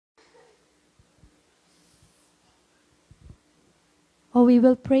Oh, we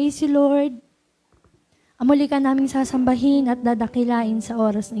will praise you, Lord. Muli ka naming sasambahin at dadakilain sa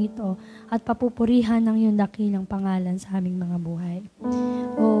oras na ito at papupurihan ng iyong dakilang pangalan sa aming mga buhay.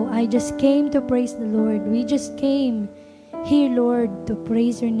 Oh, I just came to praise the Lord. We just came here, Lord, to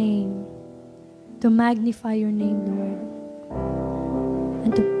praise your name, to magnify your name, Lord,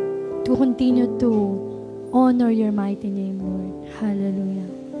 and to continue to honor your mighty name, Lord. Hallelujah.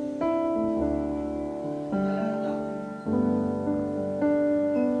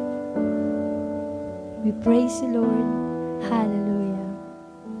 We praise you, Lord. Hallelujah.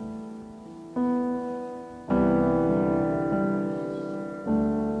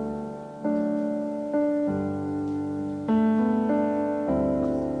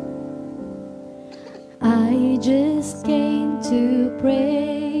 I just came to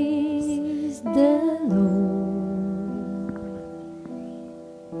praise the Lord.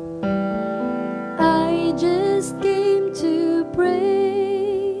 I just came to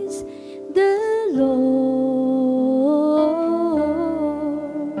praise the Lord.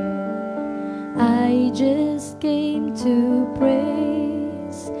 I just came to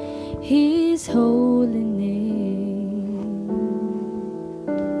praise His holy name.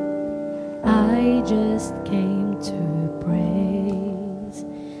 I just came to praise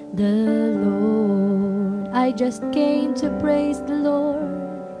the Lord. I just came to praise the Lord.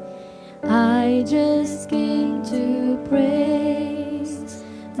 I just came to praise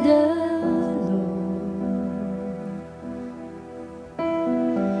the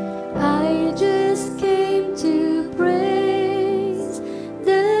I just came to praise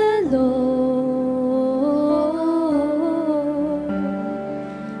the Lord.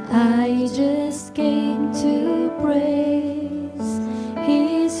 I just came to praise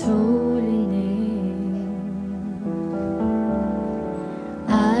His holy name.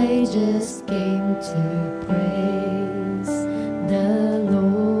 I just came to praise the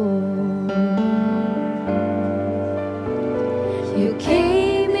Lord. You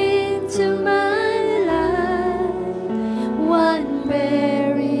came into my life one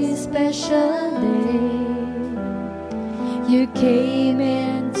very special day. You came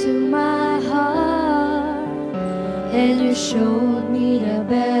into my heart and you showed me the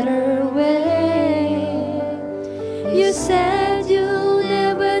better way. You said you'll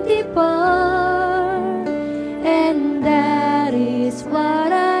never depart, and that is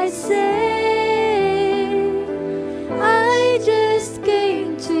what I say. I just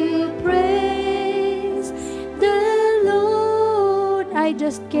came to praise the Lord. I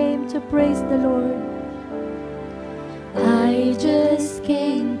just came to praise the Lord. I just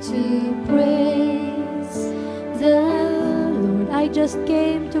came to praise the Lord. I just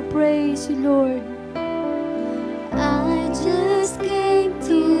came to praise you, Lord. I just came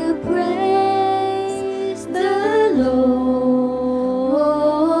to praise the Lord.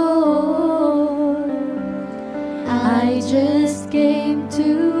 I just came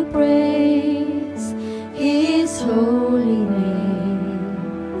to praise His holy name.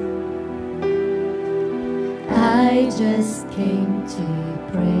 I just came to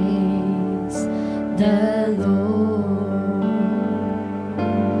praise the Lord.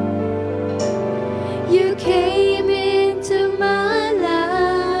 You came into my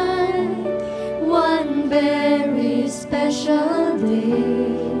life one very special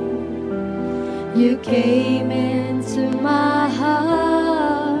day. You came into my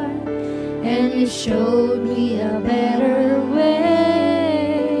heart and you showed me a better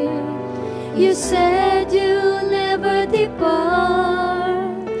way. You said you'll never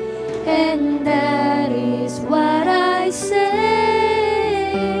depart, and that is what I say.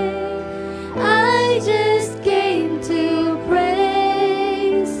 I just came to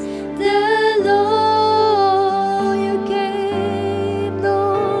praise the Lord. You came,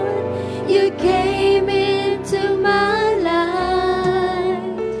 Lord. You came into my life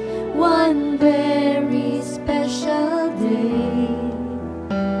one very special day.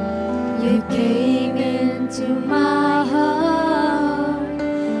 You came into my heart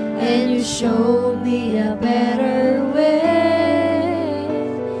and you showed me a better way.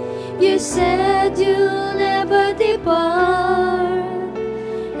 You said you'll never depart,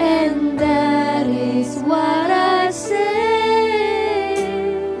 and that is what I say.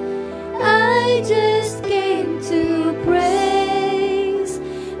 I just came to praise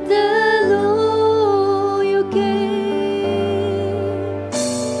the Lord.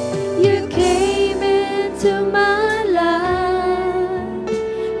 You came into my life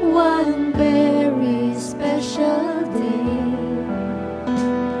one very special day.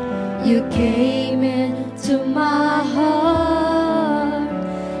 You came into my heart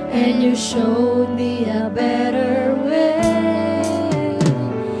and you showed me a better way.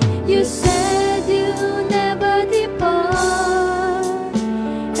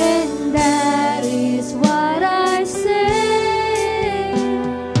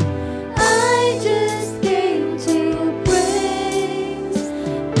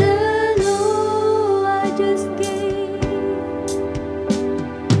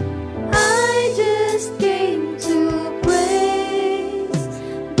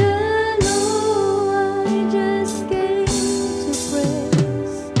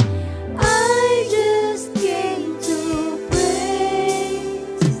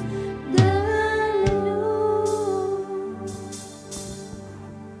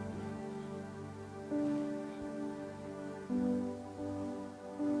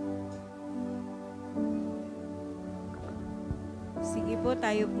 Sige po,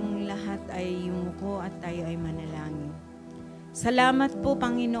 tayo pong lahat ay yumuko at tayo ay manalangin. Salamat po,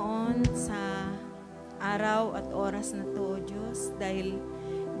 Panginoon, sa araw at oras na to, O Diyos, dahil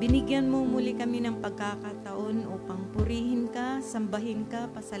binigyan mo muli kami ng pagkakataon upang purihin ka, sambahin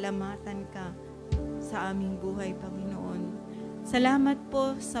ka, pasalamatan ka sa aming buhay, Panginoon. Salamat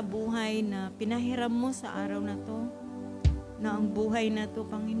po sa buhay na pinahiram mo sa araw na to, na ang buhay na to,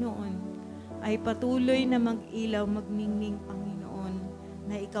 Panginoon, ay patuloy na mag-ilaw, magningning, Panginoon,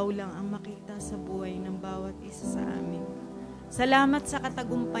 na ikaw lang ang makita sa buhay ng bawat isa sa amin. Salamat sa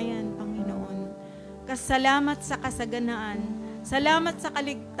katagumpayan, Panginoon. Salamat sa kasaganaan. Salamat sa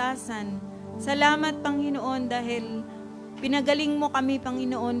kaligtasan. Salamat, Panginoon, dahil pinagaling mo kami,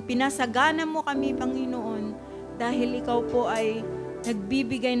 Panginoon. Pinasagana mo kami, Panginoon, dahil ikaw po ay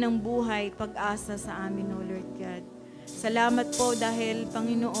nagbibigay ng buhay, pag-asa sa amin, O Lord God. Salamat po dahil,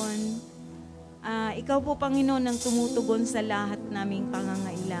 Panginoon, ikaw po, Panginoon, ang tumutugon sa lahat naming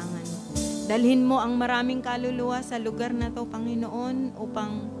pangangailangan. Dalhin mo ang maraming kaluluwa sa lugar na to, Panginoon,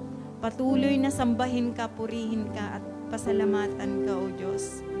 upang patuloy na sambahin ka, purihin ka, at pasalamatan ka, O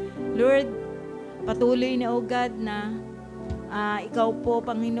Diyos. Lord, patuloy na, O God, na ikaw po,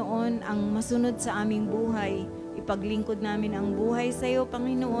 Panginoon, ang masunod sa aming buhay. Ipaglingkod namin ang buhay sa iyo,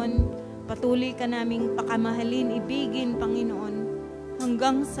 Panginoon. Patuloy ka naming pakamahalin, ibigin, Panginoon,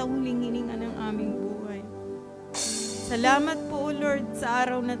 hanggang sa huling hininga ng aming buhay. Salamat po, O Lord, sa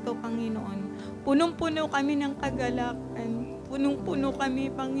araw na to, Panginoon. Punong-puno kami ng kagalakan. Punong-puno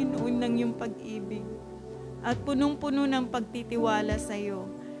kami, Panginoon, ng iyong pag-ibig. At punong-puno ng pagtitiwala sa iyo.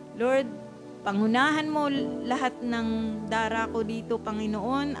 Lord, pangunahan mo lahat ng darako dito,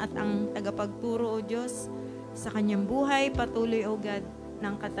 Panginoon, at ang tagapagturo, O Diyos, sa kanyang buhay, patuloy, O God,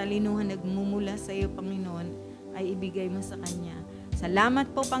 ng katalinuhan nagmumula sa iyo, Panginoon, ay ibigay mo sa kanya.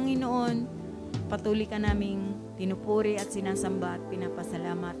 Salamat po, Panginoon. Patuloy ka naming tinupuri at sinasamba at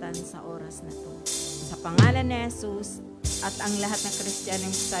pinapasalamatan sa oras na to. Sa pangalan ni Jesus at ang lahat ng Kristiyano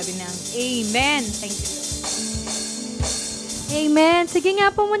sabi ng Amen. Thank you. Amen. Sige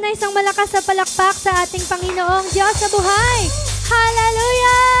nga po muna isang malakas na palakpak sa ating Panginoong Diyos sa buhay.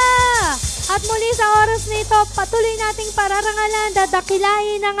 Hallelujah! At muli sa oras nito, patuloy nating pararangalan,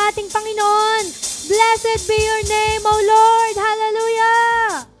 dadakilain ang ating Panginoon. Blessed be your name, O Lord.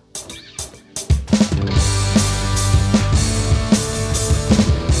 Hallelujah!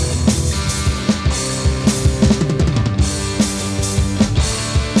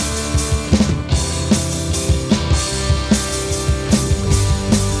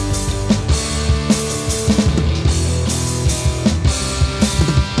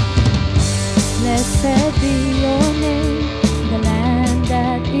 Blessed be your name, the land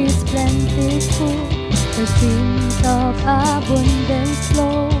that is plentiful, the streams of abundance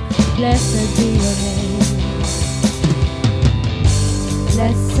flow. Blessed be your name.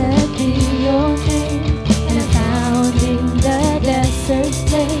 Blessed be your name, and I found in the desert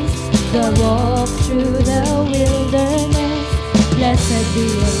place, the walk through the wilderness. Blessed be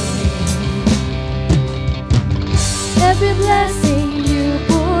your name. Every blessing you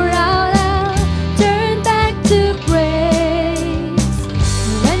pour out, to praise.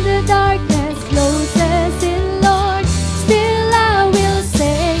 When the darkness closes in, Lord, still I will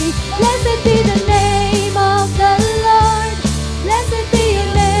say, blessed be the name of the Lord. Blessed be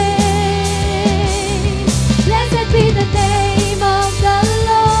your name. Blessed be the name of the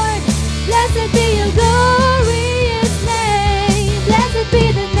Lord. Blessed be your glorious name. Blessed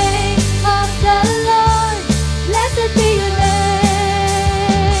be the name of the Lord. Blessed be your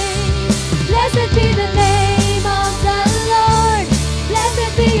name. Blessed be the name.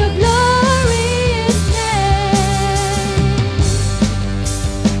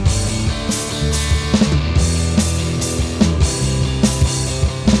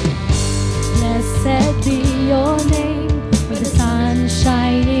 Blessed be your name, when the sun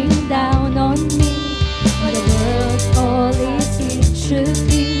shining down on me, when the world all is it should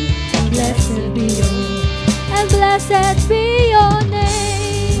be. Blessed be your name, and blessed be your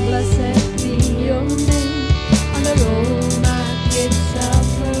name. Blessed be your name, on the road my gifts are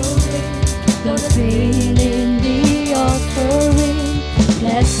flowing, Lord, pain in the offering.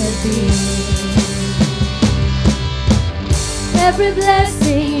 Blessed be your name. Every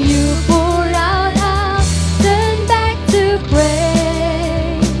blessing you pour out, I'll turn back to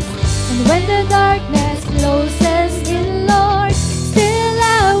praise. And when the darkness closes in, Lord, still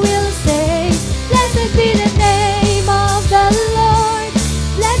I will say, blessed be the name of the Lord.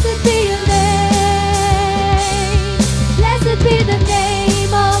 Blessed be your name. Blessed be the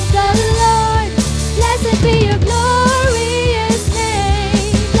name of the Lord. Blessed be your glorious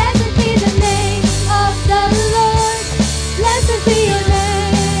name. Blessed be the name of the Lord. Blessed be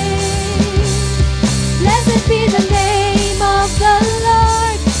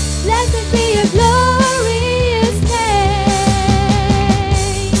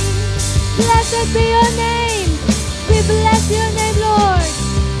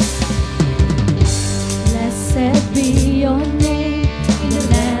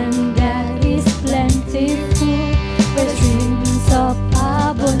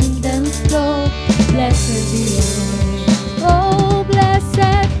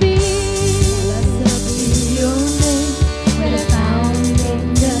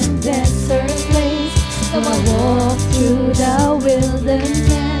through the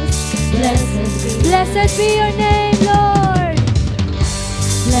wilderness. Blessed be your name, Lord.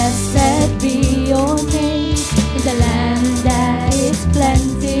 Blessed be your name in the land that is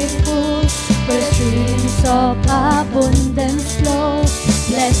plentiful, where streams of abundance flow.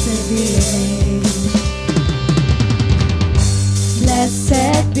 Blessed be your name.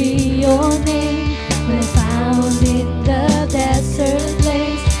 Blessed be your name when found in the desert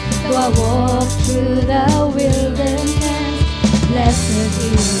place. Though I walk through the wilderness, blessed be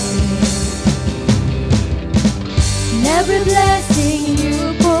your name. In every blessing you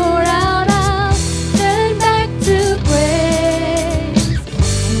pour out, I'll turn back to praise.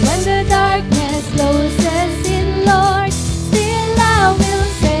 And when the darkness closes in, Lord, still I will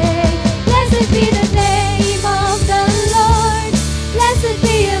say, blessed be the name of the Lord. Blessed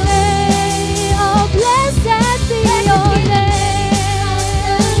be your name. Oh, blessed be your name.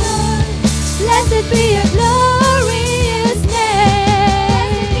 Blessed be your glorious name.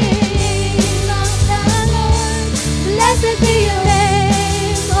 Blessed be your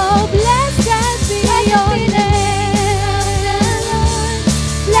name. Oh, blessed be your name.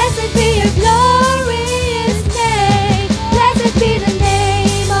 Blessed be your glorious name. Blessed be the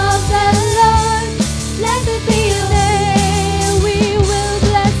name of the Lord. Blessed be your name. We will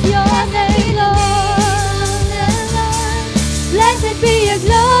bless your name, Lord. Blessed be your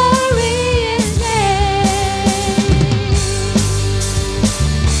glorious name.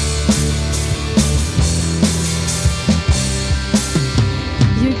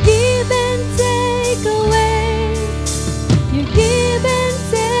 You give and take away. You give and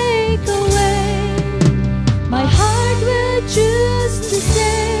take away. My heart will choose to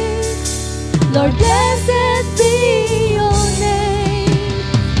say, Lord, blessed be your name.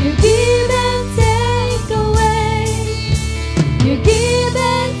 You give and take away. You give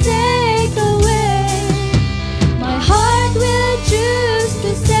and take away. My heart will choose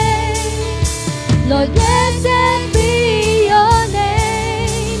to say, Lord, blessed be your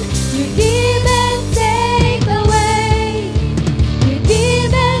name. You give and take away. You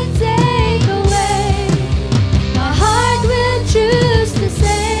give and take away. My heart will choose to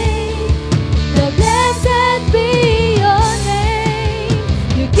say, Lord, blessed be your name.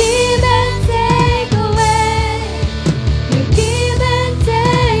 You give and take away. You give and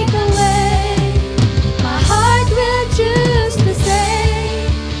take away. My heart will choose to say,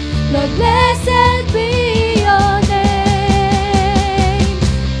 Lord, blessed be your name.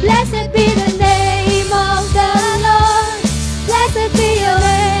 Blessed be the name of the Lord. Blessed be your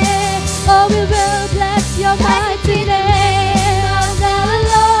name. Oh, we will bless your mighty name of the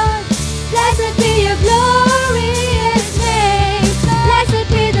Lord. Blessed be your glorious name. Blessed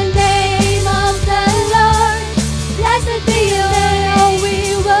be the name of the Lord. Blessed be your name. Oh, we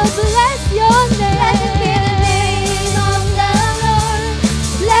will bless your name. Blessed be the name of the Lord.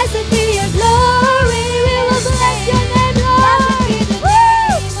 Blessed be your glory. We will bless your name, Lord. Blessed be the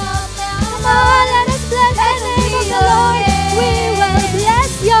name of the Lord. Come on, let us bless the name of the Lord. We will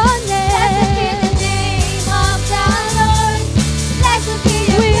bless your name. Blessed be the name of the Lord. Blessed be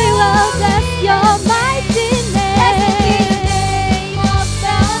your We will bless your mighty name. Blessed be the name of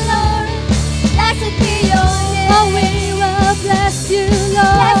the Lord. Blessed be your name. Oh, we will bless you,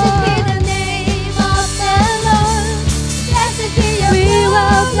 Lord. Blessed be the name of the Lord. Blessed be your We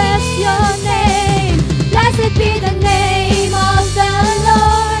will bless your name. Blessed be the name of the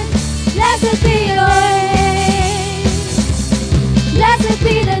Lord. Blessed be your name. Blessed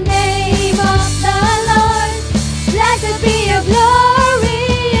be the name of the Lord. Blessed be your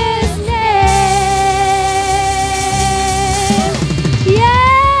glorious name.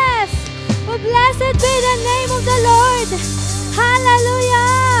 Yes! Oh, blessed be the name of the Lord.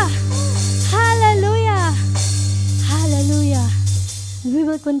 Hallelujah! Hallelujah! Hallelujah! We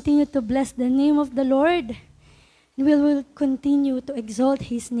will continue to bless the name of the Lord. We will continue to exalt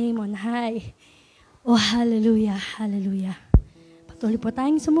His name on high. Oh, hallelujah! Hallelujah! Patuloy po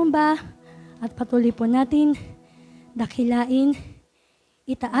tayong sumamba at patuloy po natin dakilain,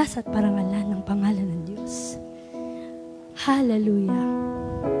 itaas at parangalan ng pangalan ng Diyos. Hallelujah!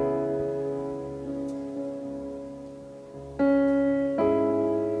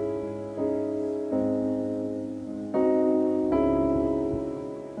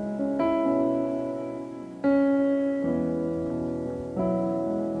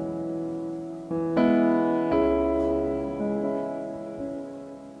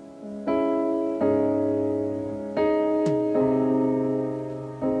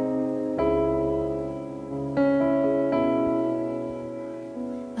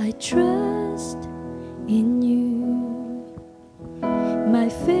 I trust in you, my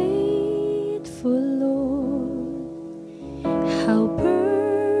faithful Lord.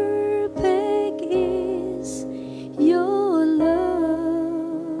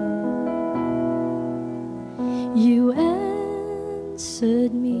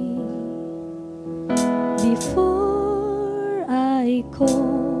 me. Before I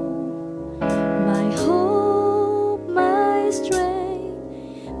call, my hope, my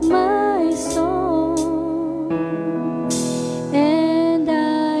strength, my song, and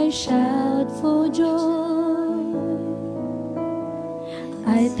I shout for joy.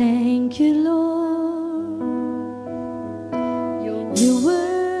 I thank you, Lord. Your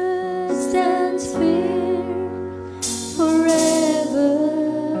word stands firm forever,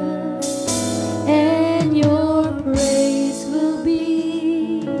 and your praise will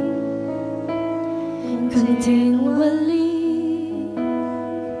be continually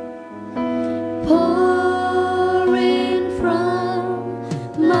pouring from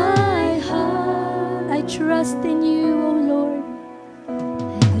my heart. I trust in you, O Lord.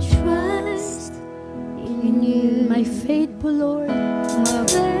 I trust in you, my faithful Lord. My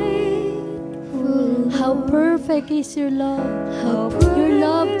faithful. How perfect is your love. How your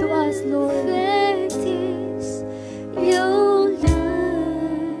love to us, Lord. Perfect is your love.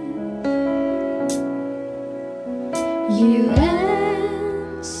 You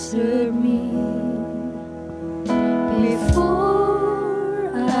answer me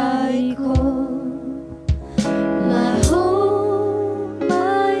before I call. My hope,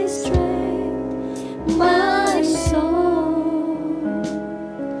 my strength, my song,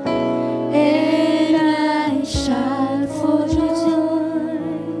 and I shout for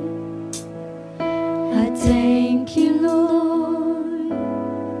joy.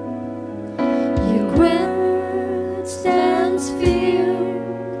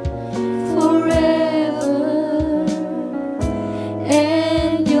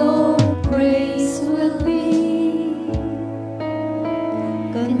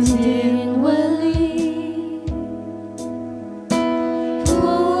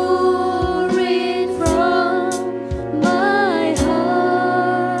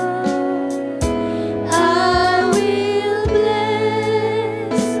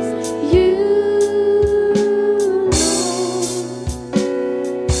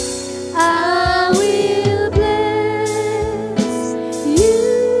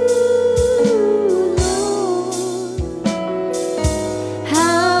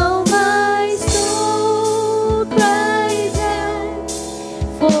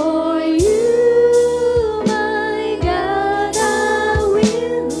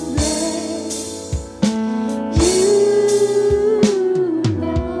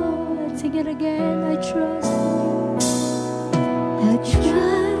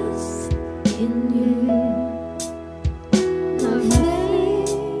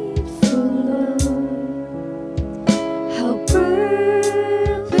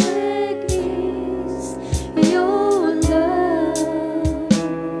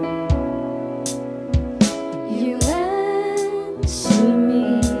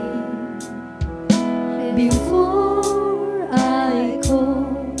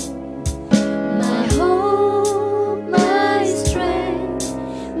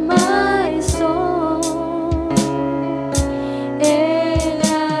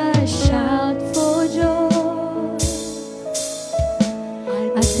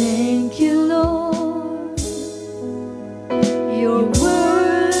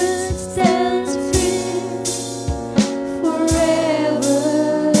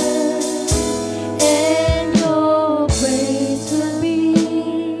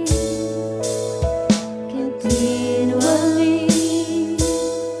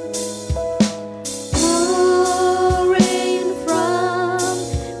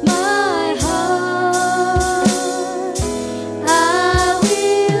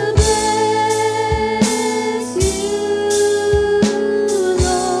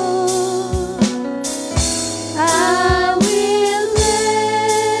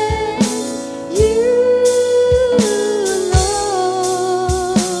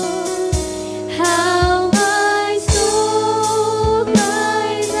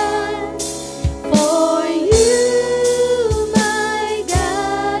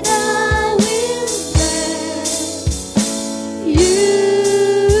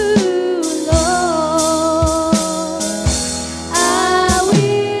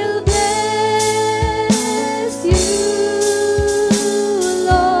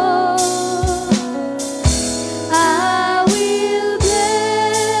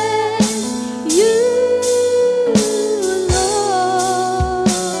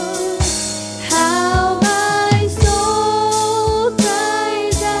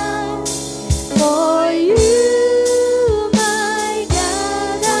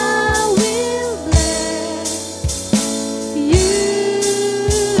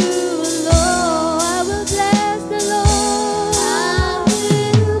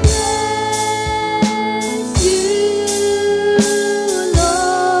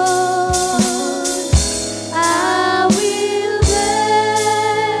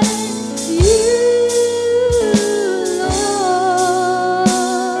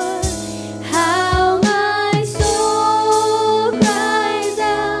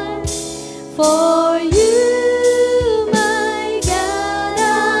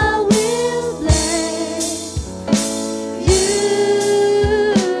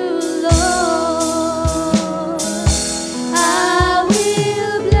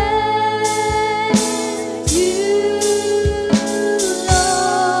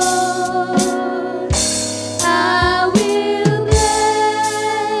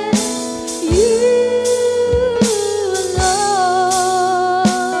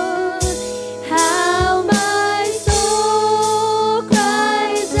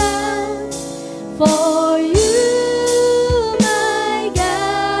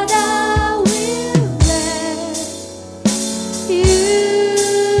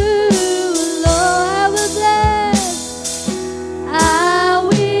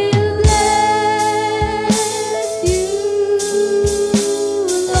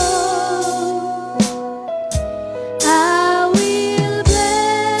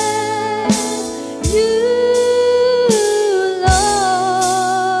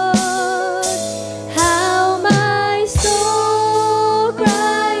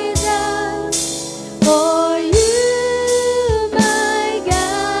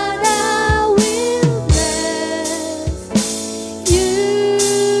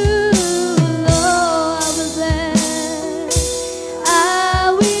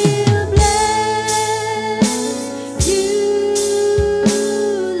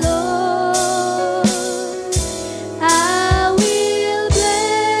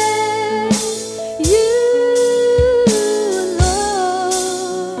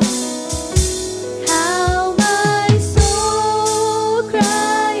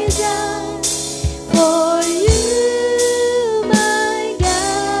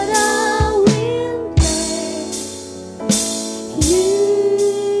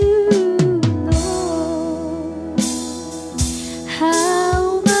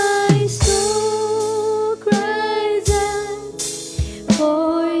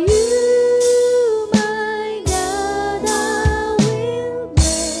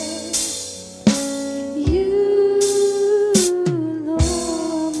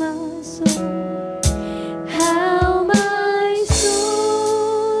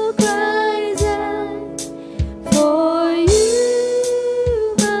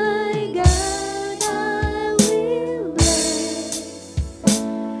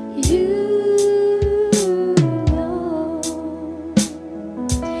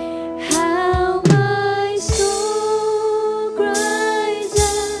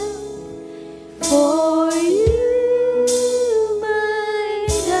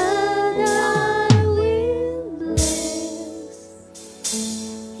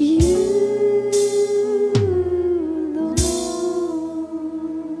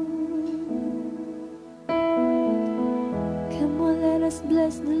 us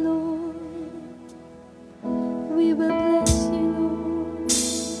bless the Lord. We will bless you, Lord.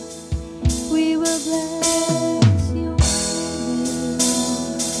 We will bless your name.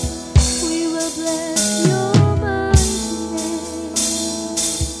 We will bless your mighty name.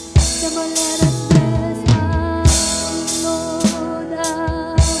 Come on, let us bless our Lord,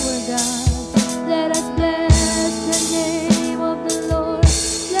 our God. Let us bless the name of the Lord.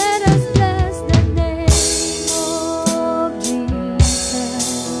 Let us bless the name of Jesus.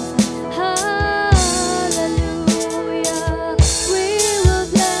 Hallelujah. We will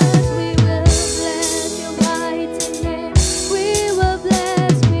bless your mighty name. We will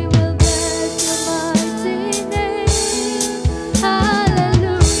bless your mighty name.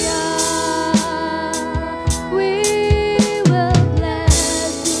 Hallelujah. We will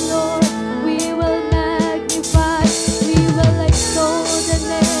bless you, Lord. We will magnify, we will exalt the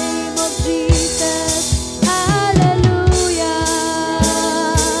name of Jesus. Hallelujah.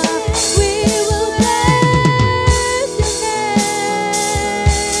 We will bless your name.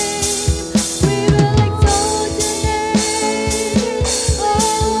 We will exalt your name.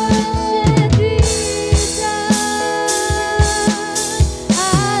 Oh, worship Jesus.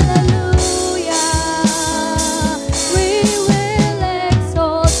 Hallelujah. We will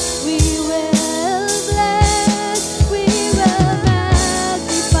exalt, we will bless, we will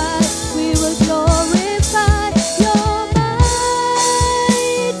magnify, we will glorify your mighty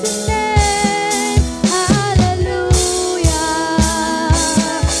name. Hallelujah.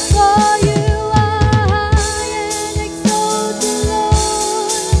 For you are high and exalted,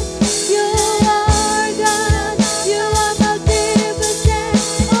 Lord. You are God, you are magnificent,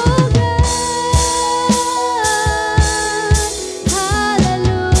 oh God.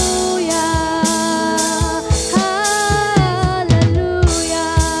 Hallelujah. Hallelujah.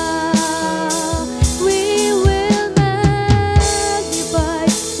 We will magnify,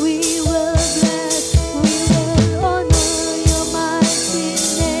 we will bless, we will honor your mighty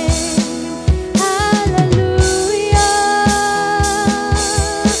name. Hallelujah.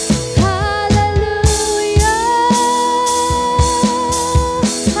 Hallelujah.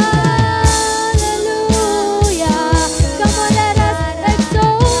 Hallelujah. Come on, let us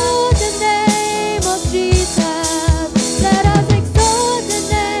exalt the name of Jesus. Let us exalt the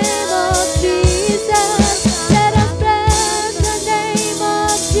name of Jesus. Let us bless the name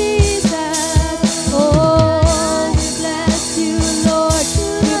of Jesus. Oh, we bless you, Lord.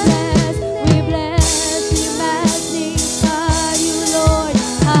 We bless, we magnify you, Lord.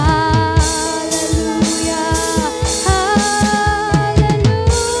 Hallelujah.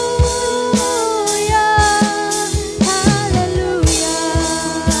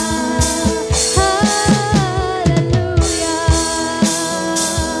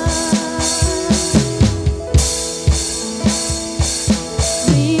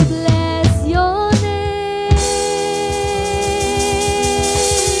 We bless your name.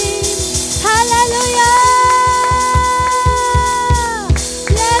 Hallelujah.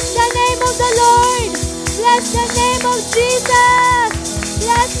 Bless the name of the Lord. Bless the name of Jesus.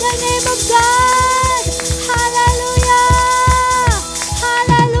 Bless the name of God. Hallelujah.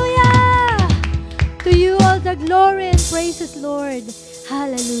 Hallelujah. To you all the glory and praises, Lord.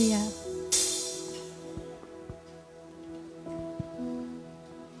 Hallelujah.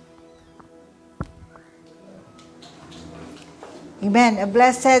 Amen. A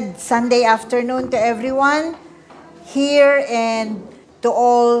blessed Sunday afternoon to everyone here and to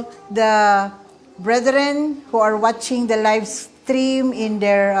all the brethren who are watching the live stream in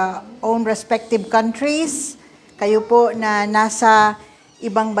their own respective countries. Kayo po na nasa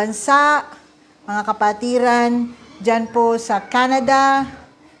ibang bansa, mga kapatiran, dyan po sa Canada,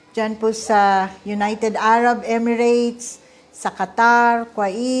 dyan po sa United Arab Emirates, sa Qatar,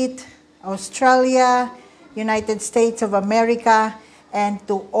 Kuwait, Australia, United States of America, and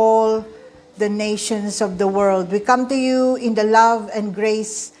to all the nations of the world. We come to you in the love and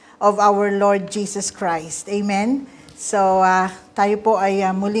grace of our Lord Jesus Christ. Amen? So, tayo po ay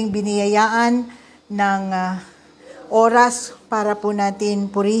muling biniyayaan ng oras para po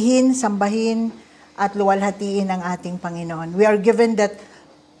natin purihin, sambahin, at luwalhatiin ang ating Panginoon. We are given that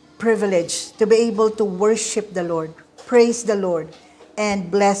privilege to be able to worship the Lord, praise the Lord,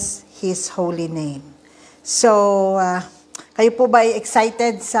 and bless His holy name. So, kayo po ba ay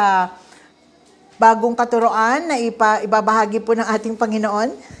excited sa bagong katuroan na ibabahagi po ng ating Panginoon?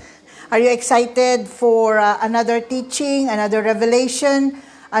 Are you excited for another teaching, another revelation,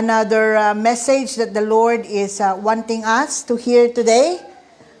 another message that the Lord is wanting us to hear today?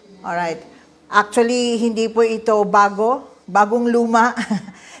 Alright. Actually, hindi po ito bagong luma,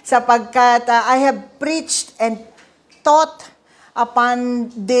 sapagkat I have preached and taught upon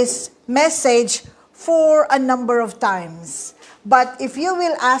this message for a number of times. But if you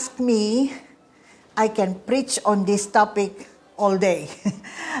will ask me, I can preach on this topic all day.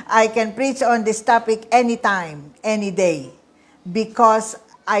 I can preach on this topic anytime, any day, because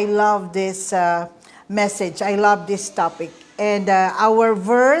I love this message. I love this topic. And our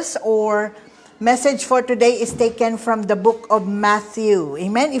verse or message for today is taken from the book of Matthew.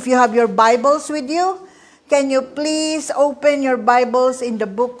 Amen? If you have your Bibles with you, can you please open your Bibles in the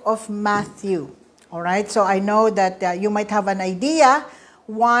book of Matthew? All right? So I know that you might have an idea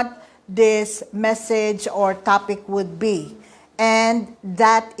what this message or topic would be. And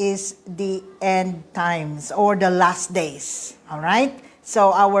that is the end times or the last days. All right?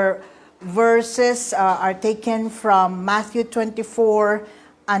 So our verses are taken from Matthew 24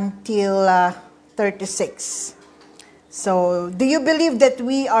 until 36. So, do you believe that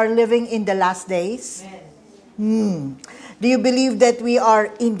we are living in the last days? Do you believe that we are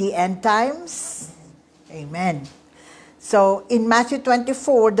in the end times? Amen. So, in Matthew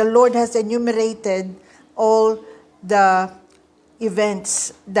 24, the Lord has enumerated all the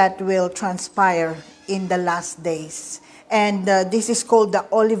events that will transpire in the last days. And this is called the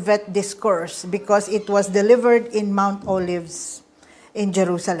Olivet Discourse because it was delivered in Mount Olives in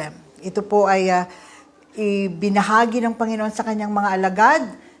Jerusalem. Ito po ay ibinahagi ng Panginoon sa kanyang mga alagad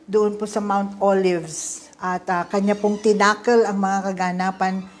doon po sa Mount Olives. At kanya pong tinakal ang mga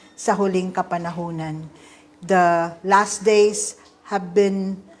kaganapan sa huling kapanahunan. The last days have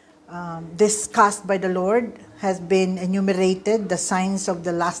been discussed by the Lord, has been enumerated, the signs of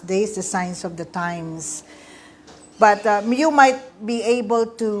the last days, the signs of the times. But you might be able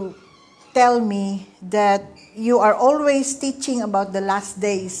to tell me that you are always teaching about the last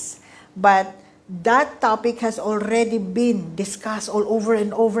days, but that topic has already been discussed all over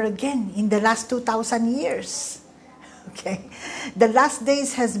and over again in the last 2,000 years. Okay? The last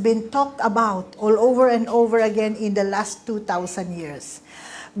days has been talked about all over and over again in the last 2,000 years.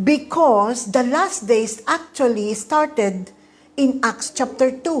 Because the last days actually started in Acts chapter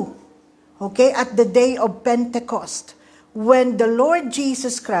 2. Okay, at the day of Pentecost, when the Lord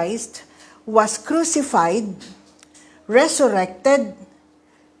Jesus Christ was crucified, resurrected,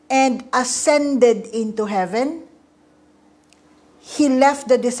 and ascended into heaven, He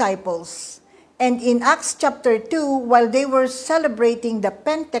left the disciples. And in Acts chapter 2, while they were celebrating the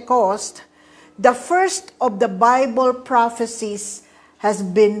Pentecost, the first of the Bible prophecies has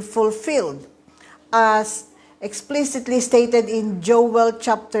been fulfilled, as explicitly stated in Joel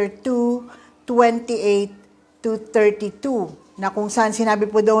chapter 2, 28 to 32, na kung saan sinabi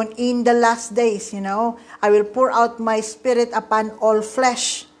po doon, in the last days, I will pour out my spirit upon all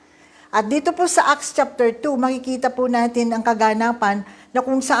flesh. At dito po sa Acts chapter 2, makikita po natin ang kaganapan na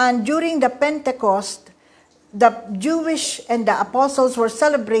kung saan during the Pentecost, the Jewish and the apostles were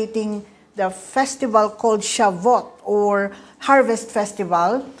celebrating the festival called Shavuot or Harvest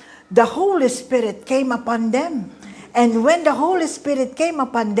Festival. The Holy Spirit came upon them. And when the Holy Spirit came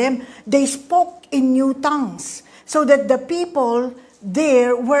upon them, they spoke in new tongues. So that the people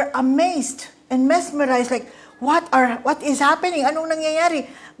there were amazed and mesmerized. Like, what is happening? Anong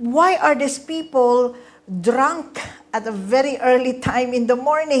nangyayari? Why are these people drunk at a very early time in the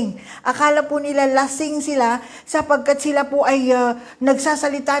morning? Akala po nila lasing sila sapagkat sila po ay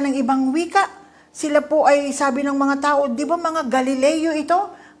nagsasalita ng ibang wika. Sila po ay sabi ng mga tao, di ba mga Galileo ito?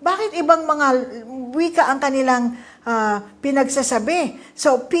 Bakit ibang mga wika ang kanilang pinagsasabi?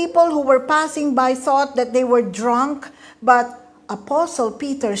 So people who were passing by thought that they were drunk, but Apostle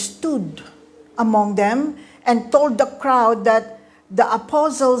Peter stood among them and told the crowd that the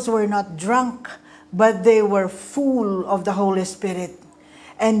apostles were not drunk, but they were full of the Holy Spirit.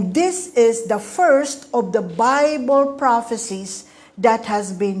 And this is the first of the Bible prophecies that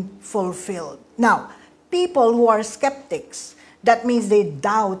has been fulfilled. Now, people who are skeptics, that means they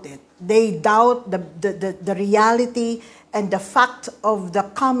doubt it. They doubt the reality and the fact of the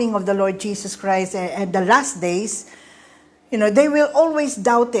coming of the Lord Jesus Christ and the last days. They will always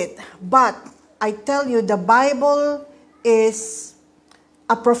doubt it. But I tell you, the Bible is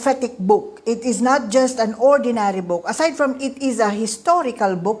a prophetic book. It is not just an ordinary book. Aside from it is a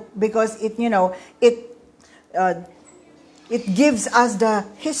historical book because it gives us the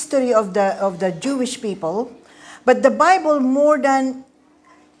history of the Jewish people. But the Bible, more than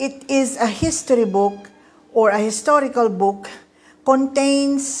it is a history book or a historical book,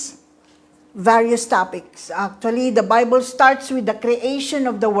 contains various topics. Actually, the Bible starts with the creation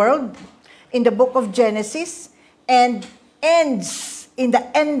of the world in the book of Genesis and ends in the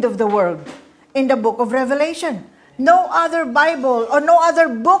end of the world in the book of Revelation. No other Bible or no other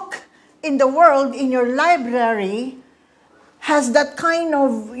book in the world in your library has that kind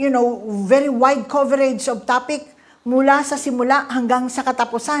of, very wide coverage of topic mula sa simula hanggang sa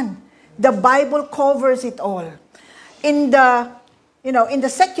katapusan. The Bible covers it all. In the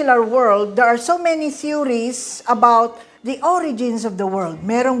secular world, there are so many theories about the origins of the world.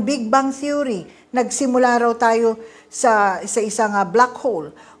 Merong Big Bang Theory. Nagsimula raw tayo sa isang black hole.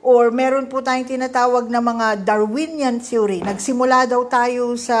 Or meron po tayong tinatawag na mga Darwinian theory. Nagsimula daw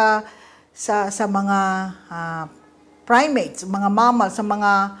tayo sa mga primates, mga mammals,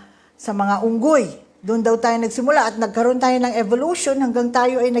 sa mga unggoy. Doon daw tayo nagsimula at nagkaroon tayo ng evolution hanggang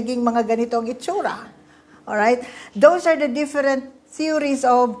tayo ay naging mga ganito ang itsura. Alright? Those are the different theories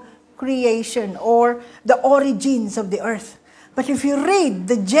of creation or the origins of the earth. But if you read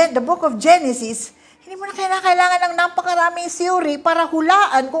the book of Genesis, hindi mo na kailangan ng napakaraming theory para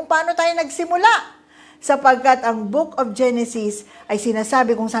hulaan kung paano tayo nagsimula. Sapagkat ang book of Genesis ay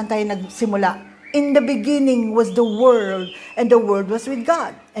sinasabi kung saan tayo nagsimula. In the beginning was the Word, and the Word was with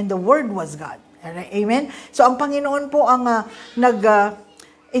God, and the Word was God. Amen? So ang Panginoon po ang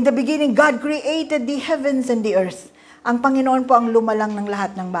in the beginning, God created the heavens and the earth. Ang Panginoon po ang lumalang ng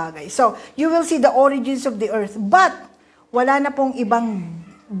lahat ng bagay. So, you will see the origins of the earth. But, wala na pong ibang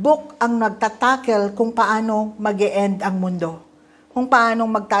book ang nagtatakel kung paano mag-e-end ang mundo. Kung paano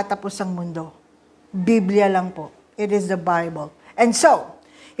magtatapos ang mundo. Biblia lang po. It is the Bible. And so,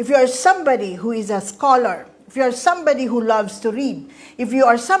 if you are somebody who is a scholar, if you are somebody who loves to read, if you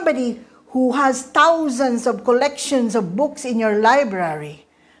are somebody who has thousands of collections of books in your library,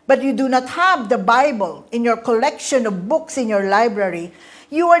 but you do not have the Bible in your collection of books in your library,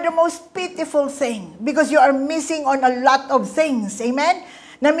 you are the most pitiful thing because you are missing on a lot of things. Amen?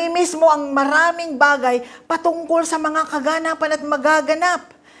 Namimiss mo ang maraming bagay patungkol sa mga kaganapan at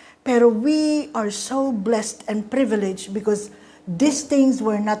magaganap. Pero we are so blessed and privileged because these things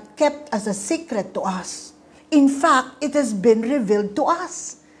were not kept as a secret to us. In fact, it has been revealed to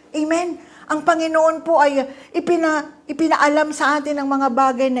us. Amen? Ang Panginoon po ay ipinaalam sa atin ang mga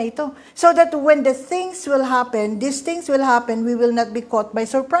bagay na ito. So that when the things will happen, these things will happen, we will not be caught by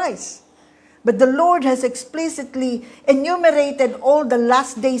surprise. But the Lord has explicitly enumerated all the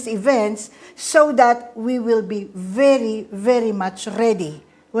last days events so that we will be very, very much ready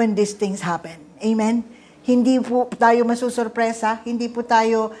when these things happen. Amen? Hindi po tayo masusurpresa, hindi po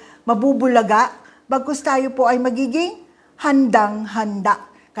tayo mabubulaga, bagkus tayo po ay magiging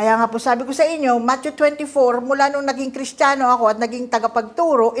handang-handa. Kaya nga po sabi ko sa inyo, Matthew 24, mula nung naging Kristiyano ako at naging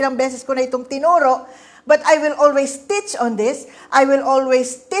tagapagturo, ilang beses ko na itong tinuro, but I will always teach on this. I will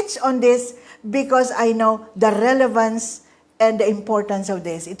always teach on this because I know the relevance and the importance of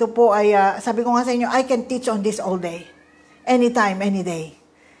this. Ito po ay, sabi ko nga sa inyo, I can teach on this all day. Anytime, any day.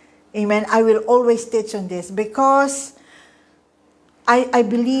 Amen. I will always teach on this because I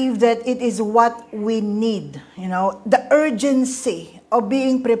believe that it is what we need. The urgency of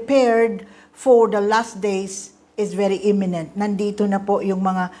being prepared for the last days is very imminent. Nandito na po yung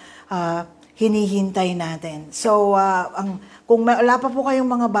mga hinihintay natin. So, kung wala pa po kayong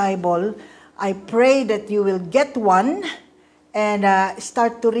mga Bible, I pray that you will get one and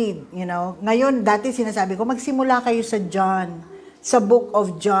start to read. Ngayon, dati sinasabi ko, magsimula kayo sa John, sa book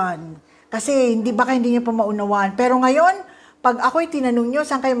of John. Kasi hindi niyo pa maunawaan. Pero ngayon, pag ako'y tinanong nyo,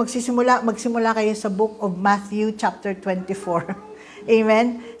 saan kayo magsisimula? Magsimula kayo sa book of Matthew chapter 24.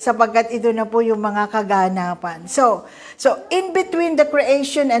 Amen? Sapagkat ito na po yung mga kaganapan. So in between the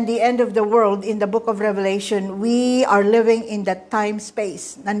creation and the end of the world in the book of Revelation, we are living in that time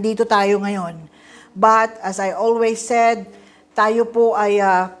space. Nandito tayo ngayon. But as I always said, tayo po ay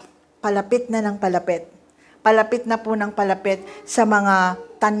palapit na ng palapit. Palapit na po ng palapit sa mga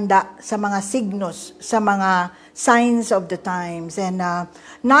tanda, sa mga signos, sa mga signs of the times. And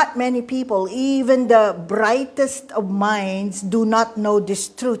not many people, even the brightest of minds, do not know these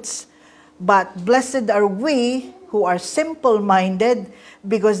truths. But blessed are we who are simple-minded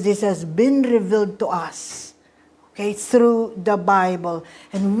because this has been revealed to us, okay, through the Bible.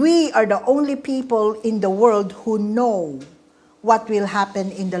 And we are the only people in the world who know what will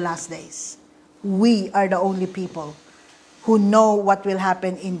happen in the last days. We are the only people who know what will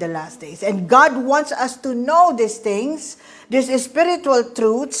happen in the last days. And God wants us to know these things, these spiritual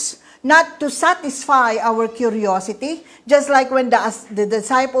truths, not to satisfy our curiosity, just like when the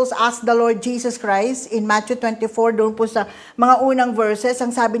disciples asked the Lord Jesus Christ in Matthew 24, doon po sa mga unang verses, ang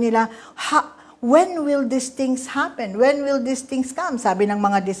sabi nila, when will these things happen? When will these things come? Sabi ng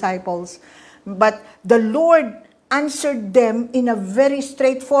mga disciples. But the Lord answered them in a very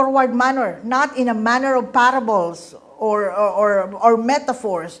straightforward manner, not in a manner of parables or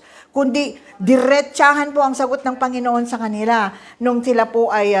metaphors, kundi diretsahan po ang sagot ng Panginoon sa kanila nung sila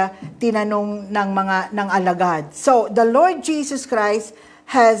po ay tinanong ng alagad. So, the Lord Jesus Christ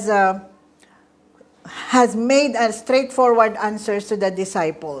has made a straightforward answers to the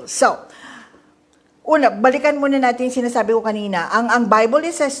disciples. So, una, balikan muna natin yung sinasabi ko kanina. Ang Bible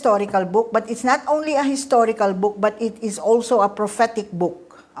is a historical book, but it's not only a historical book, but it is also a prophetic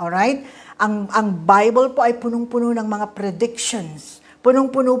book. Alright? Ang Bible po ay punong-puno ng mga predictions.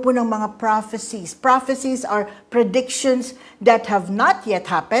 Punong-puno po ng mga prophecies. Prophecies are predictions that have not yet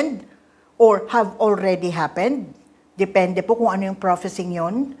happened or have already happened. Depende po kung ano yung prophecy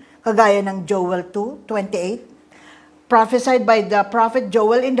yon. Kagaya ng Joel 2:28. Prophesied by the prophet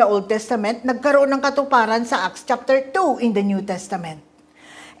Joel in the Old Testament, nagkaroon ng katuparan sa Acts chapter 2 in the New Testament.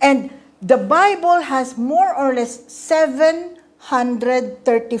 And the Bible has more or less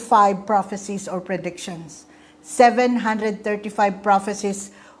 735 prophecies or predictions. 735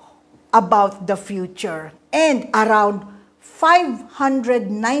 prophecies about the future. And around 596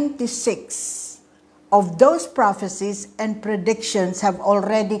 of those prophecies and predictions have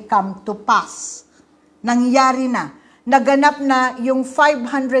already come to pass. Nangyari na. Naganap na yung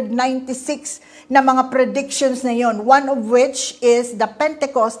 596 na mga predictions na yon. One of which is the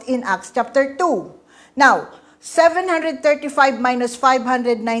Pentecost in Acts chapter 2. Now, 735 minus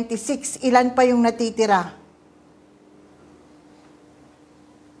 596, ilan pa yung natitira?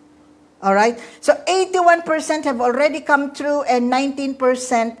 Alright? So, 81% have already come true and 19%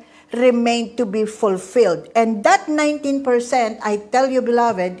 remain to be fulfilled. And that 19%, I tell you,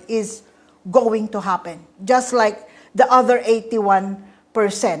 beloved, is going to happen. Just like the other 81%.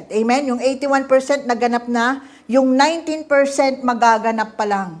 Amen? Yung 81% naganap na, yung 19% magaganap pa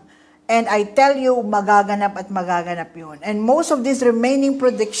lang. And I tell you, magaganap at magaganap yun. And most of these remaining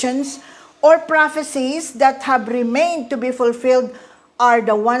predictions or prophecies that have remained to be fulfilled are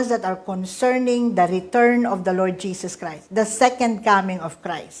the ones that are concerning the return of the Lord Jesus Christ, the second coming of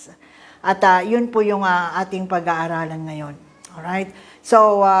Christ. At yun po yung ating pag-aaralan ngayon. Alright?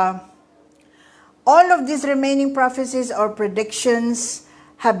 So, all of these remaining prophecies or predictions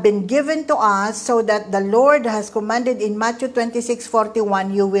have been given to us so that the Lord has commanded in Matthew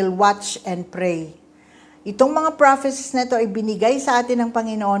 26:41, you will watch and pray. Itong mga prophecies na ito ay binigay sa atin ng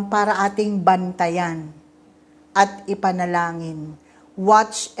Panginoon para ating bantayan at ipanalangin.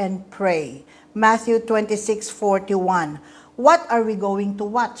 Watch and pray. Matthew 26:41. What are we going to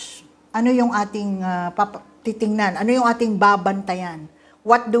watch? Ano yung ating titingnan? Ano yung ating babantayan?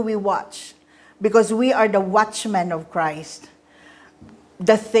 What do we watch? Because we are the watchmen of Christ.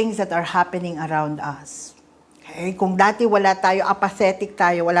 The things that are happening around us. Okay? Kung dati wala tayo, apathetic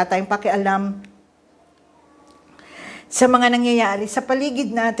tayo, wala tayong pakialam sa mga nangyayari sa paligid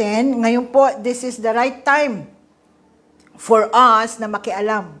natin, ngayon po, this is the right time for us na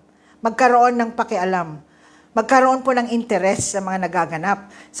makialam, magkaroon ng pakialam, magkaroon po ng interes sa mga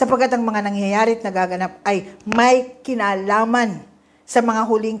nagaganap, sapagkat ang mga nangyayari at nagaganap ay may kinalaman sa mga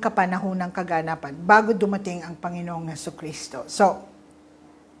huling kapanahonang kaganapan bago dumating ang Panginoong Jesucristo. So,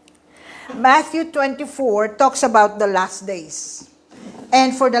 Matthew 24 talks about the last days.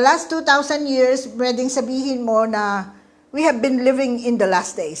 And for the last 2,000 years, pwedeng sabihin mo na we have been living in the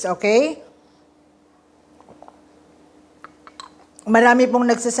last days, okay? Marami pong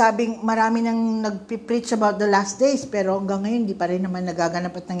nagsasabing, marami nang nagpipreach about the last days, pero hanggang ngayon, di pa rin naman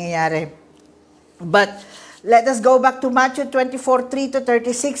nagaganap at nangyayari. But, let us go back to Matthew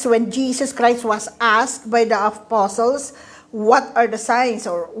 24:3-36, when Jesus Christ was asked by the apostles, what are the signs,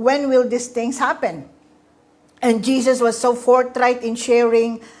 or when will these things happen? And Jesus was so forthright in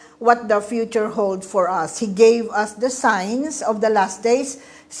sharing what the future holds for us. He gave us the signs of the last days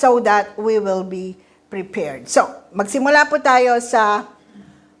so that we will be prepared. So, magsimula po tayo sa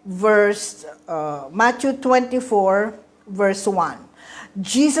Matthew 24, verse 1.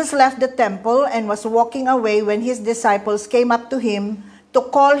 Jesus left the temple and was walking away when his disciples came up to him to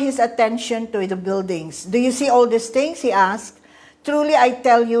call his attention to the buildings. Do you see all these things? He asked. Truly, I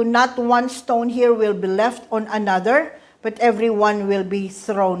tell you, not one stone here will be left on another, but every one will be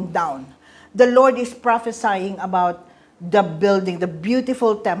thrown down. The Lord is prophesying about the building, the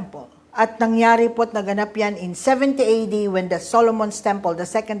beautiful temple. At nangyari po't naganap yan in 70 AD when the Solomon's temple, the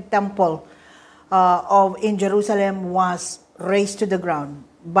second temple in Jerusalem was razed to the ground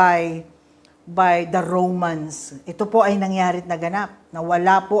by the Romans. Ito po ay nangyari at naganap.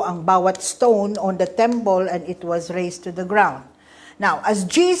 Nawala po ang bawat stone on the temple and it was razed to the ground. Now, as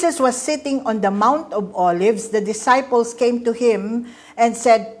Jesus was sitting on the Mount of Olives, the disciples came to him and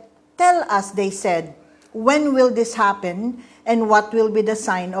said, "Tell us," they said, "when will this happen? And what will be the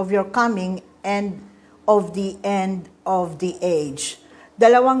sign of your coming and of the end of the age?"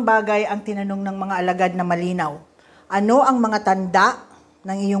 Dalawang bagay ang tinanong ng mga alagad na malinaw. Ano ang mga tanda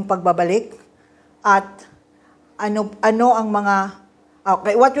ng iyong pagbabalik? At ano ang mga,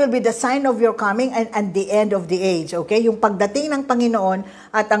 okay, what will be the sign of your coming and the end of the age? Okay, yung pagdating ng Panginoon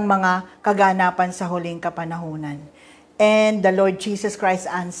at ang mga kaganapan sa huling kapanahunan. And the Lord Jesus Christ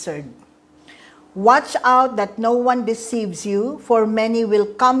answered, "Watch out that no one deceives you, for many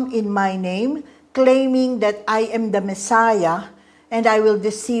will come in my name, claiming that I am the Messiah, and I will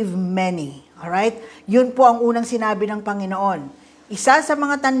deceive many." Alright? Yun po ang unang sinabi ng Panginoon. Isa sa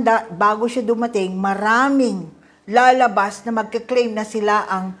mga tanda, bago siya dumating, maraming lalabas na magkiklaim na sila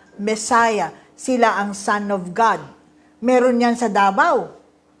ang Messiah, sila ang Son of God. Meron yan sa Davao.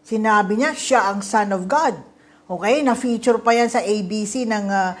 Sinabi niya, siya ang Son of God. Okay? Na-feature pa yan sa ABC ng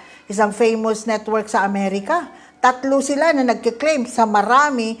isang famous network sa Amerika. 3 sila na nagkiklaim sa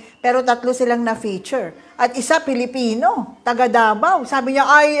marami, pero 3 silang na-feature. At isa, Pilipino, taga Davao. Sabi niya,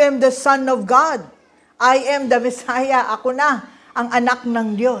 I am the Son of God. I am the Messiah. Ako na ang anak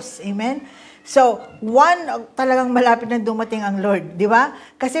ng Diyos. Amen? So, talagang malapit na dumating ang Lord. Di ba?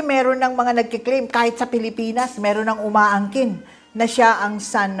 Kasi meron ng mga nagkiklaim, kahit sa Pilipinas, meron ng umaangkin na siya ang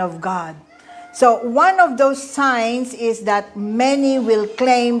Son of God. So, one of those signs is that many will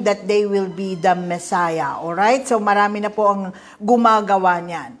claim that they will be the Messiah. Alright? So, marami na po ang gumagawa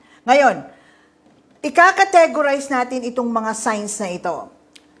niyan. Ngayon, ikakategorize natin itong mga signs na ito.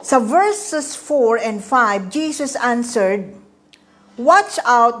 Sa verses 4 and 5, Jesus answered, "Watch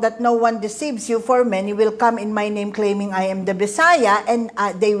out that no one deceives you, for many will come in my name claiming I am the Messiah, and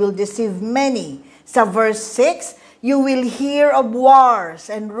they will deceive many." Sa verse 6, "You will hear of wars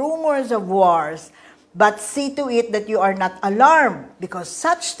and rumors of wars, but see to it that you are not alarmed, because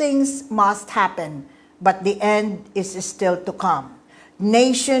such things must happen, but the end is still to come.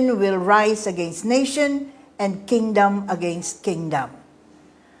 Nation will rise against nation, and kingdom against kingdom."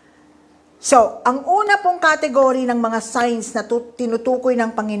 So, ang una pong kategory ng mga signs na tinutukoy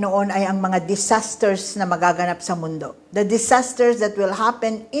ng Panginoon ay ang mga disasters na magaganap sa mundo. The disasters that will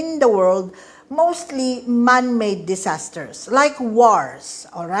happen in the world, mostly man-made disasters, like wars,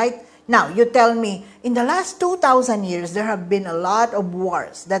 all right? Now, you tell me, in the last 2,000 years, there have been a lot of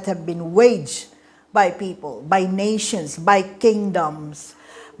wars that have been waged by people, by nations, by kingdoms.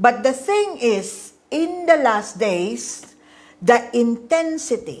 But the thing is, in the last days, the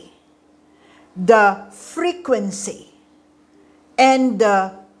intensity, the frequency, and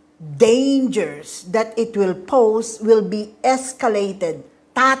the dangers that it will pose will be escalated.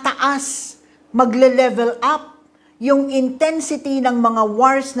 Tataas, magle-level up yung intensity ng mga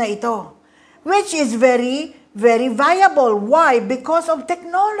wars na ito, which is very, very viable. Why? Because of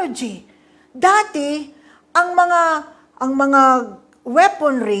technology. Dati, ang mga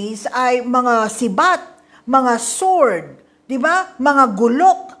weaponries ay mga sibat, mga sword, di ba? Mga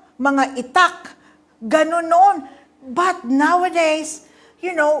gulok, mga itak, ganun noon. But nowadays,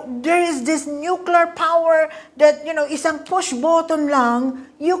 there is this nuclear power that, isang push button lang,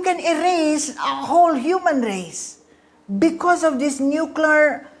 you can erase a whole human race because of these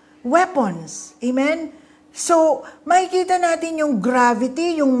nuclear weapons. Amen? So, makikita natin yung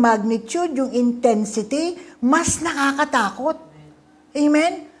gravity, yung magnitude, yung intensity, mas nakakatakot.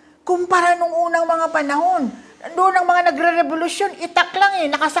 Amen? Kumpara nung unang mga panahon. Doon ang mga nagre-revolusyon, itak lang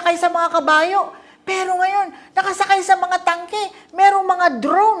nakasakay sa mga kabayo. Pero ngayon, nakasakay sa mga tangke, merong mga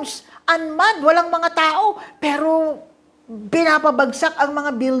drones, unmanned, walang mga tao, pero pinapabagsak ang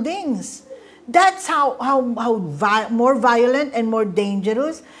mga buildings. That's how more violent and more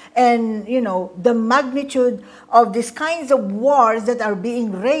dangerous, and the magnitude of these kinds of wars that are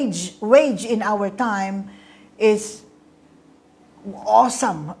being waged in our time is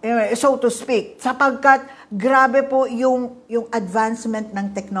awesome, so to speak, sapagkat grabe po yung advancement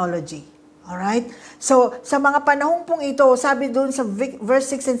ng technology. Alright? So, sa mga panahong pong ito, sabi doon sa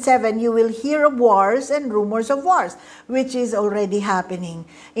verse 6 and 7, you will hear of wars and rumors of wars, which is already happening.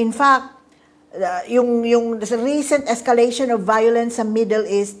 In fact, yung recent escalation of violence sa Middle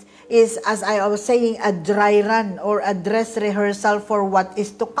East is, as I was saying, a dry run or a dress rehearsal for what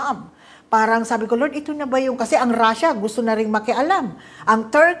is to come. Parang sabi ko, Lord, ito na ba yung... Kasi ang Russia gusto na rin makialam. Ang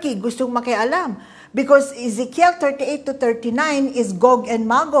Turkey gustong makialam. Because Ezekiel 38 to 39 is Gog and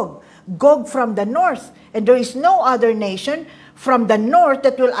Magog. Gog from the north. And there is no other nation from the north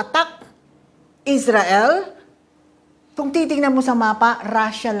that will attack Israel. Kung titingnan mo sa mapa,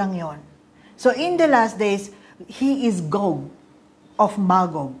 Russia lang yon. So in the last days, he is Gog of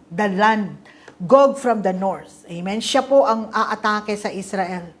Magog. The land. Gog from the north. Amen? Siya po ang aatake sa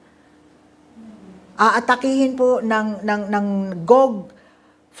Israel. Aatakihin po ng Gog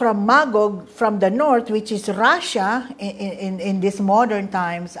from Magog from the north, which is Russia in these modern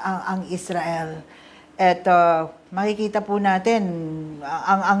times, ang Israel. At makikita po natin,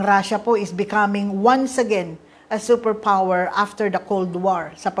 ang Russia po is becoming once again a superpower after the Cold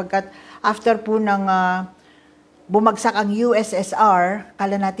War. Sapagkat after po ng bumagsak ang USSR,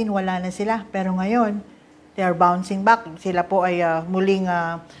 kala natin wala na sila. Pero ngayon, they are bouncing back. Sila po ay muling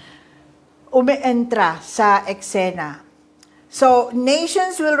umeentra sa eksena. So,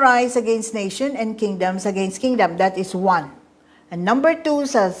 nations will rise against nation and kingdoms against kingdom. That is one. And number 2,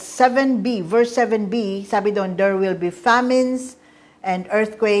 sa 7b, verse 7b, sabi doon, there will be famines and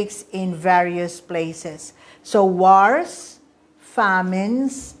earthquakes in various places. So, wars,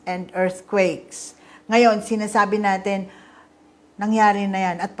 famines, and earthquakes. Ngayon, sinasabi natin, nangyari na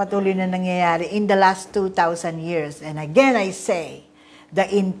yan at patuloy na nangyayari in the last 2,000 years. And again, I say, the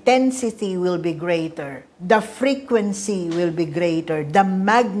intensity will be greater. The frequency will be greater. The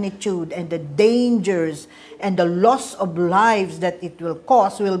magnitude and the dangers and the loss of lives that it will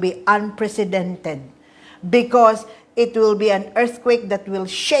cause will be unprecedented. Because it will be an earthquake that will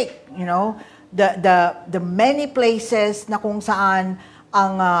shake, the many places na kung saan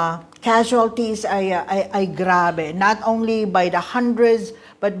ang casualties ay grabe. Not only by the hundreds,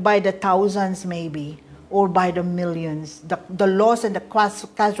 but by the thousands maybe. Or by the millions, the loss and the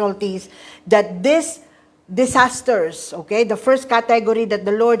casualties that these disasters, okay, the first category that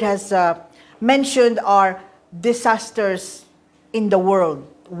the Lord has mentioned are disasters in the world,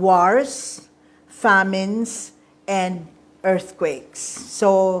 wars, famines, and earthquakes.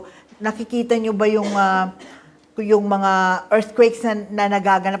 So, nakikita nyo ba yung mga earthquakes na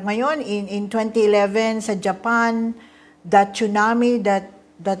nagaganap ngayon? In 2011 sa Japan, that tsunami that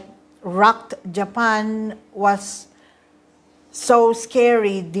rocked Japan was so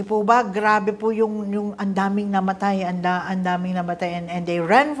scary. Di po ba? Grabe po yung ang daming namatay, and they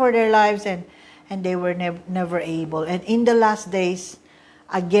ran for their lives and they were never able. And in the last days,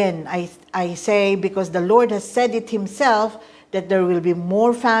 again, I say, because the Lord has said it himself, that there will be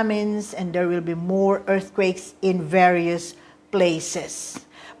more famines and there will be more earthquakes in various places.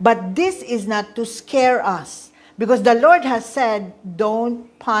 But this is not to scare us, because the Lord has said, don't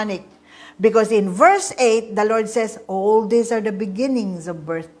panic. Because in verse 8, the Lord says, all these are the beginnings of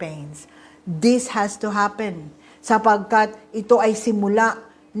birth pains. This has to happen. Sapagkat ito ay simula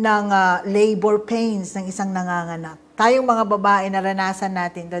ng labor pains ng isang nanganganak. Tayong mga babae, naranasan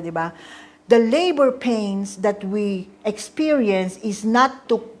natin ito, di ba? The labor pains that we experience is not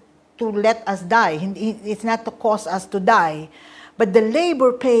to let us die. It's not to cause us to die. But the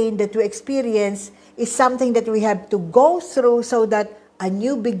labor pain that we experience is something that we have to go through so that a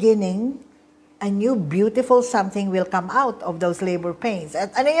new beginning, a new beautiful something will come out of those labor pains.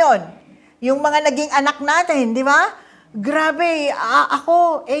 At ano yun? Yung mga naging anak natin, di ba? Grabe,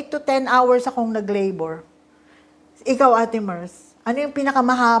 ako, 8 to 10 hours akong nag-labor. Ikaw, Ate Mers, ano yung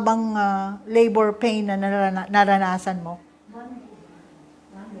pinakamahabang labor pain na naranasan mo?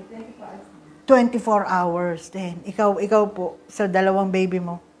 24 hours din. Ikaw po, sa dalawang baby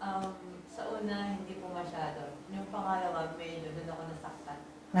mo? Sa una, hindi po masyado. Yung pangalawa, medyo doon ako nasaktan.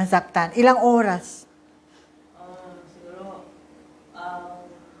 Nasaktan. Ilang oras? Siguro,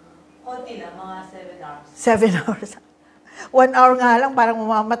 konti lang, mga 7 hours. 7 hours. 1 hour nga lang, parang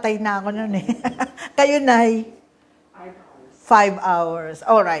mamamatay na ako nun eh. Kayo, Nay? 5 hours.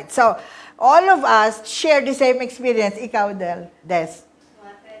 All right. So, all of us share the same experience. Ikaw, Des?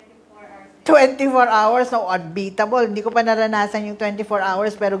 24 hours. No, unbeatable. Hindi ko pa naranasan yung 24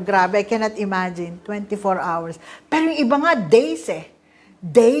 hours, pero grabe, I cannot imagine. 24 hours. Pero yung iba nga, days eh.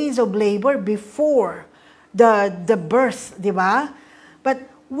 Days of labor before the birth, di ba? But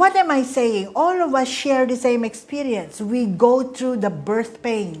what am I saying? All of us share the same experience. We go through the birth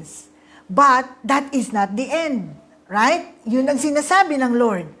pains. But that is not the end. Right? Yun ang sinasabi ng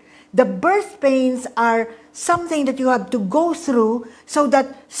Lord. The birth pains are something that you have to go through so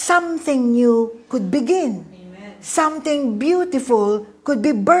that something new could begin. Amen. Something beautiful could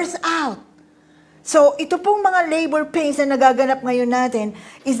be birthed out. So, ito pong mga labor pains na nagaganap ngayon natin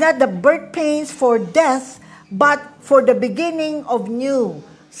is not the birth pains for death, but for the beginning of new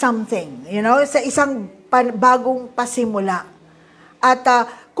something. You know, sa isang bagong pasimula. At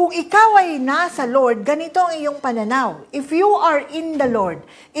kung ikaw ay nasa Lord, ganito ang iyong pananaw. If you are in the Lord,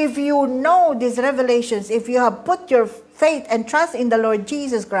 if you know these revelations, if you have put your faith and trust in the Lord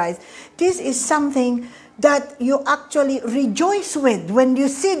Jesus Christ, this is something that you actually rejoice with when you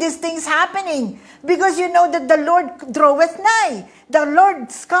see these things happening. Because you know that the Lord draweth nigh. The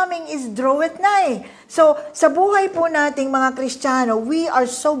Lord's coming is draweth nigh. So, sa buhay po nating mga Kristiyano, we are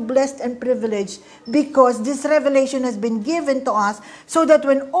so blessed and privileged because this revelation has been given to us so that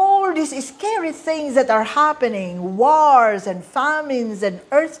when all these scary things that are happening, wars and famines and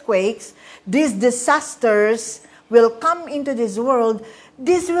earthquakes, these disasters will come into this world,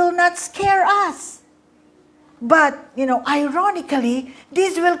 this will not scare us. But, ironically,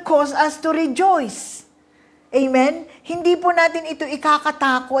 this will cause us to rejoice. Amen? Hindi po natin ito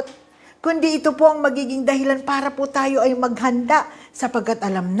ikakatakot, kundi ito po ang magiging dahilan para po tayo ay maghanda sapagkat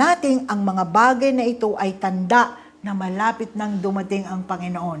alam natin ang mga bagay na ito ay tanda na malapit nang dumating ang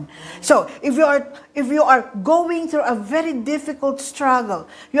Panginoon. So, if you are going through a very difficult struggle,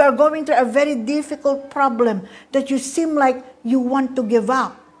 you are going through a very difficult problem that you seem like you want to give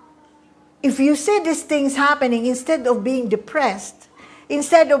up, if you see these things happening, instead of being depressed,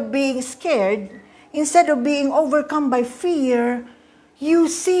 instead of being scared, instead of being overcome by fear, you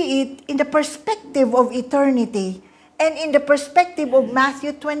see it in the perspective of eternity and in the perspective of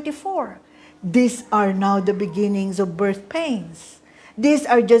Matthew 24. These are now the beginnings of birth pains. These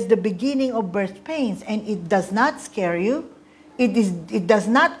are just the beginning of birth pains, and it does not scare you. It does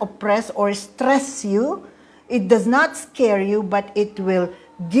not oppress or stress you. It does not scare you, but it will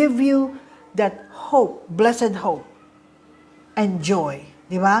give you that hope, blessed hope, and joy.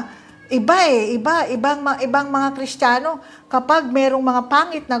 Di ba? Ibang mga Kristiyano, kapag merong mga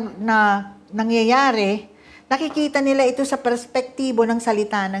pangit na nangyayari, nakikita nila ito sa perspektibo ng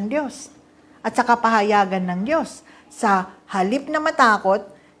salita ng Diyos at sa kapahayagan ng Diyos. Sa halip na matakot,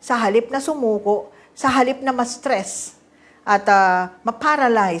 sa halip na sumuko, sa halip na ma-stress at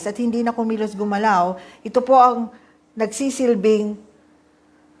ma-paralyze at hindi na kumilos gumalaw, ito po ang nagsisilbing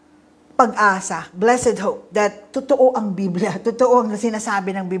pag-asa, blessed hope, that totoo ang Biblia, totoo ang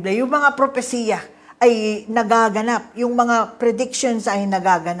sinasabi ng Biblia. Yung mga propesiya ay nagaganap, yung mga predictions ay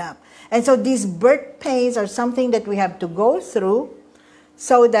nagaganap. And so these birth pains are something that we have to go through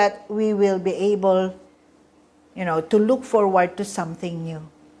so that we will be able, to look forward to something new.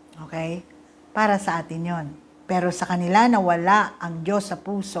 Okay? Para sa atin yon. Pero sa kanila na wala ang Diyos sa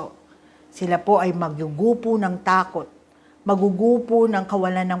puso, sila po ay magugupo ng takot, magugupo ng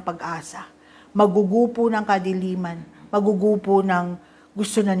kawalan ng pag-asa, magugupo ng kadiliman, magugupo ng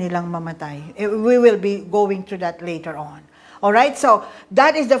gusto na nilang mamatay. We will be going through that later on. Alright, so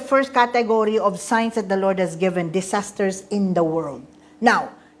that is the first category of signs that the Lord has given, disasters in the world.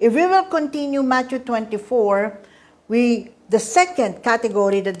 Now, if we will continue Matthew 24, the second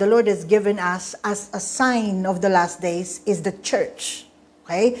category that the Lord has given us as a sign of the last days is the church.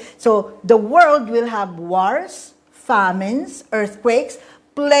 Okay? So, the world will have wars, famines, earthquakes,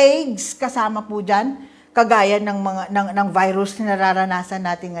 plagues, kasama po dyan, kagaya ng virus na nararanasan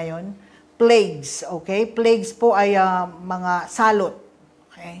natin ngayon. Plagues, okay? Plagues po ay mga salot.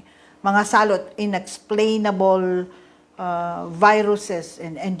 Okay? Mga salot, inexplainable viruses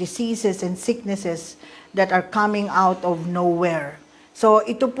and diseases and sicknesses that are coming out of nowhere. So,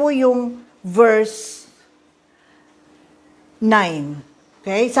 ito po yung verse 9.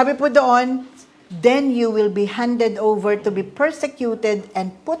 Okay? Sabi po doon, then you will be handed over to be persecuted and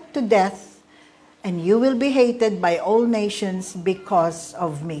put to death, and you will be hated by all nations because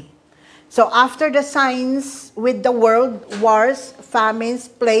of me. So, after the signs with the world, wars, famines,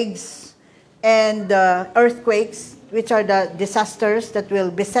 plagues, and earthquakes, which are the disasters that will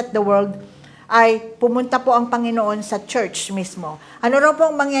beset the world, ay pumunta po ang Panginoon sa church mismo. Ano raw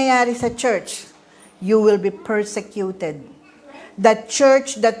pong mangyayari sa church? You will be persecuted. The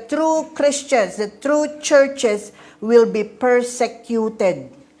church, the true Christians, the true churches will be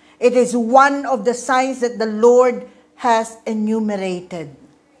persecuted. It is one of the signs that the Lord has enumerated.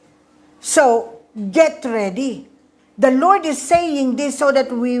 So, get ready. The Lord is saying this so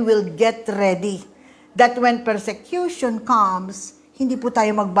that we will get ready. That when persecution comes, hindi po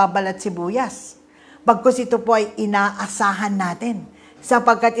tayo magbabalat sibuyas. Bagkus ito po ay inaasahan natin.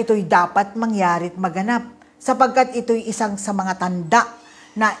 Sapagkat ito'y dapat mangyari at maganap. Sapagkat ito'y isang sa mga tanda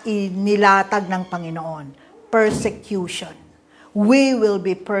na inilatag ng Panginoon. Persecution. We will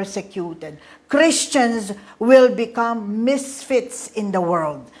be persecuted. Christians will become misfits in the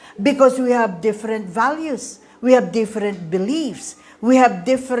world because we have different values. We have different beliefs. We have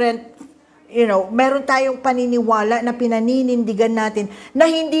different meron tayong paniniwala na pinaninindigan natin na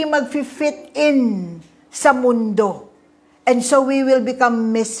hindi mag-fit in sa mundo. And so we will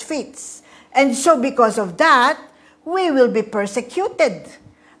become misfits. And so because of that, we will be persecuted.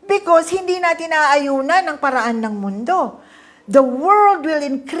 Because hindi natin naayunan ang paraan ng mundo. The world will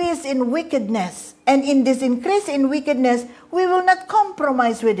increase in wickedness. And in this increase in wickedness, we will not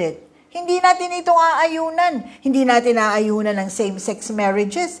compromise with it. Hindi natin ito aayunan. Hindi natin aayunan ng same-sex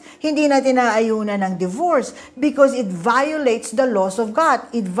marriages. Hindi natin aayunan ng divorce because it violates the laws of God.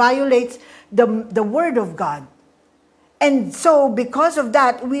 It violates the Word of God. And so, because of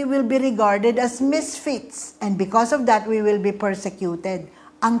that, we will be regarded as misfits. And because of that, we will be persecuted.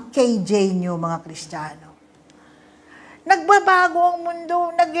 Ang KJ nyo, mga Kristiyano. Nagbabago ang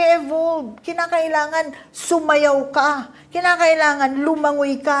mundo, nag-evolve. Kinakailangan sumayaw ka. Kinakailangan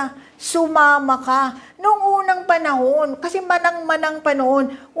lumangoy ka, sumama ka. Noong unang panahon, kasi manang-manang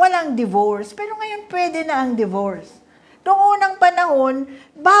panahon, walang divorce. Pero ngayon pwede na ang divorce. Noong unang panahon,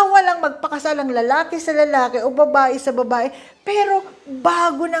 bawal ang magpakasal ang lalaki sa lalaki o babae sa babae. Pero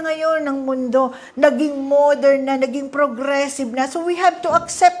bago na ngayon ang mundo. Naging modern na, naging progressive na. So we have to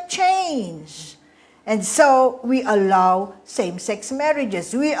accept change. And so, we allow same-sex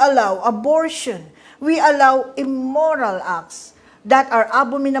marriages. We allow abortion. We allow immoral acts that are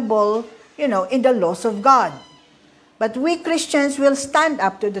abominable, in the laws of God. But we Christians will stand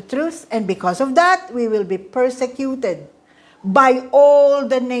up to the truth, and because of that, we will be persecuted by all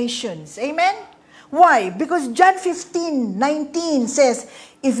the nations. Amen? Why? Because John 15:19 says,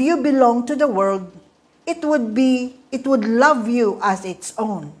 if you belong to the world, it would love you as its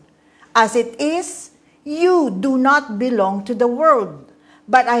own. As it is, you do not belong to the world,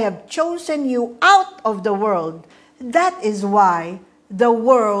 but I have chosen you out of the world. That is why the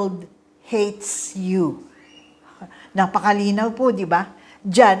world hates you. Napakalinaw po, di ba?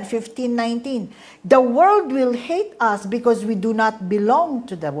 John 15:19. The world will hate us because we do not belong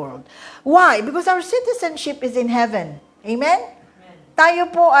to the world. Why? Because our citizenship is in heaven. Amen? Tayo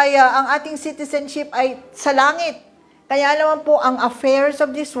po ay, ang ating citizenship ay sa langit. Kaya naman po, ang affairs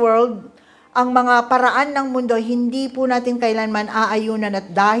of this world, ang mga paraan ng mundo, hindi po natin kailanman aayunan at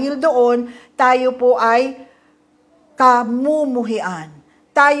dahil doon, tayo po ay kamumuhian.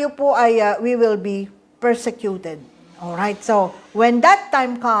 Tayo po ay, we will be persecuted. Alright, so when that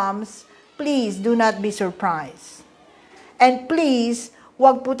time comes, please do not be surprised. And please,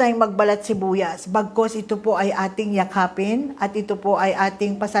 huwag po tayong magbalat sibuyas, bagkos ito po ay ating yakapin at ito po ay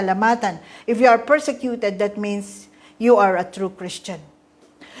ating pasalamatan. If you are persecuted, that means you are a true Christian.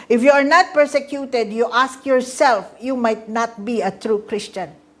 If you are not persecuted, you ask yourself, you might not be a true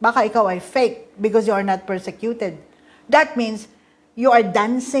Christian. Baka ikaw ay fake because you are not persecuted. That means you are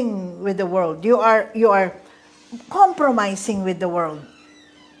dancing with the world. You are compromising with the world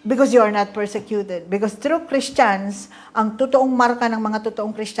because you are not persecuted. Because true Christians, ang totoong marka ng mga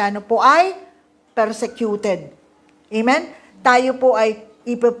totoong Kristiyano po ay persecuted. Amen? Tayo po ay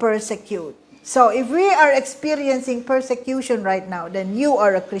ipe-persecute. So, if we are experiencing persecution right now, then you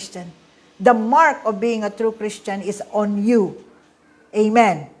are a Christian. The mark of being a true Christian is on you.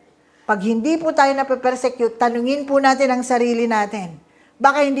 Amen. Pag hindi po tayo nape-persecute, tanungin po natin ang sarili natin.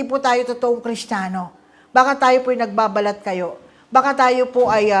 Baka hindi po tayo totoong Kristiyano. Baka tayo po ay nagbabalat kayo. Baka tayo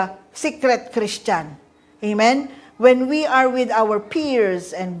po ay secret Christian. Amen? When we are with our peers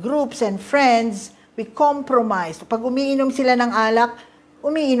and groups and friends, we compromise. Pag umiinom sila ng alak,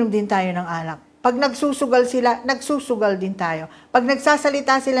 umiinom din tayo ng alak. Pag nagsusugal sila, nagsusugal din tayo. Pag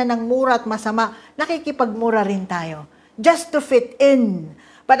nagsasalita sila ng mura at masama, nakikipagmura rin tayo. Just to fit in.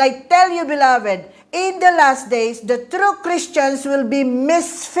 But I tell you, beloved, in the last days, the true Christians will be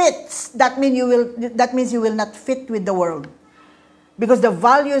misfits. That means you will not fit with the world. Because the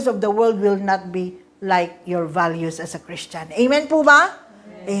values of the world will not be like your values as a Christian. Amen po ba?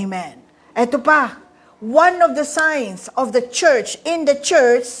 Amen. Ito pa. One of the signs of the church, in the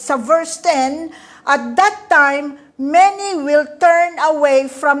church, sa verse 10, at that time, many will turn away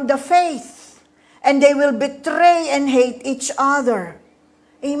from the faith, and they will betray and hate each other.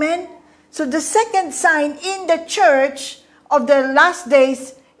 Amen? So the second sign in the church of the last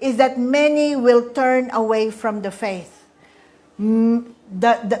days is that many will turn away from the faith.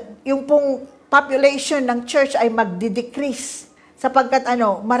 Yung pong population ng church ay magdi-decrease sapagkat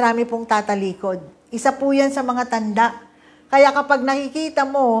marami pong tatalikod. Isa po yan sa mga tanda. Kaya kapag nakikita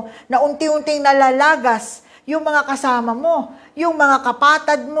mo na unti-unting nalalagas yung mga kasama mo, yung mga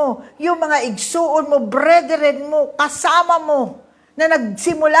kapatid mo, yung mga igsuon mo, brethren mo, kasama mo, na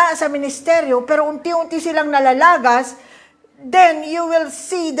nagsimula sa ministeryo, pero unti-unti silang nalalagas, then you will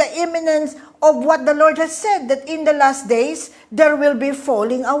see the imminence of what the Lord has said, that in the last days, there will be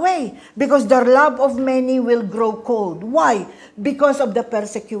falling away, because the love of many will grow cold. Why? Because of the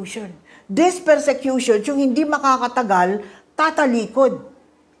persecution. This persecution, yung hindi makakatagal, tatalikod.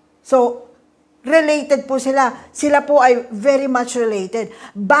 So, related po sila. Sila po ay very much related.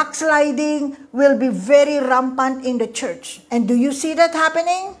 Backsliding will be very rampant in the church. And do you see that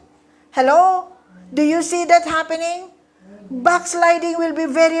happening? Hello? Do you see that happening? Backsliding will be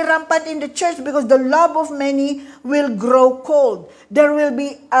very rampant in the church because the love of many will grow cold. There will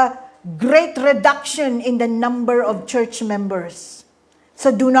be a great reduction in the number of church members.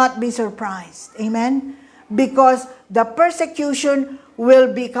 So do not be surprised. Amen? Because the persecution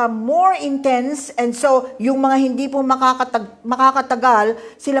will become more intense, and so yung mga hindi po makakatagal,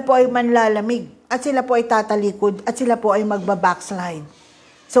 sila po ay manlalamig. at sila po ay tatalikod, at sila po ay magbabackslide.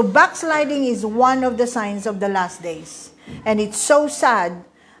 So backsliding is one of the signs of the last days. And it's so sad,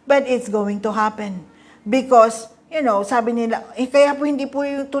 but it's going to happen. Because, sabi nila, kaya po hindi po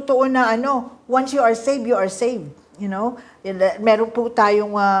yung totoo na once you are saved, you are saved. Meron po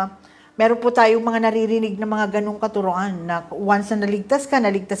tayong mga naririnig na mga ganong katuruan na once na naligtas ka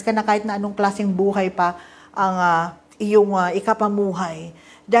na kahit na anong klaseng buhay pa ang iyong ikapamuhay.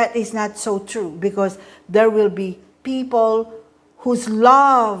 That is not so true because there will be people whose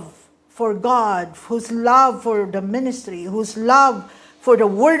love for God, whose love for the ministry, whose love for the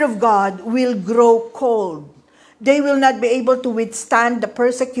Word of God will grow cold. They will not be able to withstand the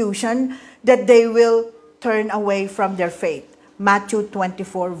persecution that they will turn away from their faith. Matthew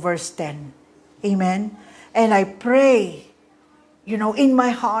 24 verse 10. Amen? And I pray, in my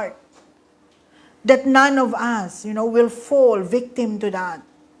heart, that none of us, will fall victim to that.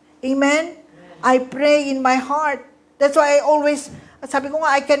 Amen? I pray in my heart. That's why I always, sabi ko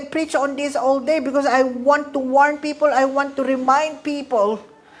nga, I can preach on this all day because I want to warn people, I want to remind people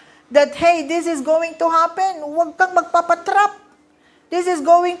that, hey, this is going to happen. Huwag kang magpapatrap. This is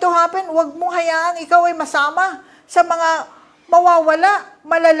going to happen. Huwag mo hayaang ikaw ay masama sa mga mawawala,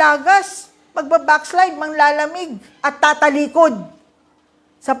 malalagas, magbabackslide, manglalamig, at tatalikod.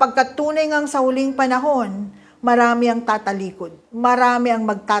 Sapagkat tunay ngang sa huling panahon, marami ang tatalikod, marami ang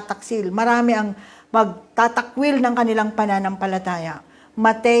magtataksil, marami ang magtatakwil ng kanilang pananampalataya.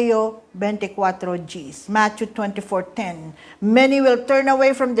 Mateo 24:10, Matthew 24:10. Many will turn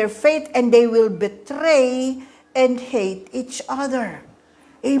away from their faith and they will betray and hate each other.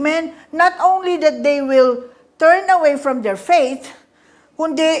 Amen? Not only that they will turn away from their faith,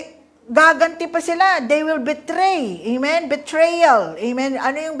 kundi gaganti pa sila. They will betray. Amen? Betrayal. Amen?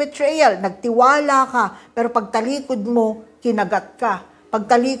 Ano yung betrayal? Nagtiwala ka, pero pagtalikod mo, kinagat ka.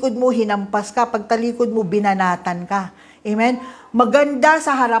 Pagtalikod mo, hinampas ka. Pagtalikod mo, binanatan ka. Amen? Maganda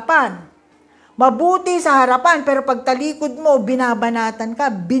sa harapan. Mabuti sa harapan, pero pagtalikod mo, binabanatan ka,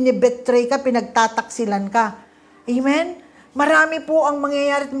 binibetray ka, pinagtataksilan ka. Amen? Marami po ang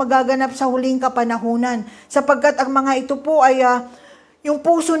mangyayari at magaganap sa huling kapanahunan. Sapagkat ang mga ito po ay yung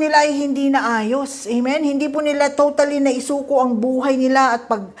puso nila ay hindi na ayos. Amen? Hindi po nila totally na isuko ang buhay nila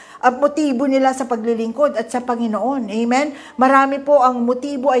at motibo nila sa paglilingkod at sa Panginoon. Amen? Marami po ang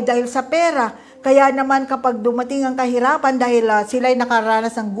motibo ay dahil sa pera. Kaya naman kapag dumating ang kahirapan dahil sila ay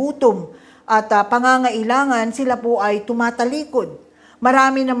nakaranas ng gutom at pangangailangan, sila po ay tumatalikod.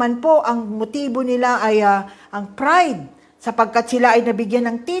 Marami naman po ang motibo nila ay ang pride. Sapagkat sila ay nabigyan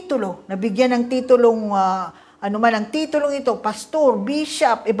ng titulo. Nabigyan ng titulong ano man ang titulong ito, pastor,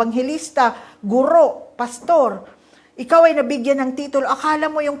 bishop, evangelista, guro, pastor. Ikaw ay nabigyan ng titulo. Akala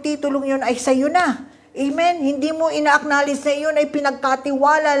mo yung titulong yun ay sa'yo na. Amen? Hindi mo ina-acknowledge na yun ay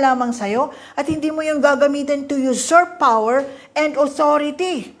pinagkatiwala lamang sa'yo at hindi mo yung gagamitin to usurp power and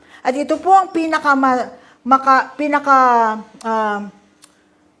authority. At ito po ang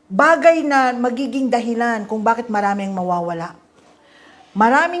bagay na magiging dahilan kung bakit maraming mawawala.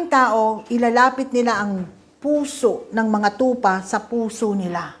 Maraming tao, ilalapit nila ang puso ng mga tupa sa puso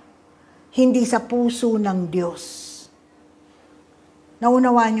nila, hindi sa puso ng Diyos.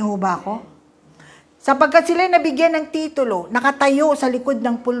 Naunawaan niyo ba ako? Sapagkat sila nabigyan ng titulo, nakatayo sa likod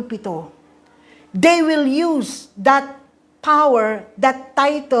ng pulpito, they will use that power, that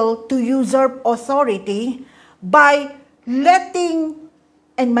title to usurp authority by letting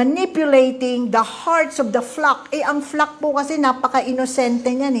and manipulating the hearts of the flock. Ang flock po kasi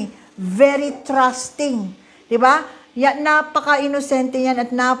napaka-inosente niyan very trusting. Diba? Napaka-inosente niyan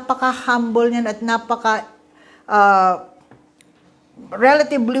at napaka-humble niyan at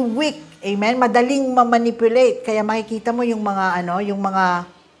relatively weak. Amen? Madaling ma-manipulate. Kaya makikita mo yung mga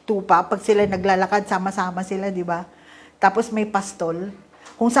tupa, pag sila naglalakad, sama-sama sila, diba? Tapos may pastol.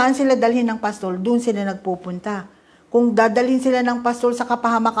 Kung saan sila dalhin ng pastol, doon sila nagpupunta. Kung dadalhin sila ng pastol sa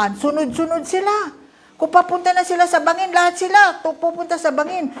kapahamakan, sunod-sunod sila. Kung papunta na sila sa bangin, lahat sila pupunta sa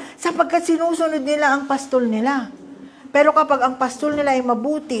bangin. Sapagkat sinusunod nila ang pastol nila. Pero kapag ang pastol nila ay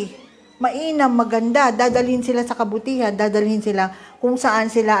mabuti, mainam, maganda, dadalhin sila sa kabutihan, dadalhin sila kung saan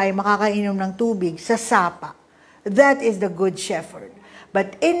sila ay makakainom ng tubig, sa sapa. That is the good shepherd.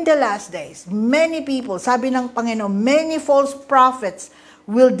 But in the last days, many people, sabi ng Panginoon, many false prophets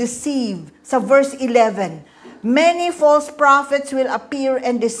will deceive. Sa verse 11, many false prophets will appear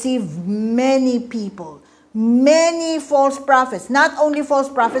and deceive many people. Many false prophets. Not only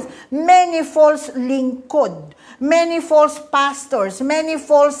false prophets, many false lingkod. Many false pastors. Many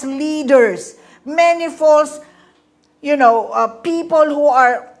false leaders. Many false, people who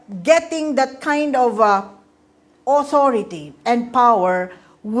are getting that kind of authority and power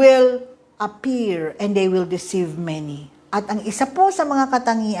will appear and they will deceive many. At ang isa po sa mga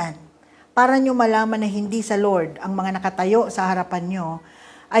katangian, para nyo malaman na hindi sa Lord ang mga nakatayo sa harapan nyo,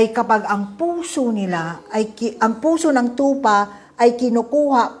 ay kapag ang puso nila, ang puso ng tupa ay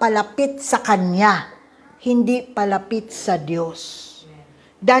kinukuha palapit sa Kanya, hindi palapit sa Diyos.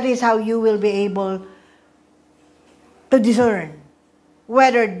 That is how you will be able to discern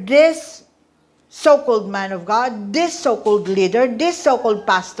whether this so-called man of God, this so-called leader, this so-called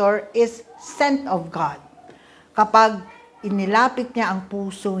pastor is sent of God. Kapag inilapit niya ang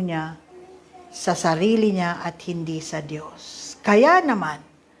puso niya sa sarili niya at hindi sa Diyos. Kaya naman,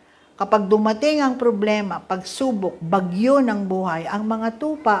 kapag dumating ang problema, pagsubok, bagyo ng buhay, ang mga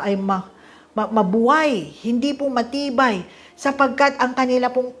tupa ay mabuhay, hindi po matibay, sapagkat ang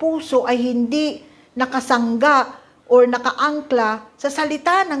kanila pong puso ay hindi nakasangga or nakaangkla sa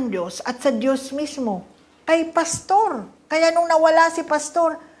salita ng Diyos at sa Diyos mismo. Kay pastor. Kaya nung nawala si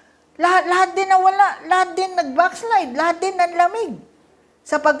pastor, lahat din nawala, lahat din nag-backslide, lahat din nanlamig.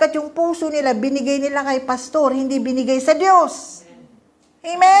 Sapagkat yung puso nila, binigay nila kay pastor, hindi binigay sa Diyos.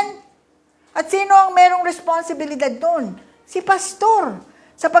 Amen? At sino ang merong responsibilidad doon? Si pastor.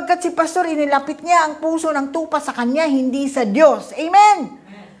 Sapagkat si pastor, inilapit niya ang puso ng tupa sa kanya, hindi sa Diyos. Amen?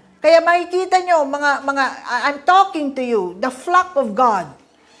 Kaya makikita nyo, I'm talking to you, the flock of God.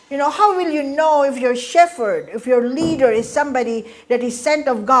 You know, how will you know if your shepherd, if your leader is somebody that is sent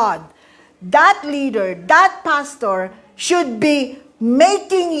of God? That leader, that pastor should be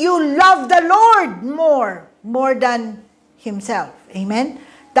making you love the Lord more than himself. Amen?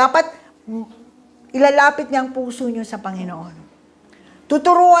 Dapat ilalapit niya ang puso niyo sa Panginoon.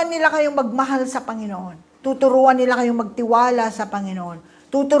 Tuturuan nila kayong magmahal sa Panginoon. Tuturuan nila kayong magtiwala sa Panginoon.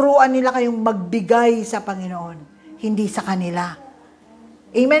 Tuturuan nila kayong magbigay sa Panginoon, hindi sa kanila.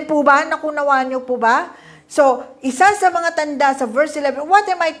 Amen po ba? Nakunawaan niyo po ba? So, isa sa mga tanda sa verse 11,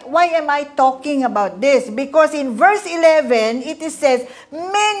 why am I talking about this? Because in verse 11, it says,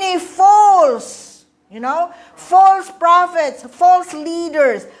 many false prophets, false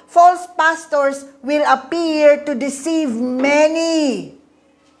leaders, false pastors will appear to deceive many.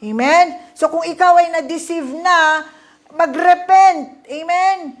 Amen? So, kung ikaw ay na-deceive na, mag-repent.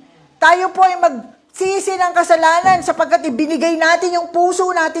 Amen? Tayo po ay magsisi ng kasalanan sapagkat ibinigay natin yung puso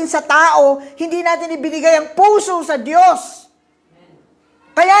natin sa tao, hindi natin ibinigay ang puso sa Diyos.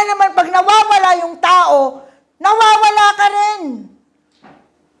 Kaya naman pag nawawala yung tao, nawawala ka rin.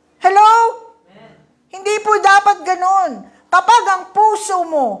 Hello? Hindi po dapat ganon. Kapag ang puso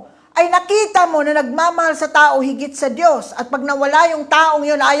mo ay nakita mo na nagmamahal sa tao higit sa Diyos at pag nawala yung taong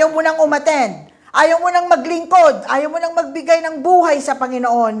yun, ayaw mo nang umattend, ayaw mo nang maglingkod, ayaw mo nang magbigay ng buhay sa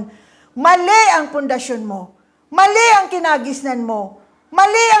Panginoon, mali ang pundasyon mo. Mali ang kinagisnan mo.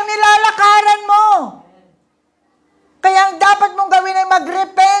 Mali ang nilalakaran mo. Kaya ang dapat mong gawin ay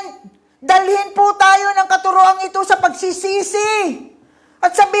mag-repent. Dalhin po tayo ng katuroang ito sa pagsisisi.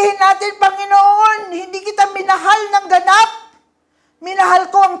 At sabihin natin, Panginoon, hindi kita minahal ng ganap. Minahal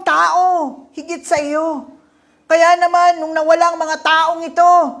ko ang tao, higit sa iyo. Kaya naman, nung nawala ang mga taong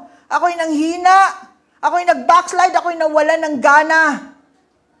ito, ako'y nanghina, ako'y nag-backslide, ako'y nawala ng gana.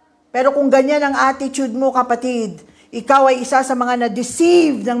 Pero kung ganyan ang attitude mo, kapatid, ikaw ay isa sa mga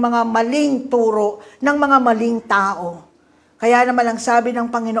na-deceive ng mga maling turo, ng mga maling tao. Kaya naman ang sabi ng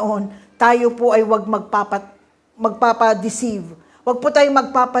Panginoon, tayo po ay huwag magpapadeceive. Huwag po tayong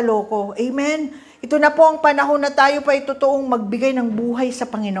magpapaloko. Amen? Ito na po ang panahon na tayo pa ay totoong magbigay ng buhay sa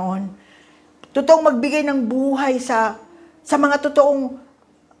Panginoon. Totoong magbigay ng buhay sa mga totoong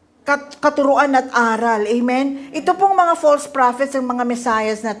katuruan at aral. Amen? Ito pong mga false prophets, ang mga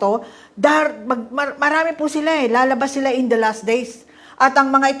messiahs na to, marami po sila lalabas sila in the last days. At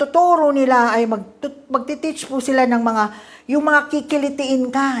ang mga ituturo nila ay magtiteach po sila ng yung mga kikilitiin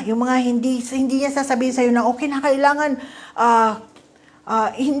ka, yung mga hindi niya sasabihin sa'yo na okay na kailangan,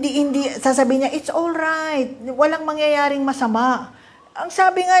 hindi sasabihin niya, it's all right, walang mangyayaring masama. Ang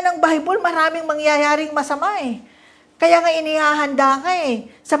sabi nga ng Bible, maraming mangyayaring masama Kaya nga inihahanda ka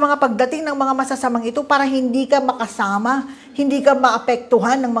sa mga pagdating ng mga masasamang ito para hindi ka makasama, hindi ka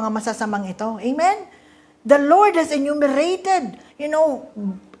maapektuhan ng mga masasamang ito. Amen? The Lord has enumerated,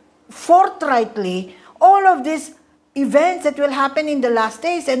 forthrightly, all of these events that will happen in the last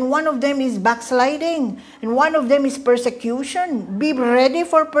days, and one of them is backsliding, and one of them is persecution. Be ready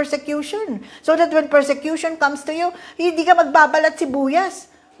for persecution, so that when persecution comes to you, hindi ka magbabalat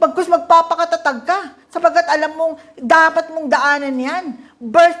sibuyas. Bagkus magpapakatatag ka, sapagkat alam mong dapat mong daanan yan.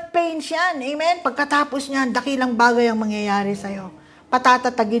 Birth pains yan. Amen? Pagkatapos niyan, dakilang bagay ang mangyayari sa'yo.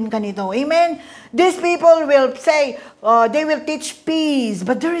 Patatatagin ka nito. Amen? These people will say, they will teach peace,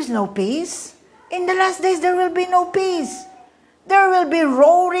 but there is no peace. In the last days, there will be no peace. There will be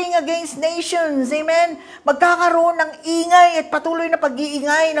roaring against nations. Amen? Magkakaroon ng ingay at patuloy na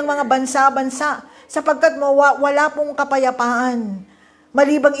pag-iingay ng mga bansa-bansa sapagkat wala pong kapayapaan.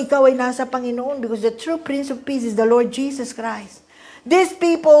 Malibang ikaw ay nasa Panginoon because the true Prince of Peace is the Lord Jesus Christ. These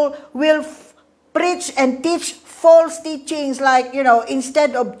people will preach and teach false teachings like,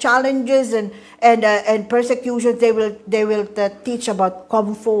 instead of challenges and persecutions, they will teach about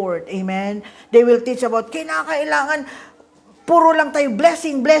comfort. Amen? They will teach about kinakailangan puro lang tayo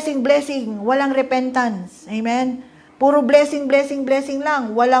blessing, blessing, blessing. Walang repentance. Amen? Puro blessing, blessing, blessing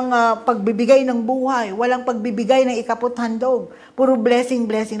lang. Walang pagbibigay ng buhay. Walang pagbibigay ng ikaputhandog. Puro blessing,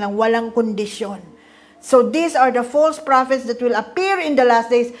 blessing lang. Walang kondisyon. So these are the false prophets that will appear in the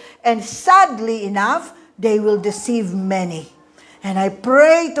last days. And sadly enough, they will deceive many. And I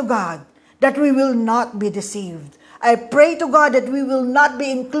pray to God that we will not be deceived. I pray to God that we will not be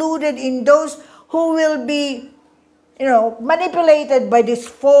included in those who will be manipulated by these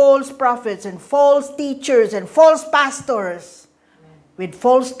false prophets and false teachers and false pastors with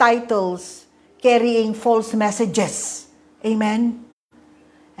false titles, carrying false messages. Amen?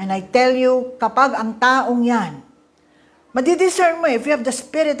 And I tell you, kapag ang taong yan, madidiscern mo if you have the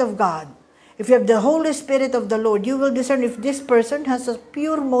Spirit of God, if you have the Holy Spirit of the Lord, you will discern if this person has a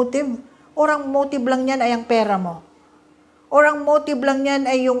pure motive or ang motive lang yan ay ang pera mo. Or ang motive lang yan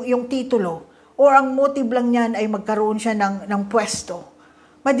ay yung titulo. Or ang motive lang niyan ay magkaroon siya ng pwesto.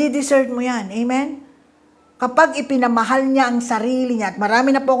 Madidiscern mo yan. Amen? Kapag ipinamahal niya ang sarili niya, at marami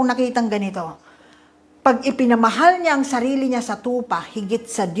na po akong nakitang ganito, pag ipinamahal niya ang sarili niya sa tupa, higit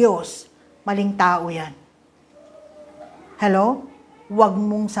sa Diyos, maling tao yan. Hello? Huwag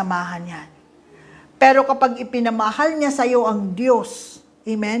mong samahan yan. Pero kapag ipinamahal niya sa iyo ang Diyos,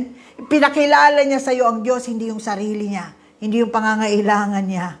 amen? Pinakilala niya sa iyo ang Diyos, hindi yung sarili niya, hindi yung pangangailangan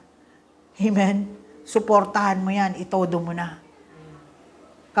niya. Amen? Suportahan mo yan, itodo mo na.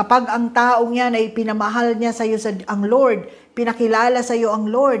 Kapag ang taong yan ay pinamahal niya sa iyo ang Lord, pinakilala sa iyo ang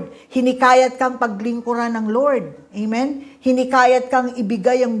Lord, hinikayat kang paglingkuran ng Lord. Amen? Hinikayat kang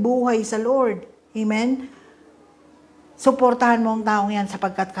ibigay ang buhay sa Lord. Amen? Suportahan mo ang taong yan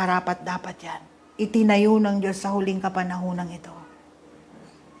sapagkat karapat dapat yan. Itinayo ng Diyos sa huling kapanahonang ito.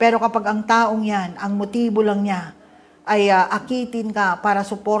 Pero kapag ang taong yan, ang motibo lang niya, ay akitin ka para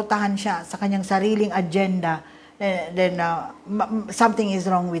suportahan siya sa kanyang sariling agenda, then something is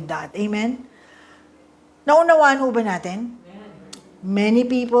wrong with that. Amen? Naunawaan ho ba natin? Many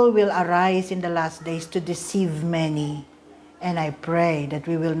people will arise in the last days to deceive many. And I pray that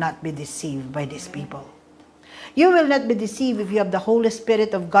we will not be deceived by these people. You will not be deceived if you have the Holy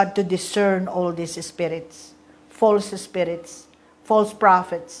Spirit of God to discern all these spirits, false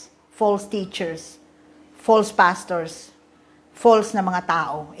prophets, false teachers, false pastors, false na mga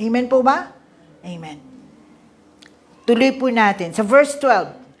tao. Amen po ba? Amen. Tuloy po natin. Sa verse 12,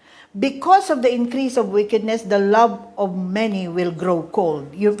 because of the increase of wickedness, the love of many will grow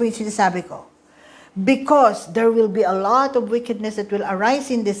cold. Yun po yung sinasabi ko. Because there will be a lot of wickedness that will arise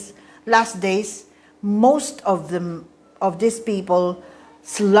in these last days, most of these people's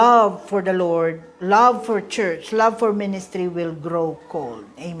love for the Lord, love for church, love for ministry will grow cold.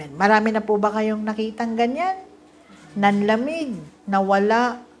 Amen. Marami na po ba kayong nakitang ganyan? Nanlamig,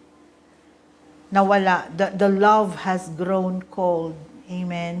 nawala. The love has grown cold.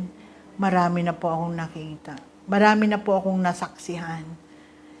 Amen. Marami na po akong nakita. Marami na po akong nasaksihan.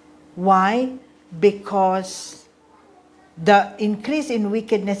 Why? Because the increase in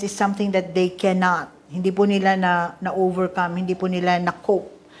wickedness is something that they cannot. Hindi po nila na-overcome, hindi po nila na-cope.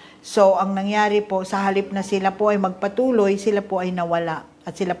 So, ang nangyari po, sa halip na sila po ay magpatuloy, sila po ay nawala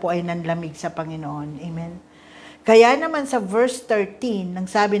at sila po ay nanlamig sa Panginoon. Amen? Kaya naman sa verse 13, nang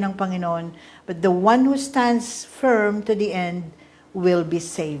sabi ng Panginoon, but the one who stands firm to the end will be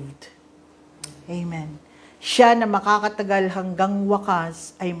saved. Amen. Siya na makakatagal hanggang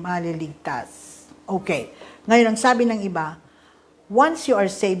wakas ay maliligtas. Okay. Ngayon, ang sabi ng iba, once you are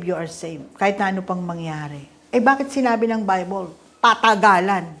saved, you are saved. Kahit na ano pang mangyari. Bakit sinabi ng Bible?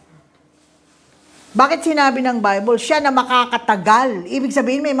 Patagalan. Bakit sinabi ng Bible? Siya na makakatagal. Ibig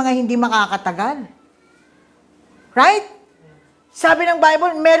sabihin, may mga hindi makakatagal. Right? Sabi ng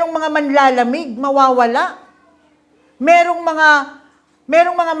Bible, merong mga manlalamig, mawawala. Merong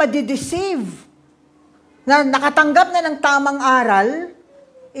mga madideceive na nakatanggap na ng tamang aral.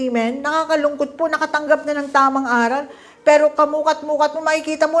 Amen? Nakakalungkot po, nakatanggap na ng tamang aral. Pero kamukat-mukat mo,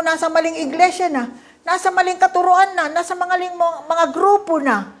 makikita mo, nasa maling iglesia na, nasa maling katuruan na, nasa mga grupo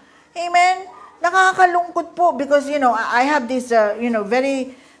na. Amen? Nakakalungkot po because, I have this,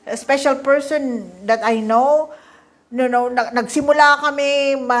 very special person that I know. Nagsimula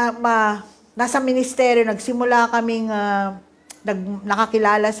kami, nasa ministeryo, nagsimula kaming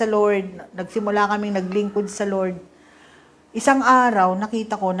nakakilala sa Lord, nagsimula kaming naglingkod sa Lord. Isang araw,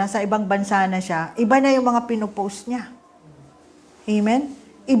 nakita ko, nasa ibang bansa na siya, iba na yung mga pinopost niya. Amen?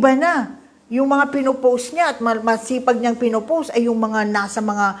 Iba na. Yung mga pinopost niya at masipag niyang pinopost ay yung mga nasa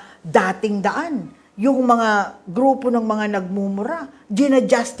mga dating daan. Yung mga grupo ng mga nagmumura.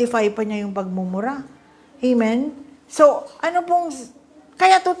 Gina-justify pa niya yung pagmumura. Amen? So,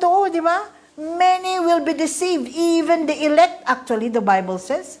 kaya totoo, di ba? Many will be deceived. Even the elect, actually, the Bible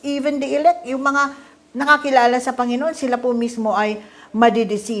says, even the elect, yung mga nakakilala sa Panginoon, sila po mismo ay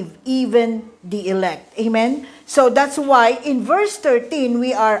madideceive. Even the elect. Amen? So, that's why, in verse 13,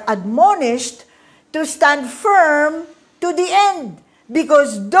 we are admonished to stand firm to the end.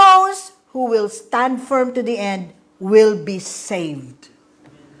 Because those who will stand firm to the end will be saved.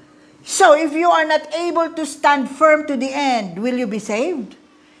 So, if you are not able to stand firm to the end, will you be saved?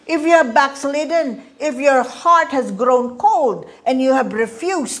 If you are backslidden, if your heart has grown cold, and you have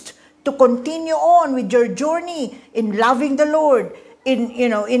refused to continue on with your journey in loving the Lord,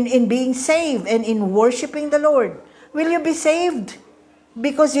 in being saved, and in worshiping the Lord, will you be saved?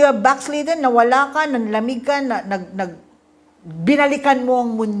 Because you are backslidden, nawala ka, nanlamig ka, binalikan mo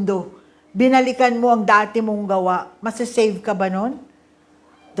ang mundo. Binalikan mo ang dati mong gawa. Masasave ka ba nun?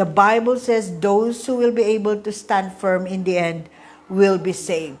 The Bible says those who will be able to stand firm in the end will be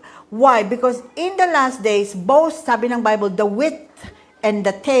saved. Why? Because in the last days, both, sabi ng Bible, the wheat and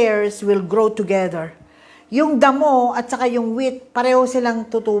the tares will grow together. Yung damo at saka yung wheat, pareho silang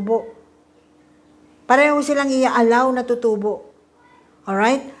tutubo. Pareho silang i-allow na tutubo.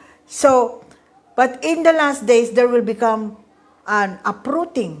 Alright? So, but in the last days, there will become an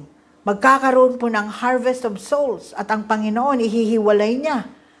uprooting. Magkakaroon po ng harvest of souls. At ang Panginoon, ihihiwalay niya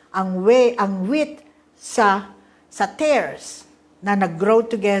ang wheat sa tares na nag-grow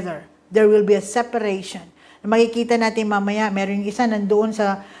together. There will be a separation. Makikita natin mamaya, meron yung isa nandoon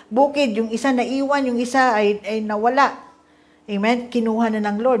sa bukid, yung isa naiwan, yung isa ay nawala. Amen? Kinuha na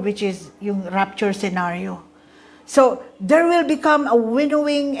ng Lord, which is yung rapture scenario. So, there will become a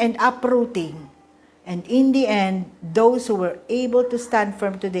winnowing and uprooting. And in the end, those who were able to stand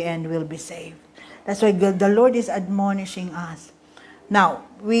firm to the end will be saved. That's why the Lord is admonishing us. Now,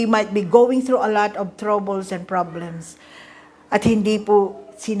 we might be going through a lot of troubles and problems. At hindi po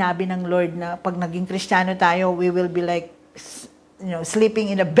sinabi ng Lord na pag naging Kristiyano tayo, we will be like,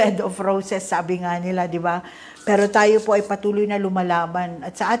 sleeping in a bed of roses, sabi nga nila, di ba? Pero tayo po ay patuloy na lumalaban.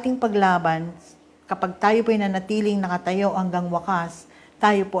 At sa ating paglaban, kapag tayo po ay nanatiling nakatayo hanggang wakas,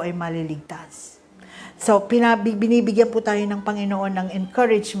 tayo po ay maliligtas. So, binibigyan po tayo ng Panginoon ng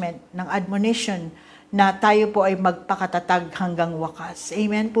encouragement, ng admonition, na tayo po ay magpakatatag hanggang wakas.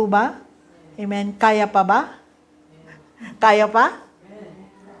 Amen po ba? Amen. Kaya pa ba? Kaya pa?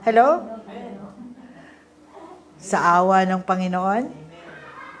 Hello? Sa awa ng Panginoon,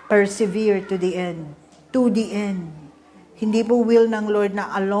 persevere to the end. To the end. Hindi po will ng Lord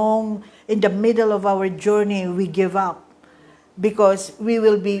na along in the middle of our journey, we give up. Because we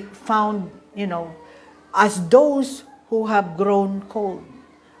will be found, as those who have grown cold.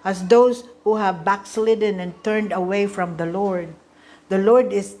 As those who have backslidden and turned away from the Lord. The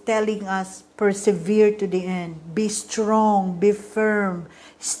Lord is telling us, persevere to the end. Be strong, be firm,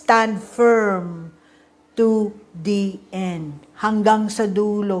 stand firm to the end. Hanggang sa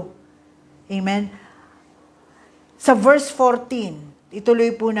dulo. Amen? Sa verse 14, ituloy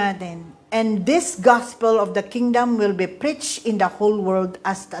po natin. And this gospel of the kingdom will be preached in the whole world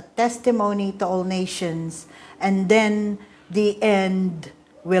as a testimony to all nations. And then the end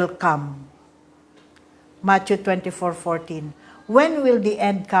will come. Matthew 24:14. When will the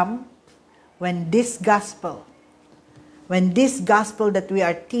end come? When this gospel that we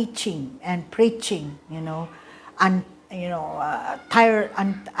are teaching and preaching,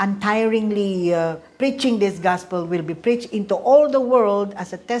 untiringly preaching this gospel will be preached into all the world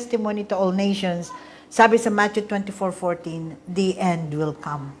as a testimony to all nations. Sabi sa Matthew 24:14, the end will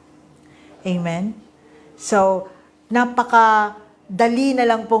come. Amen? So, napakadali na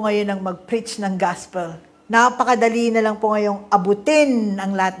lang po ngayon ang mag-preach ng gospel. Napakadali na lang po ngayong abutin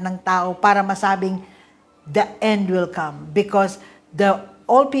ang lahat ng tao para masabing the end will come. Because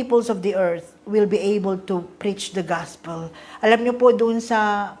all peoples of the earth will be able to preach the gospel. Alam niyo po doon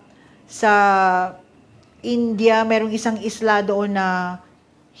sa India, merong isang isla doon na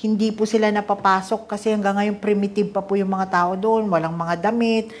hindi po sila napapasok kasi hanggang ngayon primitive pa po yung mga tao doon. Walang mga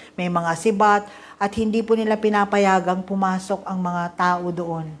damit, may mga sibat, at hindi po nila pinapayagang pumasok ang mga tao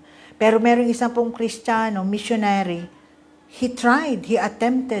doon. Pero merong isang pong Kristiyano, missionary, he tried, he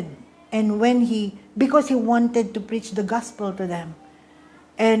attempted, and because he wanted to preach the gospel to them.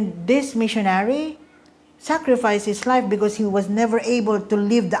 And this missionary, sacrificed his life because he was never able to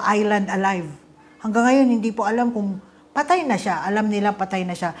leave the island alive. Hanggang ngayon, hindi po alam kung patay na siya. Alam nila patay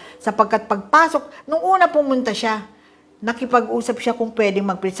na siya. Sapagkat pagpasok, nung una pumunta siya, nakipag-usap siya kung pwedeng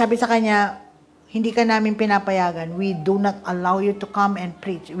mag-preach. Sabi sa kanya, hindi ka namin pinapayagan. We do not allow you to come and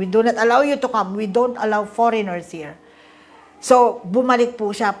preach. We do not allow you to come. We don't allow foreigners here. So, bumalik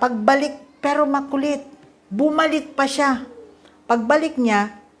po siya. Pagbalik, pero makulit. Bumalik pa siya. Pagbalik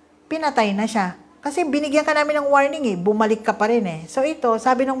niya, pinatay na siya. Kasi binigyan ka namin ng warning eh. Bumalik ka pa rin eh. So ito,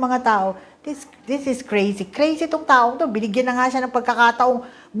 sabi ng mga tao, this is crazy. Crazy itong taong to. Binigyan na nga siya ng pagkakataong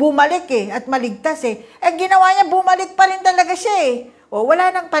bumalik eh. At maligtas eh. Eh ginawa niya, bumalik pa rin talaga siya eh. O wala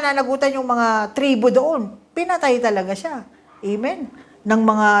nang pananagutan yung mga tribo doon. Pinatay talaga siya. Amen. Ng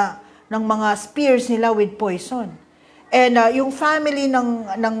mga spears nila with poison. And yung family ng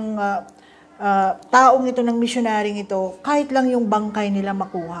taong ito, ng missionaryong ito, kahit lang yung bangkay nila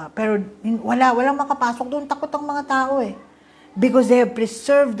makuha. Pero walang makapasok doon. Takot ang mga tao eh. Because they have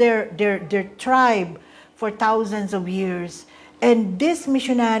preserved their tribe for thousands of years. And this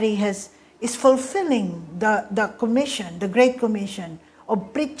missionary is fulfilling the commission, the Great Commission,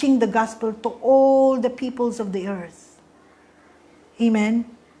 of preaching the gospel to all the peoples of the earth. Amen?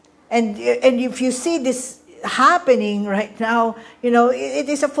 And if you see this happening right now, it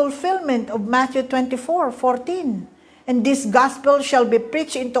is a fulfillment of Matthew 24:14. And this gospel shall be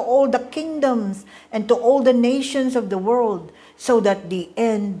preached into all the kingdoms and to all the nations of the world, so that the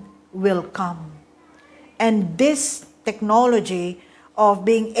end will come. And this technology of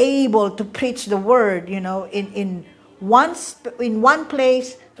being able to preach the word, in one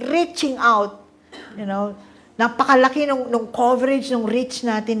place, reaching out, napakalaki nung coverage, nung reach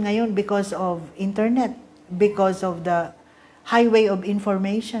natin ngayon because of internet. Because of the highway of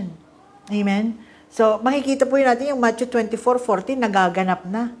information. Amen? So, makikita po natin yung Matthew 24:14, nagaganap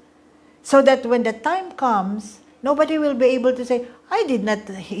na. So that when the time comes, nobody will be able to say, I did not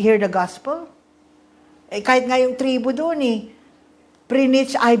hear the gospel. Kahit nga yung tribo doon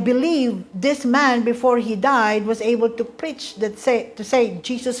preach, I believe this man before he died was able to preach, to say,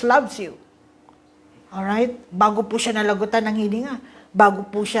 Jesus loves you. Alright? Bago po siya nalagutan ng hininga. Bago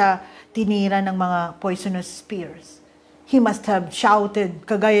po siya tinira ng mga poisonous spears. He must have shouted,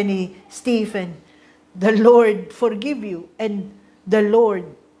 kagaya ni Stephen, the Lord forgive you, and the Lord,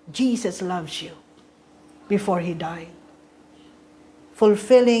 Jesus loves you, before he died.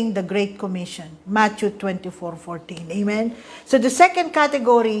 Fulfilling the Great Commission, Matthew 24:14. Amen? So the second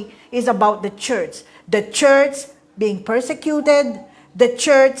category is about the church. The church being persecuted, the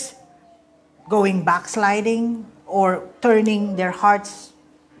church going backsliding, or turning their hearts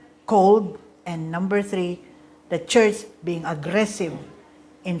cold. And number 3, the church being aggressive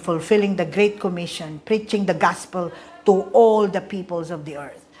in fulfilling the Great Commission, preaching the gospel to all the peoples of the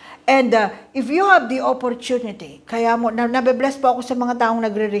earth. And if you have the opportunity, kaya nabe-bless po ako sa mga taong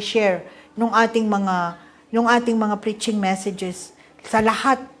nagre-reshare nung ating mga preaching messages. Sa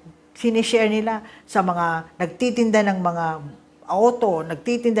lahat, sinishare nila sa mga nagtitinda ng mga auto,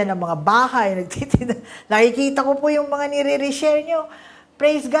 nagtitinda ng mga bahay, nakikita ko po yung mga nire-reshare nyo.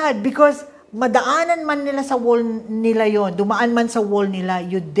 Praise God, because madaanan man nila sa wall nila yon, dumaan man sa wall nila,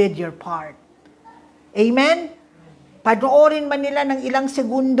 you did your part. Amen? Panoorin man nila ng ilang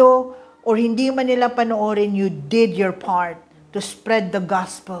segundo, or hindi man nila panoorin, you did your part to spread the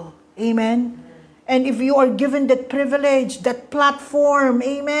gospel. Amen? And if you are given that privilege, that platform,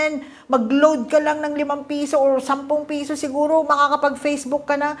 amen, mag-load ka lang ng 5 piso or 10 piso siguro, makakapag-Facebook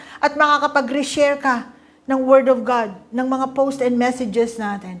ka na at makakapag-reshare ka ng Word of God, ng mga post and messages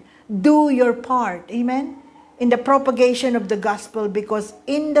natin. Do your part, amen, in the propagation of the gospel, because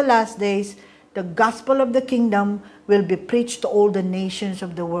in the last days, the gospel of the kingdom will be preached to all the nations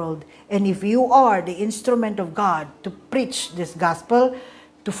of the world. And if you are the instrument of God to preach this gospel,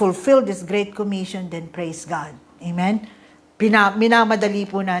 to fulfill this Great Commission, then praise God. Amen? Minamadali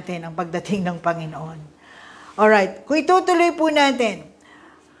po natin ang pagdating ng Panginoon. Alright, kung itutuloy po natin,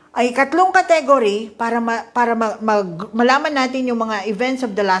 ay 3 category para malaman natin yung mga events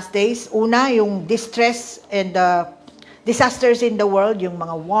of the last days. Una, yung distress and disasters in the world, yung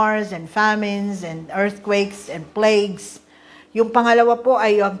mga wars and famines and earthquakes and plagues. Yung pangalawa po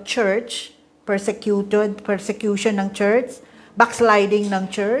ay yung church, persecution ng church, backsliding ng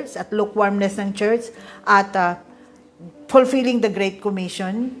church, at lukewarmness ng church, at fulfilling the Great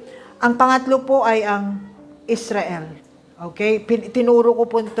Commission. Ang pangatlo po ay ang Israel. Okay? Tinuro ko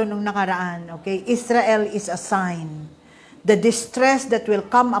po ito nung nakaraan. Okay? Israel is a sign. The distress that will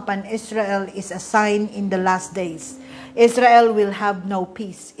come upon Israel is a sign in the last days. Israel will have no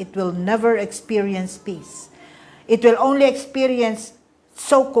peace. It will never experience peace. It will only experience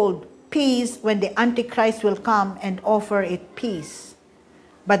so-called peace when the Antichrist will come and offer it peace.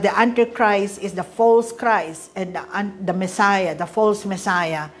 But the Antichrist is the false Christ and the Messiah, the false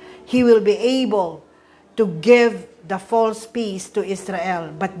Messiah. He will be able to give the false peace to Israel.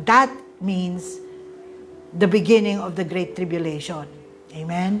 But that means the beginning of the Great Tribulation.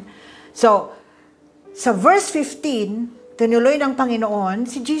 Amen? So, sa verse 15, tinuloy ng Panginoon,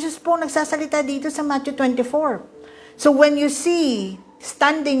 si Jesus po nagsasalita dito sa Matthew 24. So when you see,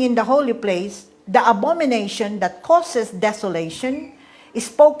 standing in the holy place, the abomination that causes desolation is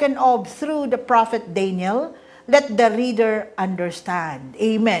spoken of through the prophet Daniel, let the reader understand.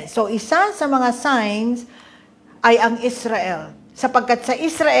 Amen. So isa sa mga signs ay ang Israel. Sapagkat sa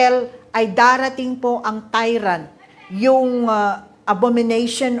Israel ay darating po ang tyrant, yung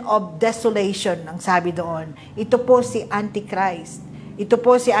abomination of desolation, ang sabi doon. Ito po si Antichrist. Ito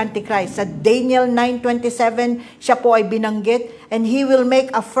po si Antichrist. Sa Daniel 9:27, siya po ay binanggit, and he will make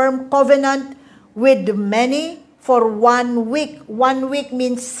a firm covenant with many for 1 week. 1 week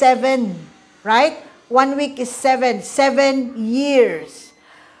means 7, right? 1 week is 7 years.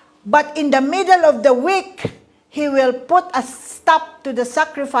 But in the middle of the week, he will put a stop to the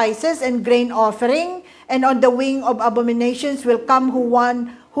sacrifices and grain offering, and on the wing of abominations will come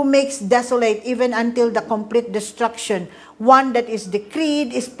one who makes desolate even until the complete destruction. One that is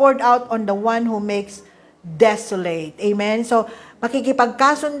decreed is poured out on the one who makes desolate. Amen? So,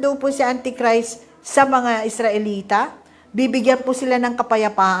 makikipagkasundo po si Antichrist sa mga Israelita. Bibigyan po sila ng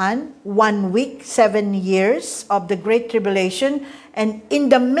kapayapaan, 1 week, 7 years of the Great Tribulation. And in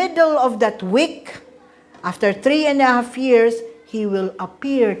the middle of that week, after 3.5 years, he will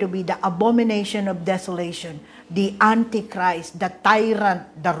appear to be the abomination of desolation, the Antichrist, the tyrant,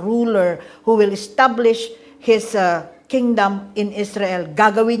 the ruler, who will establish his kingdom in Israel.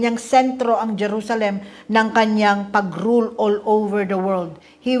 Gagawin niyang sentro ang Jerusalem ng kanyang pag-rule all over the world.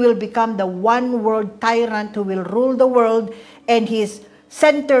 He will become the one world tyrant who will rule the world, and his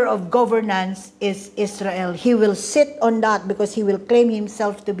center of governance is Israel. He will sit on that because he will claim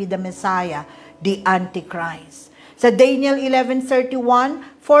himself to be the Messiah, the Antichrist. Sa Daniel 11:31,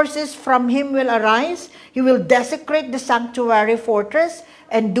 forces from him will arise. He will desecrate the sanctuary fortress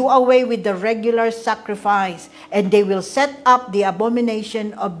and do away with the regular sacrifice, and they will set up the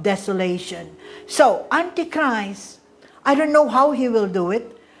abomination of desolation. So, Antichrist, I don't know how he will do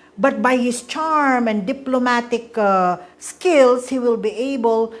it, but by his charm and diplomatic skills, he will be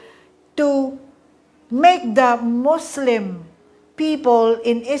able to make the Muslim people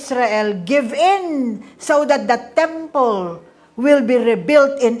in Israel give in so that the temple will be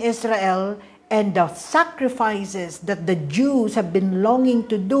rebuilt in Israel, and the sacrifices that the Jews have been longing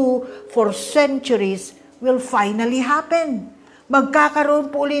to do for centuries will finally happen. Magkakaroon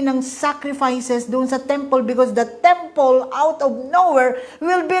po uli ng sacrifices doon sa temple because the temple out of nowhere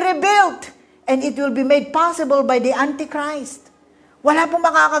will be rebuilt, and it will be made possible by the Antichrist. Wala pong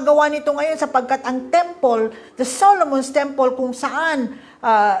makakagawa nito ngayon sapagkat ang temple, the Solomon's temple, kung saan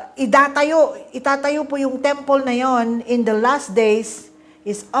itatayo po yung temple na yon in the last days,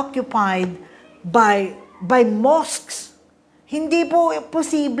 is occupied by mosques. Hindi po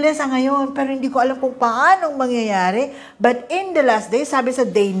posible sa ngayon, pero hindi ko alam kung paano mangyayari. But in the last days, sabi sa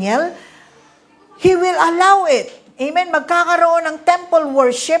Daniel, he will allow it. Amen? Magkakaroon ng temple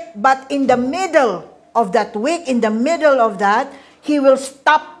worship, but in the middle of that week, in the middle of that, he will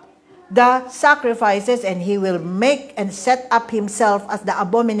stop the sacrifices and he will make and set up himself as the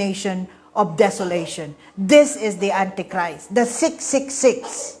abomination of desolation. This is the Antichrist, the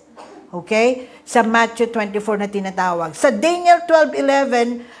 666. Okay? Sa Matthew 24 na tinatawag. Sa Daniel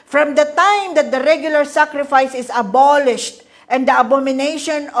 12:11, from the time that the regular sacrifice is abolished and the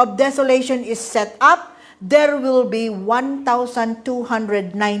abomination of desolation is set up, there will be 1,290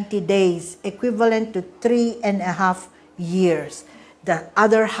 days, equivalent to 3.5 years. The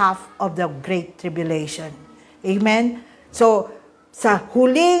other half of the Great Tribulation. Amen? So, sa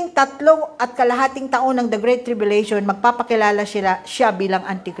huling 3.5 taon ng the Great Tribulation, magpapakilala siya bilang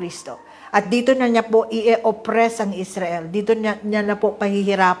Antikristo. At dito na niya po i-oppress ang Israel. Dito niya na po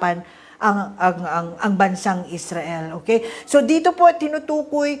pahihirapan ang bansang Israel. Okay? So dito po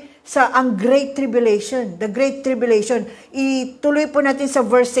tinutukoy sa ang Great Tribulation. The Great Tribulation. Ituloy po natin sa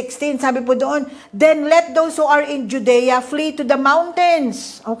verse 16. Sabi po doon, then let those who are in Judea flee to the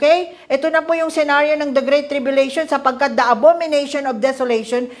mountains. Okay? Ito na po yung scenario ng the Great Tribulation sapagkat the abomination of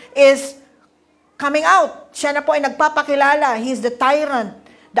desolation is coming out. Siya na po ay nagpapakilala. He is the tyrant,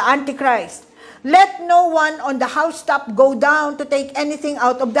 the Antichrist. Let no one on the housetop go down to take anything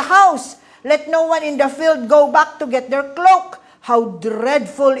out of the house. Let no one in the field go back to get their cloak. How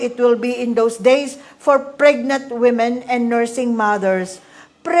dreadful it will be in those days for pregnant women and nursing mothers.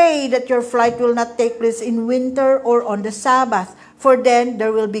 Pray that your flight will not take place in winter or on the Sabbath, for then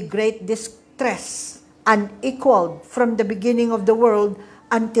there will be great distress, unequaled from the beginning of the world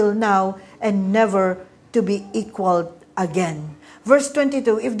until now, and never to be equaled again. Verse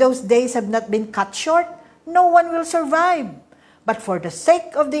 22, if those days have not been cut short, no one will survive. But for the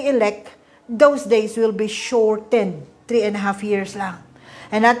sake of the elect, those days will be shortened, 3.5 years lang.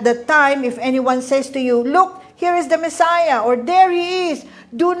 And at that time, if anyone says to you, look, here is the Messiah, or there he is,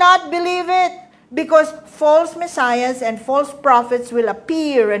 do not believe it, because false messiahs and false prophets will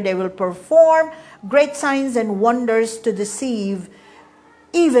appear, and they will perform great signs and wonders to deceive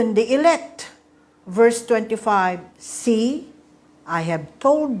even the elect. Verse 25, see, I have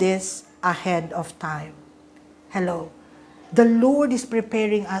told this ahead of time. Hello. The Lord is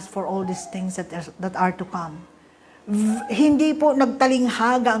preparing us for all these things that are to come. Hindi po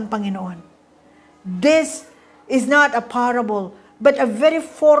nagtalinghaga ang Panginoon. This is not a parable, but a very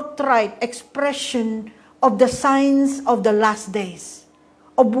forthright expression of the signs of the last days,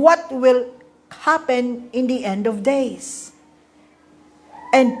 of what will happen in the end of days.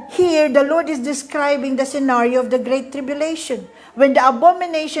 And here, the Lord is describing the scenario of the Great Tribulation, when the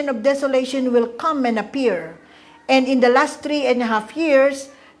abomination of desolation will come and appear. And in the last 3.5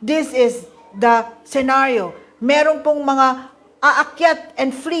 years, this is the scenario. Meron pong mga aakyat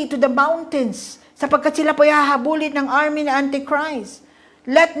and flee to the mountains, sapagkat sila po hahabulin ng army na Antichrist.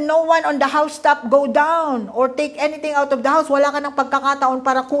 Let no one on the housetop go down or take anything out of the house. Wala ka ng pagkakataon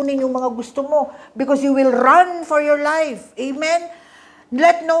para kunin yung mga gusto mo, because you will run for your life. Amen?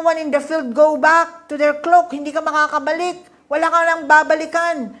 Let no one in the field go back to their cloak. Hindi ka makakabalik. Wala ka nang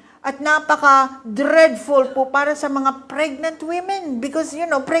babalikan. At napaka-dreadful po para sa mga pregnant women. Because,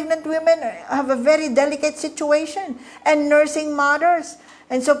 pregnant women have a very delicate situation. And nursing mothers.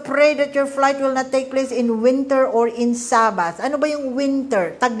 And so pray that your flight will not take place in winter or in Sabbath. Ano ba yung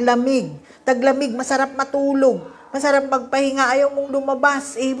winter? Taglamig. Taglamig, masarap matulog. Masarap magpahinga, ayaw mong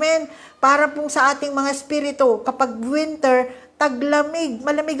lumabas. Amen? Para pong sa ating mga espiritu, kapag winter, taglamig,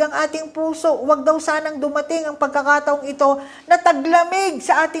 malamig ang ating puso. Huwag daw sanang dumating ang pagkakataong ito na taglamig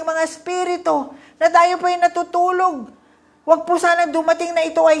sa ating mga espiritu, na tayo po ay natutulog. Huwag po sanang dumating na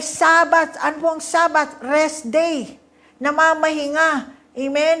ito ay Sabbath. Ano po ang Sabbath? Rest day. Namamahinga.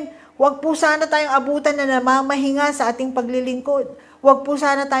 Amen? Huwag po sana tayong abutan na namamahinga sa ating paglilingkod. Huwag po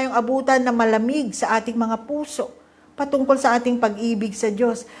sana tayong abutan na malamig sa ating mga puso patungkol sa ating pag-ibig sa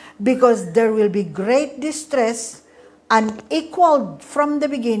Diyos. Because there will be great distress, unequaled from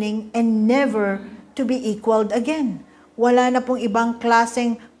the beginning and never to be equaled again. Wala na pong ibang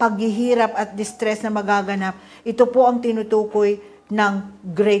klaseng paghihirap at distress na magaganap. Ito po ang tinutukoy ng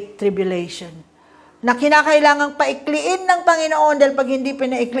Great Tribulation, na kinakailangang paikliin ng Panginoon, dahil pag hindi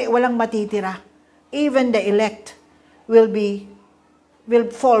pinaikli, walang matitira. Even the elect will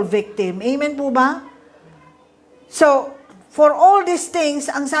fall victim. Amen po ba? So, for all these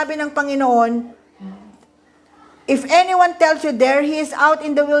things, ang sabi ng Panginoon, if anyone tells you, there he is out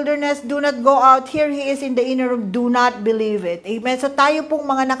in the wilderness, do not go out. Here he is in the inner room, do not believe it. Amen? So tayo pong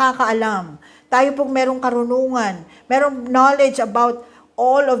mga nakakaalam. Tayo pong merong karunungan. Merong knowledge about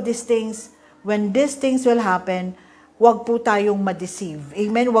all of these things. When these things will happen, wag po tayong ma-deceive.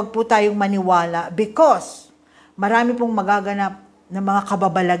 Amen? Wag po tayong maniwala. Because marami pong magaganap na mga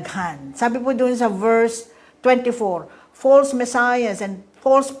kababalaghan. Sabi po doon sa verse 24, false messiahs and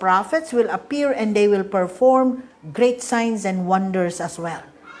false prophets will appear and they will perform great signs and wonders as well.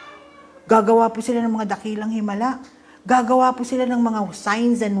 Gagawa po sila ng mga dakilang himala. Gagawa po sila ng mga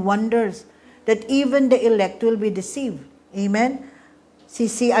signs and wonders that even the elect will be deceived. Amen?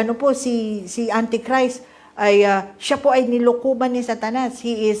 Si Antichrist ay siya po ay nilukuban ni Satanas.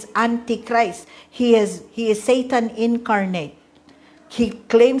 He is Antichrist. He is Satan incarnate. He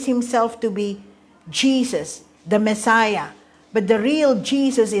claims himself to be Jesus, the Messiah. But the real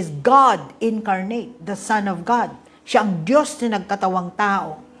Jesus is God incarnate, the Son of God. Siya ang Diyos na nagkatawang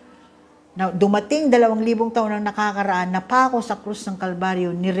tao. Na dumating 2,000 taon ang nakakaraan, napako sa krus ng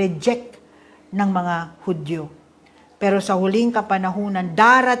Kalbaryo, ni-reject ng mga Hudyo. Pero sa huling kapanahunan,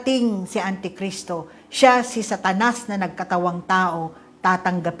 darating si Antikristo. Siya si Satanas na nagkatawang tao,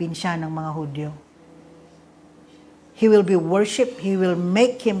 tatanggapin siya ng mga Hudyo. He will be worshipped. He will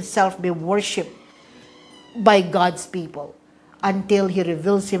make himself be worshipped by God's people, until he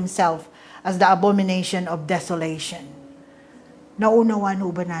reveals himself as the abomination of desolation. Naunawaan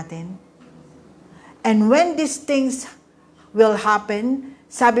ho ba natin? And when these things will happen,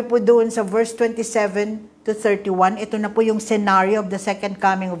 sabi po doon sa verse 27 to 31, ito na po yung scenario of the second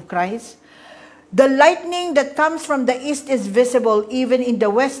coming of Christ. The lightning that comes from the east is visible even in the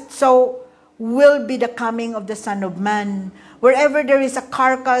west. So, will be the coming of the Son of Man. Wherever there is a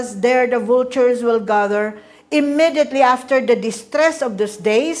carcass, there the vultures will gather. Immediately after the distress of those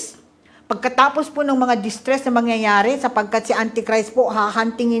days, pagkatapos po ng mga distress na mangyayari, sapagkat si Antichrist po,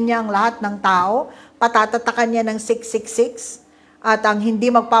 hahantingin niya ang lahat ng tao, patatatakan niya ng 666, at ang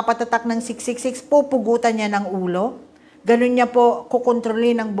hindi magpapatatak ng 666, pupugutan niya ng ulo. Ganun niya po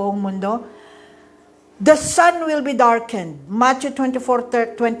kukontrolin ang buong mundo. The sun will be darkened. Matthew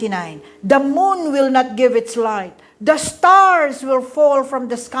 24:29. The moon will not give its light. The stars will fall from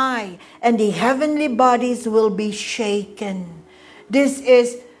the sky, and the heavenly bodies will be shaken. This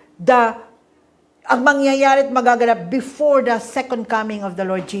is ang mangyayari at magaganap before the second coming of the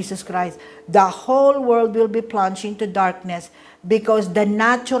Lord Jesus Christ. The whole world will be plunged into darkness because the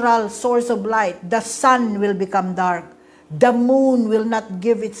natural source of light, the sun, will become dark. The moon will not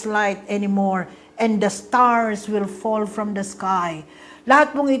give its light anymore, and the stars will fall from the sky.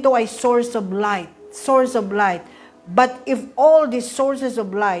 Lahat pong ito ay source of light. But if all these sources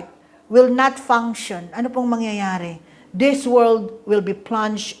of light will not function, ano pong mangyayari? This world will be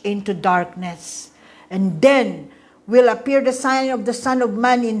plunged into darkness. And then will appear the sign of the Son of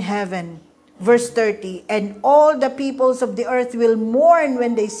Man in heaven. Verse 30, and all the peoples of the earth will mourn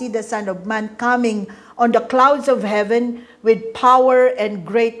when they see the Son of Man coming on the clouds of heaven with power and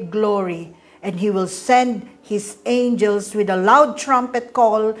great glory. And he will send his angels with a loud trumpet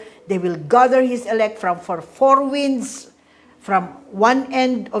call. They will gather his elect from four winds, from one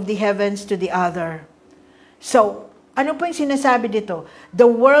end of the heavens to the other. So, ano po yung sinasabi dito? The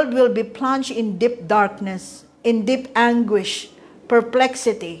world will be plunged in deep darkness, in deep anguish,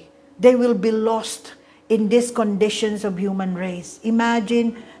 perplexity. They will be lost in these conditions of human race.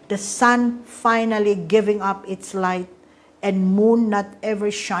 Imagine the sun finally giving up its light and moon not ever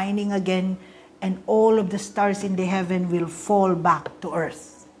shining again, and all of the stars in the heaven will fall back to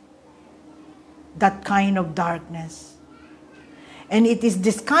earth. That kind of darkness. And it is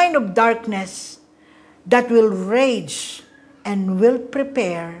this kind of darkness that will rage and will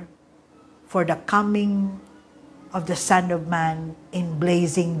prepare for the coming of the Son of Man in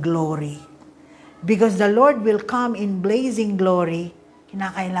blazing glory. Because the Lord will come in blazing glory,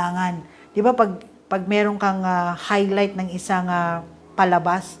 kinakailangan. Di ba pag meron kang highlight ng isang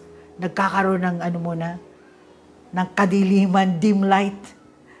palabas, nagkakaroon ng ng kadiliman, dim light,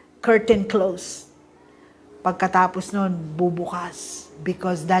 curtain close. Pagkatapos nun, bubukas.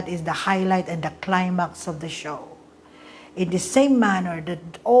 Because that is the highlight and the climax of the show. In the same manner that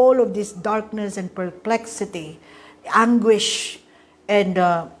all of this darkness and perplexity, anguish, and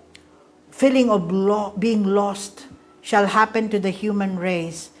feeling of being lost shall happen to the human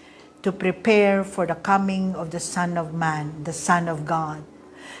race to prepare for the coming of the Son of Man, the Son of God.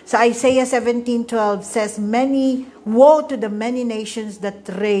 So Isaiah 17:12 says, woe to the many nations that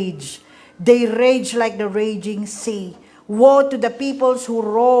rage. They rage like the raging sea. Woe to the peoples who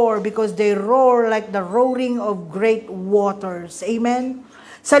roar, because they roar like the roaring of great waters. Amen?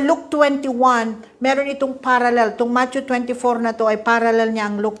 Sa Luke 21, meron itong parallel. Itong Matthew 24 na to ay parallel niya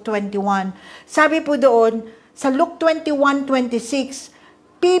ang Luke 21. Sabi po doon, sa Luke 21:26,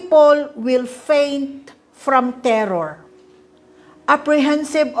 people will faint from terror,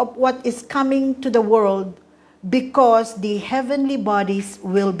 apprehensive of what is coming to the world, because the heavenly bodies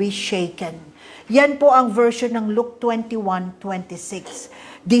will be shaken. Yan po ang version ng Luke 21:26.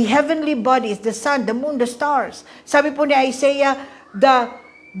 The heavenly bodies, the sun, the moon, the stars. Sabi po ni Isaiah,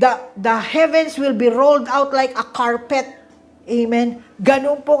 the heavens will be rolled out like a carpet. Amen.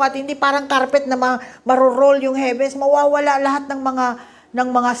 Ganun po, at hindi parang carpet na maroroll yung heavens, mawawala lahat ng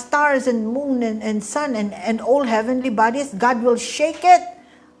mga stars and moon and sun and all heavenly bodies. God will shake it.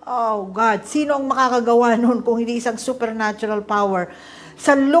 Oh God, sino ang makakagawa nun kung hindi isang supernatural power?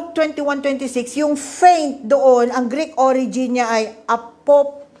 Sa Luke 21:26, yung faint doon, ang Greek origin niya ay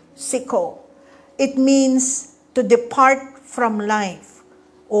apopsiko. It means to depart from life,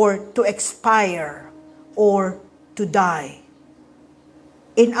 or to expire, or to die.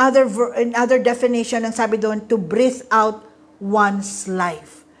 In other definition, ang sabi doon, to breathe out one's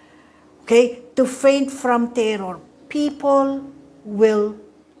life. Okay? To faint from terror. People will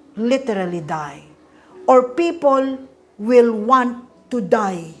literally die. Or people will want to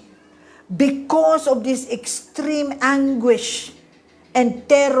die because of this extreme anguish and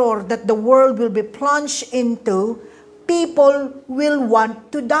terror that the world will be plunged into. People will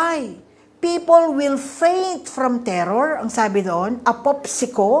want to die. People will faint from terror, ang sabi doon,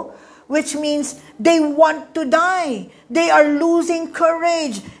 apopsiko, which means they want to die. They are losing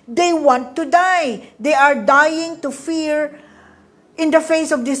courage. They want to die. They are dying to fear in the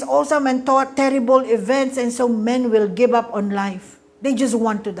face of these awesome and terrible events, and so men will give up on life. They just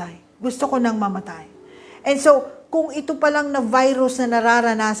want to die. Gusto ko nang mamatay. And so, kung ito palang na virus na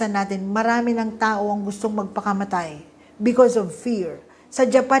nararanasan natin, marami ng tao ang gustong magpakamatay because of fear. Sa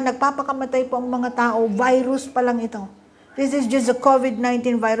Japan, nagpapakamatay po ang mga tao, virus pa lang ito. This is just a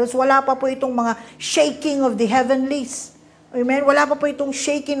COVID-19 virus. Wala pa po itong mga shaking of the heavenlies. Amen? Wala pa po itong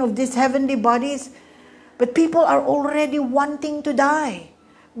shaking of these heavenly bodies. But people are already wanting to die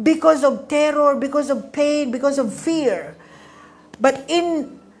because of terror, because of pain, because of fear. But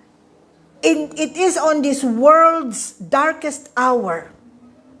it is on this world's darkest hour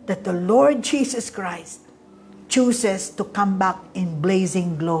that the Lord Jesus Christ chooses to come back in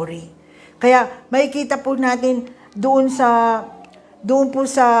blazing glory. Kaya makikita po natin doon po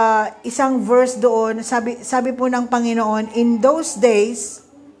sa isang verse doon, sabi po ng Panginoon, in those days,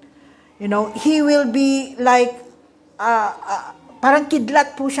 He will be like, parang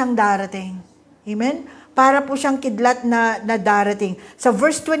kidlat po siyang darating. Amen? Para po siyang kidlat na darating. Sa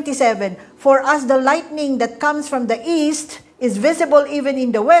verse 27, for as the lightning that comes from the east is visible even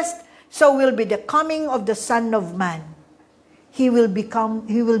in the west, so will be the coming of the Son of Man. He will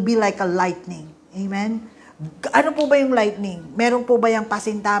be like a lightning. Amen? Ano po ba yung lightning? Meron po ba yung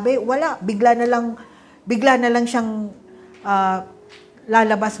pasintabi? Wala. Bigla na lang siyang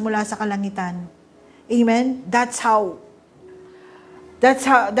lalabas mula sa kalangitan. Amen? That's how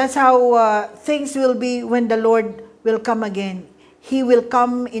things will be when the Lord will come again. He will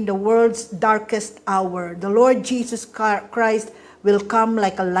come in the world's darkest hour. The Lord Jesus Christ will come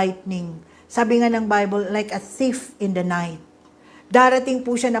like a lightning. Sabi nga ng Bible, like a thief in the night. Darating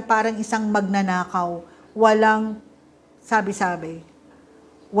po siya na parang isang magnanakaw. Walang sabi-sabi.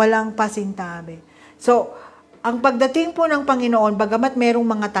 Walang pasintabi. So, ang pagdating po ng Panginoon, bagamat merong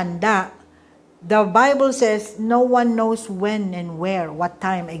mga tanda, the Bible says, no one knows when and where, what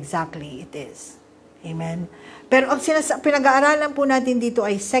time exactly it is. Amen? Pero ang pinag-aaralan po natin dito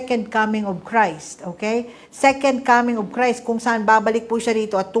ay second coming of Christ. Okay? Second coming of Christ, kung saan babalik po siya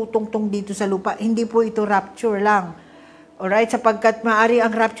rito at tutungtong dito sa lupa. Hindi po ito rapture lang. Alright? Sapagkat maari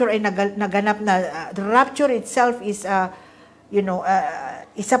ang rapture ay naganap na. The rapture itself is,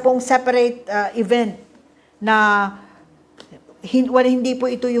 isa pong separate event na hindi po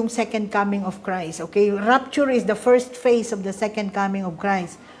ito yung second coming of Christ. Okay? Rapture is the first phase of the second coming of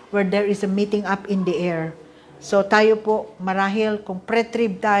Christ where there is a meeting up in the air. So tayo po, marahil, kung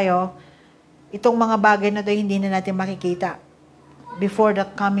pre-trib tayo, itong mga bagay na ito hindi na natin makikita before the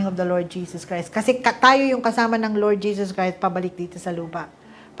coming of the Lord Jesus Christ. Kasi tayo yung kasama ng Lord Jesus Christ pabalik dito sa lupa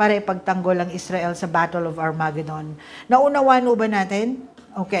para ipagtanggol ang Israel sa Battle of Armageddon. Naunawaan ba natin?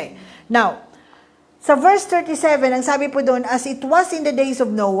 Okay. Now, sa verse 37, ang sabi po doon, as it was in the days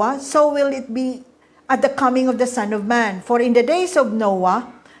of Noah, so will it be at the coming of the Son of Man. For in the days of Noah,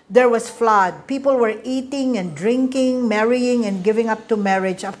 there was flood. People were eating and drinking, marrying and giving up to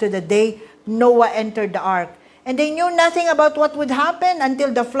marriage up to the day Noah entered the ark. And they knew nothing about what would happen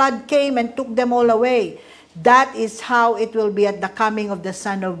until the flood came and took them all away. That is how it will be at the coming of the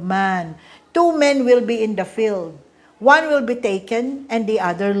Son of Man. 2 men will be in the field. One will be taken and the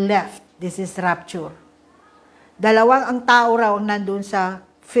other left. This is rapture. Dalawang ang tao raw ang nandun sa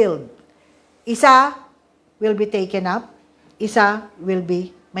field. Isa will be taken up. Isa will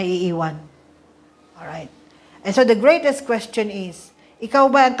be maiiwan. Alright. And so the greatest question is, ikaw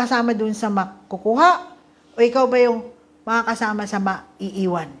ba ang kasama dun sa makukuha? O ikaw ba yung makakasama sa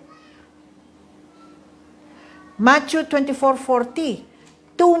maiiwan? Matthew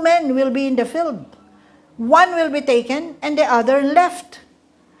 24:40. 2 men will be in the field. One will be taken and the other left.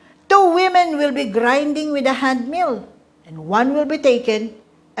 2 women will be grinding with a hand mill, and one will be taken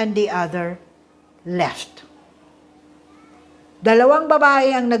and the other left. Dalawang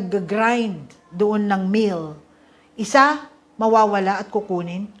babae ang nag-grind doon ng mill. Isa mawawala at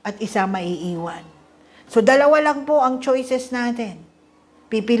kukunin, at isa maiiwan. So dalawa lang po ang choices natin.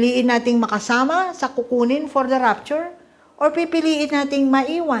 Pipiliin nating makasama sa kukunin for the rapture, or pipiliin nating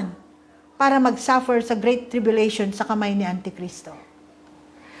maiwan para mag-suffer sa great tribulation sa kamay ni Antikristo.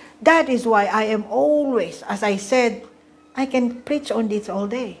 That is why I am always, as I said, I can preach on this all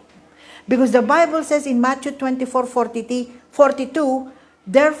day. Because the Bible says in Matthew 24:42,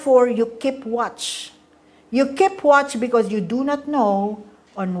 therefore you keep watch. You keep watch because you do not know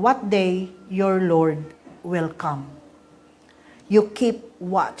on what day your Lord will come. You keep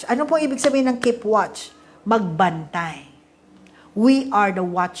watch. Ano po ibig sabihin ng keep watch? Magbantay. We are the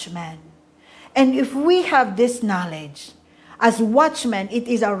watchmen. And if we have this knowledge, as watchmen, it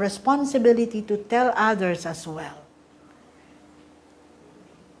is our responsibility to tell others as well.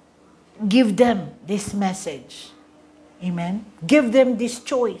 Give them this message. Amen? Give them this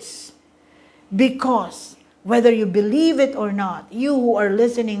choice. Because Whether you believe it or not, you who are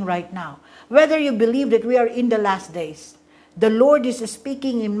listening right now, whether you believe that we are in the last days, the Lord is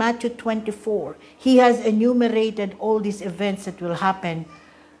speaking in Matthew 24. He has enumerated all these events that will happen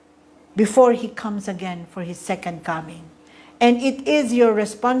before He comes again for His second coming. And it is your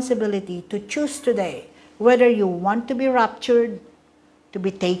responsibility to choose today whether you want to be raptured, to be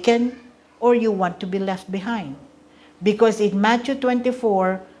taken, or you want to be left behind. Because in Matthew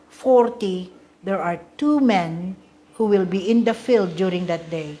 24:40, there are two men who will be in the field during that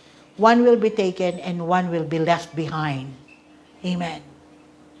day. One will be taken and one will be left behind. Amen.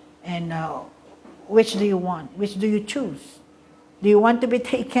 And which do you want? Which do you choose? Do you want to be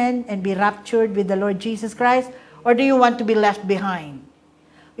taken and be raptured with the Lord Jesus Christ? Or do you want to be left behind?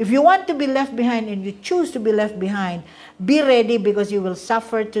 If you want to be left behind and you choose to be left behind, be ready because you will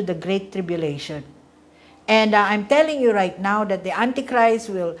suffer to the great tribulation. And I'm telling you right now that the Antichrist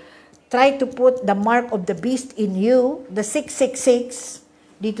will try to put the mark of the beast in you, the 666,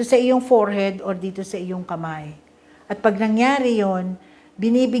 dito sa iyong forehead or dito sa iyong kamay. At pag nangyari yon,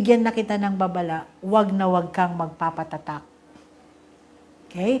 binibigyan na kita ng babala, wag na wag kang magpapatatak.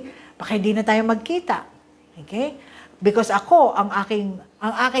 Okay? Baka hindi na tayo magkita. Okay? Because ako, ang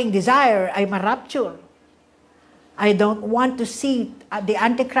aking desire ay ma-rapture. I don't want to see the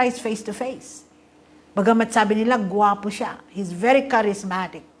Antichrist face to face. Bagamat sabi nila, guwapo siya. He's very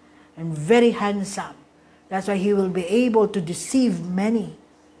charismatic and very handsome. That's why he will be able to deceive many.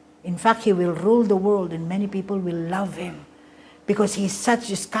 In fact, he will rule the world and many people will love him because he's such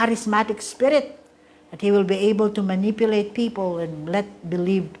a charismatic spirit that he will be able to manipulate people and let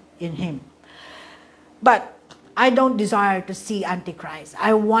believe in him. But I don't desire to see Antichrist.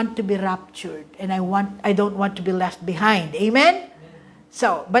 I want to be raptured and I don't want to be left behind. Amen?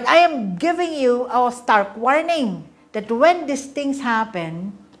 So, but I am giving you a stark warning that when these things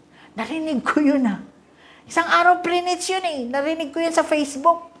happen, narinig ko yun Isang araw prinits yun Narinig ko yun sa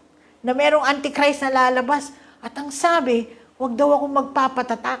Facebook na merong Antichrist na lalabas. At ang sabi, wag daw akong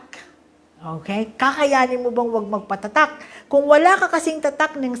magpapatatak. Okay? Kakayanin mo bang wag magpatatak? Kung wala ka kasing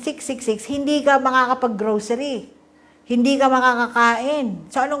tatak ng 666, hindi ka makakapag-grocery. Hindi ka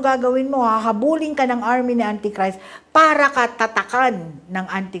makakakain. So anong gagawin mo? Hahabulin ka ng army ni Antichrist para ka tatakan ng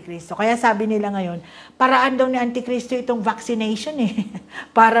Antikristo. Kaya sabi nila ngayon, paraan daw ni Antikristo itong vaccination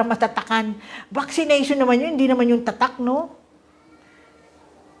para matatakan. Vaccination naman yun, hindi naman yung tatak, no?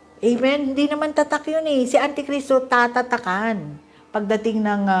 Amen? Hindi naman tatak yun Si Antikristo tatatakan pagdating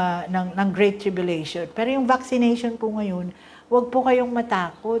ng Great Tribulation. Pero yung vaccination po ngayon, huwag po kayong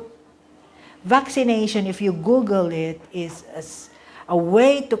matakot. Vaccination, if you Google it, is a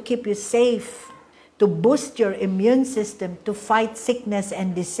way to keep you safe, to boost your immune system to fight sickness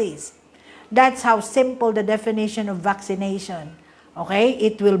and disease. That's how simple the definition of vaccination. Okay?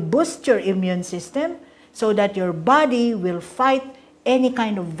 It will boost your immune system so that your body will fight any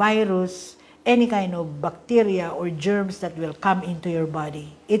kind of virus, any kind of bacteria or germs that will come into your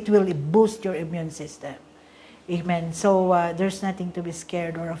body. It will boost your immune system. Amen. So, there's nothing to be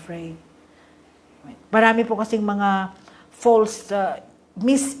scared or afraid. Marami po kasing mga false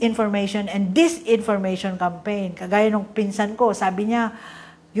misinformation and disinformation campaign. Kagaya nung pinsan ko, sabi niya,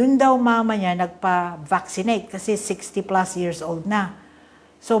 yun daw mama niya nagpa-vaccinate kasi 60 plus years old na.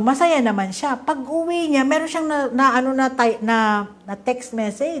 So, masaya naman siya. Pag uwi niya, meron siyang na text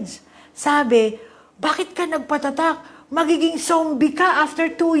message. Sabi, bakit ka nagpatatak? Magiging zombie ka after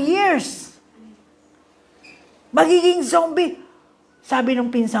 2 years. Magiging zombie. Sabi ng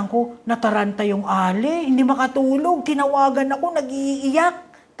pinsan ko, nataranta yung ale, hindi makatulog, tinawagan ako, nag-iiyak,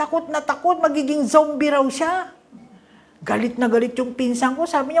 takot na takot, magiging zombie raw siya. Galit na galit yung pinsan ko,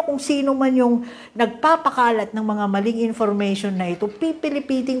 sabi niya kung sino man yung nagpapakalat ng mga maling information na ito,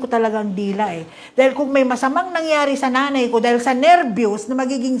 pipilipitin ko talagang dila Dahil kung may masamang nangyari sa nanay ko, dahil sa nervyos na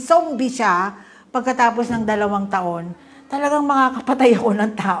magiging zombie siya, pagkatapos ng 2 taon, talagang makakapatay ako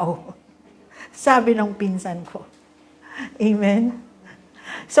ng tao. Sabi ng pinsan ko. Amen?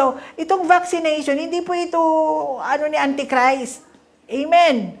 So, itong vaccination, hindi po ito ni Antichrist.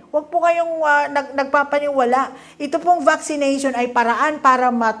 Amen. Huwag po kayong nagpapaniwala. Ito pong vaccination ay paraan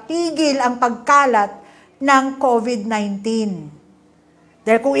para matigil ang pagkalat ng COVID-19.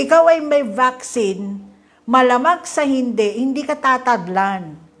 Dahil kung ikaw ay may vaccine, malamang sa hindi ka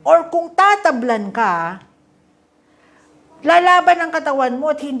tatablan. Or kung tatablan ka, lalaban ang katawan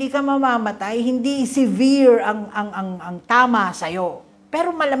mo at hindi ka mamamatay, hindi severe ang tama sa'yo.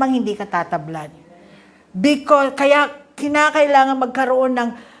 Pero malamang hindi ka tatablan. Kaya kinakailangan magkaroon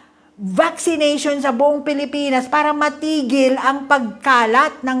ng vaccination sa buong Pilipinas para matigil ang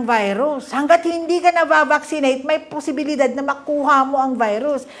pagkalat ng virus. Hanggat hindi ka nabavaccinate, may posibilidad na makuha mo ang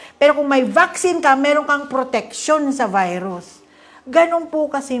virus. Pero kung may vaccine ka, meron kang protection sa virus. Ganun po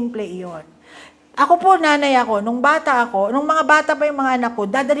kasimple iyon. Ako po, nanay ako, nung mga bata pa yung mga anak ko,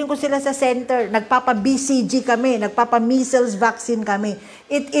 dadalhin ko sila sa center, nagpapa-BCG kami, nagpapa-measles vaccine kami.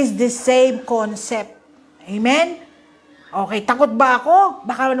 It is the same concept. Amen? Okay, takot ba ako?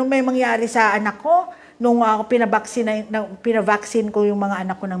 Baka nung may mangyari sa anak ko, nung ako pinavaccine ko yung mga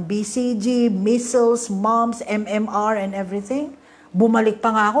anak ko ng BCG, measles, mumps, MMR, and everything. Bumalik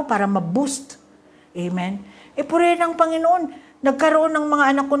pa nga ako para ma-boost. Amen? Puri ng Panginoon, nagkaroon ng mga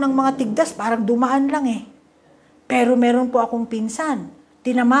anak ko ng mga tigdas, parang dumaan lang eh. Pero meron po akong pinsan.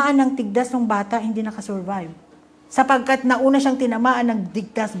 Tinamaan ng tigdas ng bata, hindi nakasurvive. Sapagkat nauna siyang tinamaan ng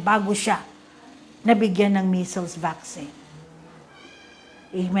tigdas bago siya nabigyan ng measles vaccine.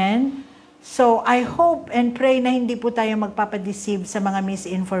 Amen? So, I hope and pray na hindi po tayo magpapadeceive sa mga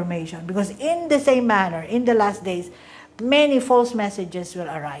misinformation. Because in the same manner, in the last days, many false messages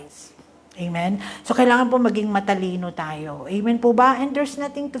will arise. Amen? So, kailangan po maging matalino tayo. Amen po ba? And there's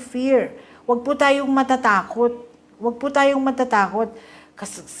nothing to fear. Huwag po tayong matatakot. Huwag po tayong matatakot.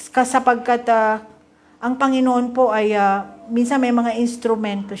 Sapagkat ang Panginoon po ay minsan may mga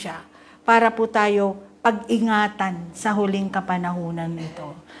instrumento siya para po tayo pag-ingatan sa huling kapanahunan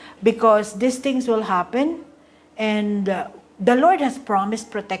nito. Because these things will happen and the Lord has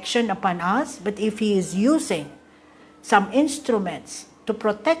promised protection upon us, but if He is using some instruments to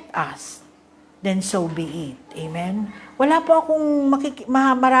protect us, then so be it. Amen? Wala po akong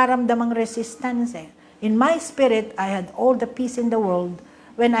mararamdamang resistance eh. In my spirit, I had all the peace in the world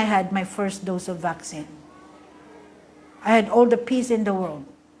when I had my first dose of vaccine. I had all the peace in the world.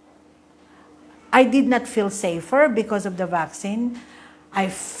 I did not feel safer because of the vaccine. I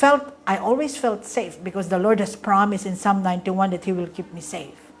always felt safe because the Lord has promised in Psalm 91 that He will keep me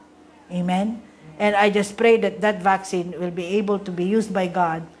safe. Amen? And I just pray that that vaccine will be able to be used by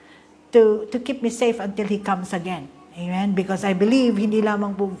God to keep me safe until He comes again. Amen? Because I believe hindi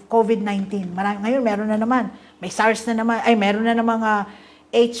lamang po COVID-19. Ngayon, meron na naman. May SARS na naman. Meron na naman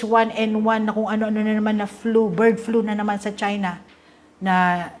H1N1 na kung ano-ano na naman na flu, bird flu na naman sa China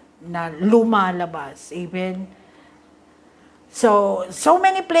na lumalabas. Amen? So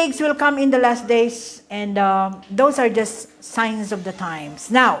many plagues will come in the last days, and those are just signs of the times.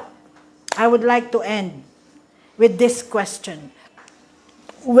 Now, I would like to end with this question.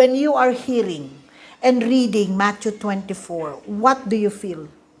 When you are hearing and reading Matthew 24, what do you feel?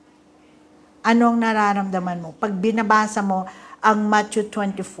 Anong nararamdaman mo? Pag binabasa mo ang Matthew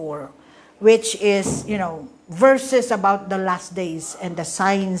 24, which is, verses about the last days and the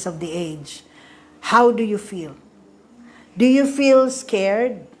signs of the age. How do you feel? Do you feel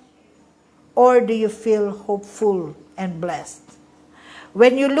scared? Or do you feel hopeful and blessed?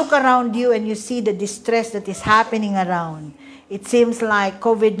 When you look around you and you see the distress that is happening around, it seems like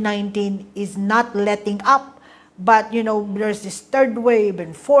COVID-19 is not letting up. But, there's this third wave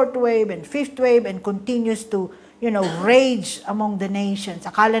and fourth wave and fifth wave and continues to rage among the nations.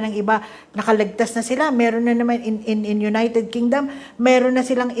 Akala ng iba, nakalagtas na sila. Meron na naman in United Kingdom, meron na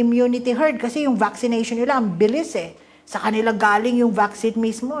silang immunity herd kasi yung vaccination nila, ang bilis eh. Sa kanila galing yung vaccine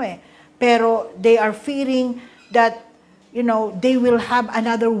mismo eh. Pero they are fearing that, they will have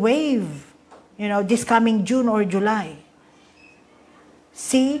another wave, this coming June or July.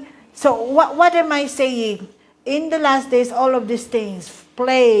 See? So, what am I saying? In the last days, all of these things,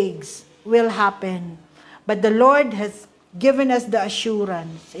 plagues will happen. But the Lord has given us the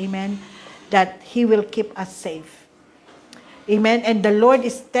assurance, amen, that He will keep us safe. Amen. And the Lord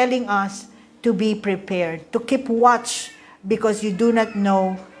is telling us to be prepared, to keep watch, because you do not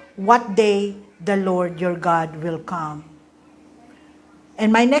know what day the Lord your God will come.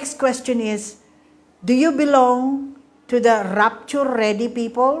 And my next question is, do you belong to the rapture-ready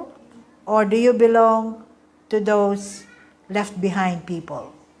people, or do you belong to those left behind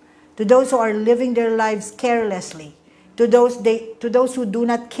people? To those who are living their lives carelessly, to those who do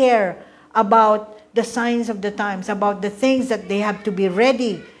not care about the signs of the times, about the things that they have to be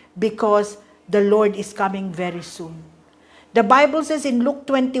ready because the Lord is coming very soon. The Bible says in Luke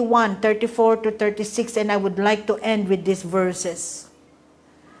 21, 34 to 36, and I would like to end with these verses.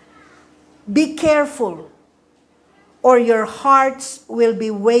 Be careful, or your hearts will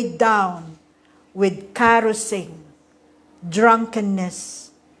be weighed down with carousing, drunkenness,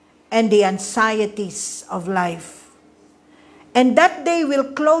 and the anxieties of life. And that day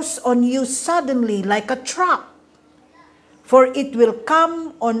will close on you suddenly like a trap, for it will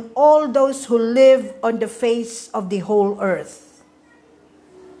come on all those who live on the face of the whole earth.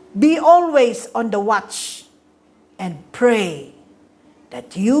 Be always on the watch and pray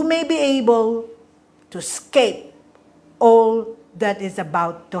that you may be able to escape all that is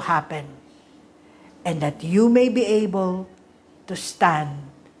about to happen, and that you may be able to stand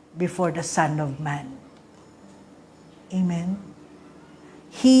before the Son of Man. Amen.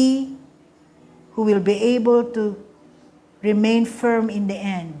 He who will be able to remain firm in the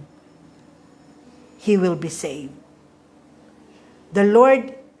end, he will be saved. The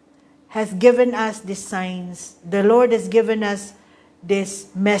Lord has given us these signs. The Lord has given us these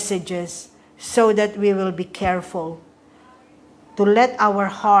messages so that we will be careful to let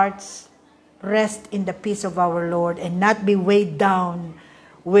our hearts rest in the peace of our Lord and not be weighed down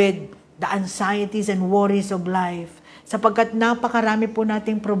with the anxieties and worries of life. Sapagkat napakarami po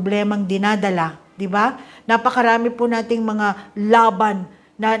nating problemang dinadala, di ba? Napakarami po nating mga laban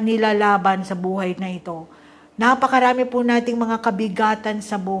na nilalaban sa buhay na ito. Napakarami po nating mga kabigatan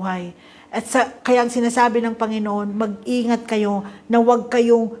sa buhay. At kaya ang sinasabi ng Panginoon, mag-ingat kayo na huwag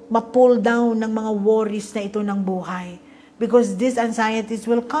kayong ma-pull down ng mga worries na ito ng buhay. Because these anxieties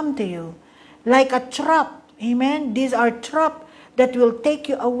will come to you like a trap. Amen? These are traps that will take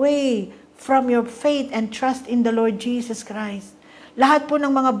you away from your faith and trust in the Lord Jesus Christ. Lahat po ng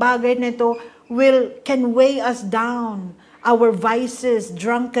mga bagay na ito can weigh us down. Our vices,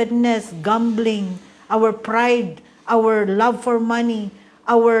 drunkenness, gambling, our pride, our love for money,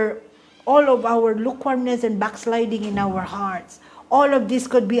 all of our lukewarmness and backsliding in our hearts. All of this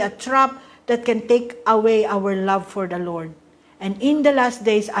could be a trap that can take away our love for the Lord. And in the last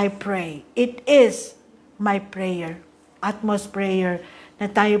days, I pray, it is my prayer, utmost prayer, na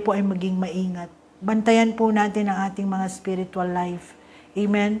tayo po ay maging maingat. Bantayan po natin ang ating mga spiritual life.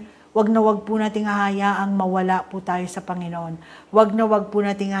 Amen? Wag na wag po nating hahayaang mawala po tayo sa Panginoon. Wag na wag po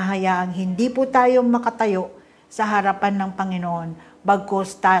nating hahayaang hindi po tayo makatayo sa harapan ng Panginoon,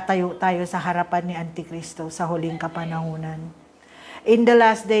 bagkus tatayo tayo sa harapan ni Antikristo sa huling kapanahunan. In the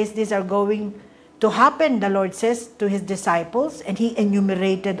last days, these are going to happen, the Lord says to His disciples, and He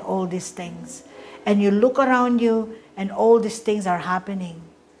enumerated all these things. And you look around you, and all these things are happening.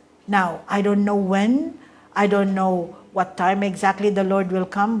 Now, I don't know when, I don't know what time exactly the Lord will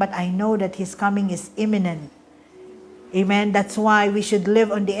come, but I know that His coming is imminent. Amen? That's why we should live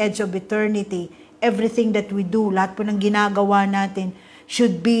on the edge of eternity. Everything that we do, lahat po ng ginagawa natin,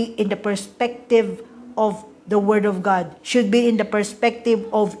 should be in the perspective of the Word of God. Should be in the perspective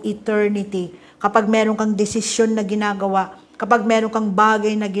of eternity. Kapag meron kang desisyon na ginagawa, kapag meron kang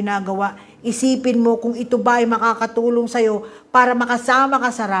bagay na ginagawa, isipin mo kung ito ba ay makakatulong sa'yo para makasama ka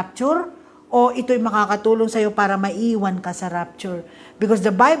sa rapture o ito'y makakatulong sa'yo para maiwan ka sa rapture. Because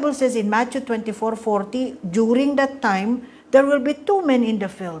the Bible says in Matthew 24:40, during that time, there will be two men in the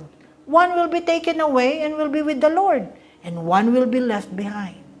field. One will be taken away and will be with the Lord, and one will be left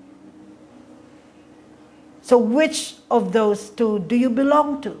behind. So which of those two do you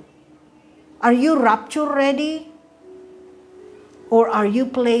belong to? Are you rapture ready? Or are you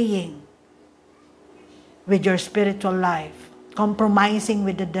playing with your spiritual life, compromising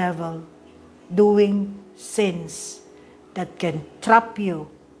with the devil, doing sins that can trap you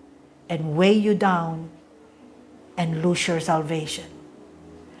and weigh you down and lose your salvation?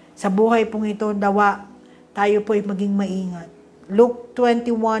 Sa buhay pong ito, dawa, tayo po ay maging maingat. Luke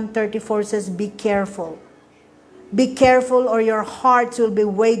 21:34 says, be careful. Be careful or your hearts will be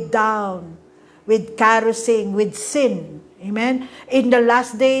weighed down with carousing, with sin. Amen? In the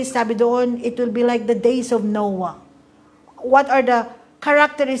last days, sabi doon, it will be like the days of Noah. What are the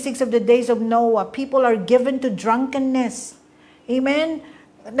characteristics of the days of Noah? People are given to drunkenness. Amen?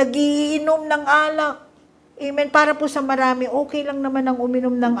 Nagiinom ng alak. Amen? Para po sa marami, okay lang naman ang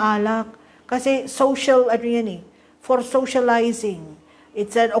uminom ng alak. Kasi social, for socializing.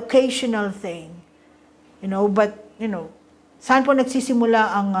 It's an occasional thing. But, saan po nagsisimula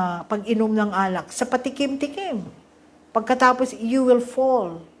ang pag-inom ng alak? Sa patikim-tikim. Pagkatapos, you will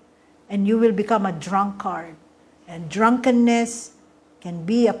fall and you will become a drunkard. And drunkenness can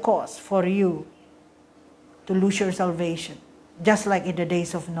be a cause for you to lose your salvation. Just like in the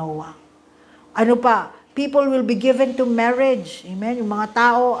days of Noah. Ano pa? People will be given to marriage. Amen? Yung mga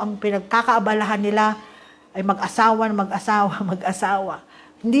tao, ang pinagkakaabalahan nila ay mag-asawa.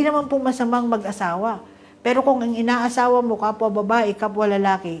 Hindi naman po masamang mag-asawa. Pero kung ang inaasawa mo, kapwa babae, kapwa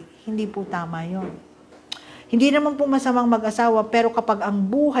lalaki, hindi po tama yon. Hindi naman po masamang mag-asawa, pero kapag ang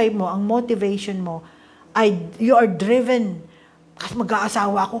buhay mo, ang motivation mo, ay you are driven, kasi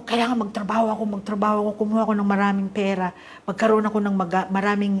mag-aasawa ako, kaya nga magtrabaho ako, kumuha ako ng maraming pera, magkaroon ako ng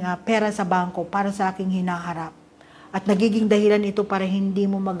maraming pera sa bangko para sa aking hinaharap. At nagiging dahilan ito para hindi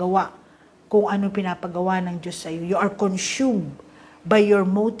mo magawa kung ano pinapagawa ng Diyos sa iyo. You are consumed by your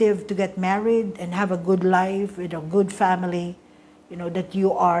motive to get married and have a good life with a good family, that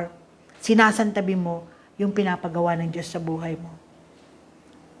you are, sinasantabi mo yung pinapagawa ng Diyos sa buhay mo.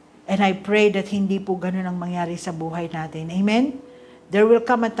 And I pray that hindi po ganun ang mangyari sa buhay natin. Amen? There will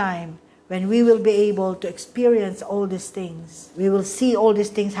come a time when we will be able to experience all these things. We will see all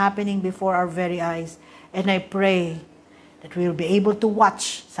these things happening before our very eyes. And I pray that we will be able to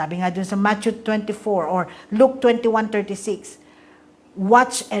watch. Sabi nga dun sa Matthew 24 or Luke 21:36,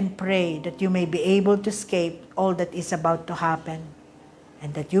 watch and pray that you may be able to escape all that is about to happen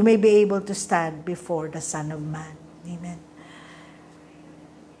and that you may be able to stand before the Son of Man. Amen.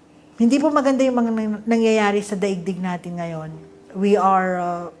 Hindi po maganda yung mga nangyayari sa daigdig natin ngayon. We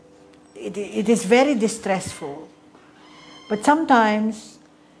are... It is very distressful. But sometimes,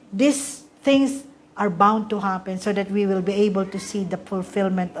 these things are bound to happen so that we will be able to see the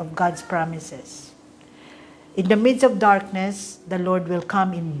fulfillment of God's promises. In the midst of darkness, the Lord will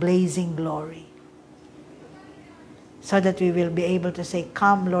come in blazing glory. So that we will be able to say,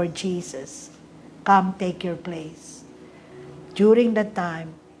 come, Lord Jesus. Come, take your place. During that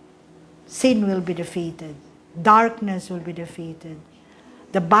time, sin will be defeated. Darkness will be defeated.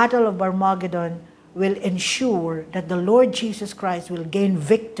 The battle of Armageddon will ensure that the Lord Jesus Christ will gain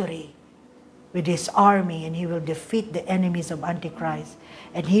victory with His army, and He will defeat the enemies of Antichrist.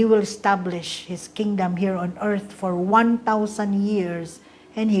 And He will establish His kingdom here on earth for 1,000 years,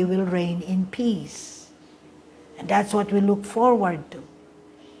 and He will reign in peace. And that's what we look forward to.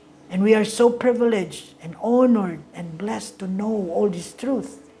 And we are so privileged and honored and blessed to know all this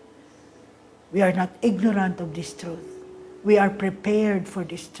truth. We are not ignorant of this truth. We are prepared for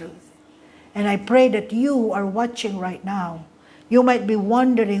this truth. And I pray that you are watching right now. You might be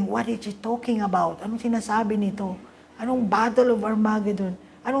wondering, what is he talking about? Anong sinasabi nito? Anong battle of Armageddon?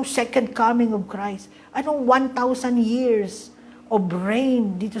 Anong second coming of Christ? Anong 1,000 years of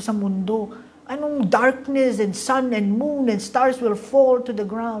reign dito sa mundo? Anong darkness and sun and moon and stars will fall to the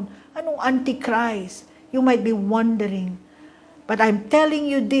ground? Anong Antichrist? You might be wondering. But I'm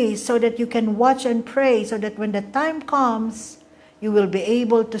telling you this so that you can watch and pray, so that when the time comes, you will be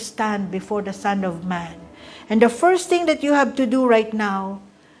able to stand before the Son of Man. And the first thing that you have to do right now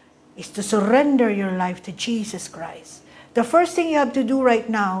is to surrender your life to Jesus Christ. The first thing you have to do right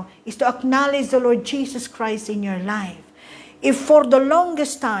now is to acknowledge the Lord Jesus Christ in your life. If for the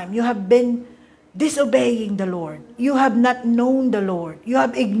longest time you have been disobeying the Lord, you have not known the Lord, you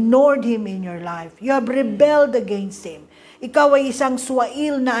have ignored Him in your life, you have rebelled against Him, ikaw ay isang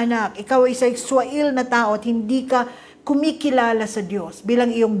swail na anak, ikaw ay isang swail na tao at hindi ka kumikilala sa Diyos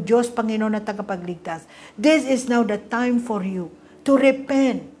bilang iyong Diyos, Panginoon at tagapagligtas. This is now the time for you to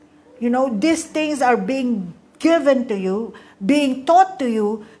repent. These things are being given to you, being taught to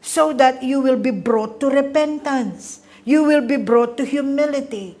you, so that you will be brought to repentance. You will be brought to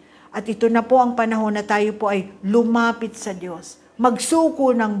humility. At ito na po ang panahon na tayo po ay lumapit sa Diyos,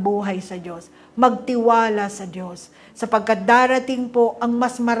 magsuko ng buhay sa Diyos, magtiwala sa Diyos. Sapagkat darating po ang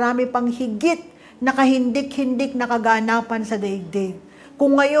mas marami pang higit na kahindik-hindik na kaganapan sa daigdig.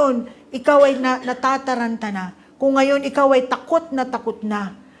 Kung ngayon, ikaw ay natataranta na, kung ngayon, ikaw ay takot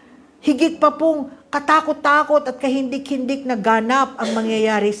na, higit pa pong katakot-takot at kahindik-hindik na ganap ang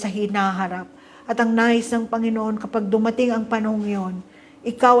mangyayari sa hinaharap. At ang nais ng Panginoon, kapag dumating ang panahong yon,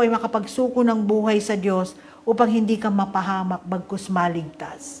 ikaw ay makapagsuko ng buhay sa Diyos upang hindi ka mapahamak bagkus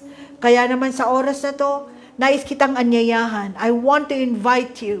maligtas. Kaya naman sa oras na to, nais kitang anyayahan. I want to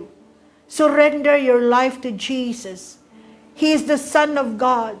invite you. Surrender your life to Jesus. He is the Son of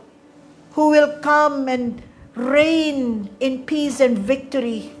God who will come and reign in peace and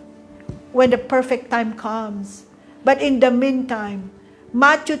victory when the perfect time comes. But in the meantime,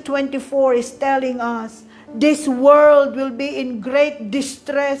 Matthew 24 is telling us, this world will be in great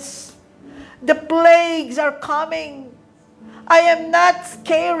distress. The plagues are coming. I am not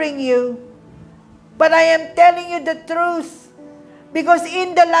scaring you, but I am telling you the truth. Because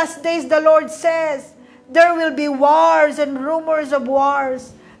in the last days, the Lord says, there will be wars and rumors of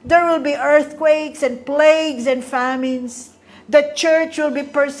wars. There will be earthquakes and plagues and famines. The church will be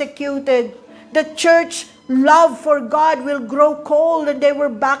persecuted. The church love for God will grow cold and they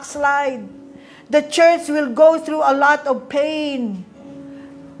will backslide. The church will go through a lot of pain.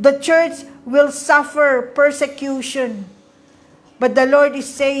 The church will suffer persecution. But the Lord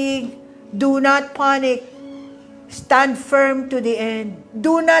is saying, do not panic. Stand firm to the end.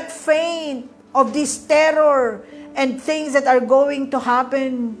 Do not faint of this terror and things that are going to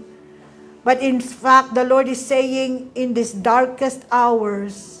happen. But in fact, the Lord is saying, in these darkest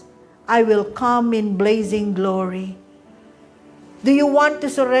hours, I will come in blazing glory. Do you want to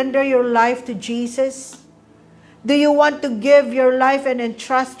surrender your life to Jesus? Do you want to give your life and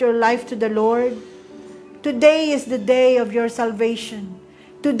entrust your life to the Lord? Today is the day of your salvation.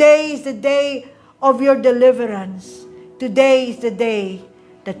 Today is the day of your deliverance. Today is the day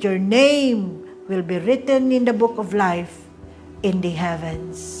that your name will be written in the book of life in the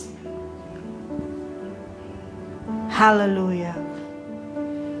heavens. Hallelujah.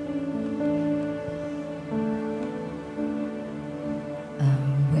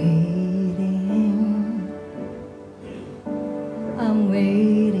 I'm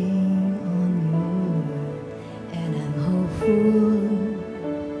waiting on you, and I'm hopeful.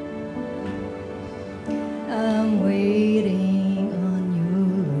 I'm waiting on you,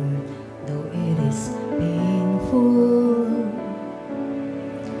 though it is painful,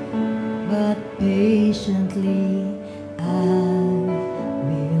 but patiently I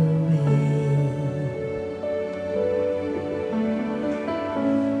will wait.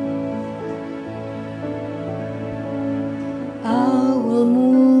 I will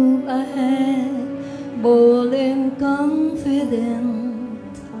move ahead, bold and confident,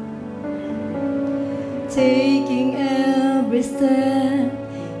 taking every step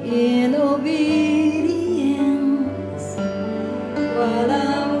in obedience. While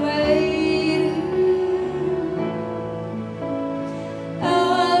I'm waiting,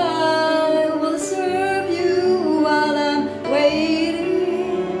 I will serve you. While I'm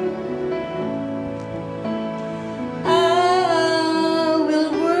waiting, I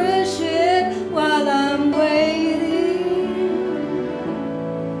will worship. While I'm waiting,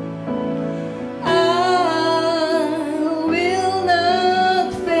 I will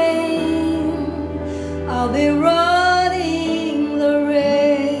not faint. I'll be running the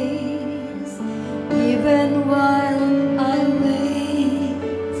race, even while I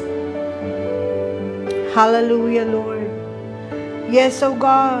wait. Hallelujah, Lord. Yes, O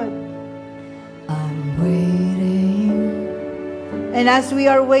God. I'm waiting, And as we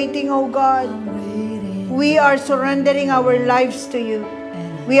are waiting, O God, I'm waiting, we are surrendering our lives to you.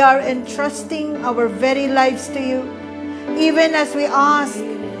 We are entrusting our very lives to you. Even as we ask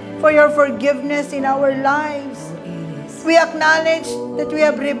for your forgiveness in our lives, we acknowledge that we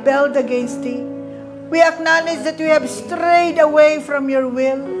have rebelled against thee. We acknowledge that we have strayed away from your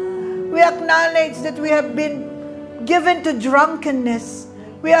will. We acknowledge that we have been given to drunkenness.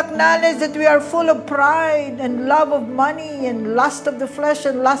 We acknowledge that we are full of pride and love of money and lust of the flesh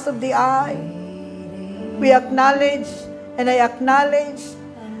and lust of the eye. We acknowledge, and I acknowledge,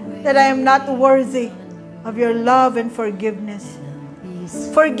 that I am not worthy of your love and forgiveness.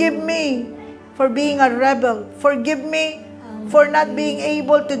 Forgive me for being a rebel. Forgive me for not being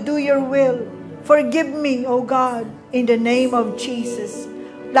able to do your will. Forgive me, O God, in the name of Jesus.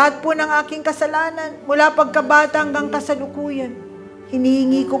 Lahat po ng aking kasalanan, mula pagkabata hanggang kasalukuyan,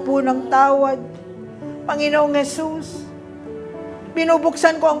 hinihingi ko po ng tawad. Panginoong Jesus,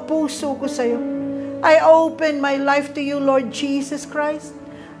 binubuksan ko ang puso ko sa iyo. I open my life to you, Lord Jesus Christ.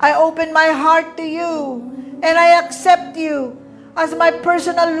 I open my heart to you, and I accept you as my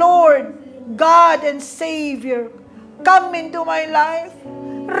personal Lord, God, and Savior. Come into my life,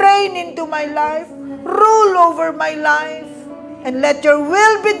 reign into my life, rule over my life, and let your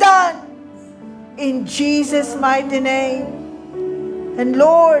will be done in Jesus' mighty name. And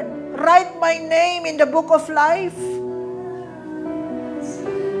Lord, write my name in the book of life.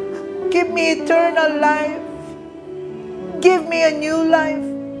 Give me eternal life. Give me a new life.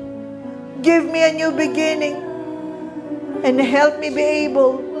 Give me a new beginning. And help me be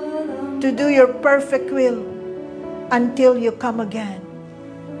able to do your perfect will until you come again.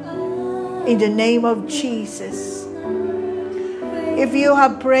 In the name of Jesus. If you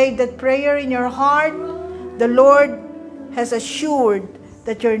have prayed that prayer in your heart, the Lord has assured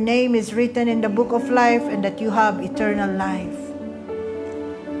that your name is written in the book of life and that you have eternal life.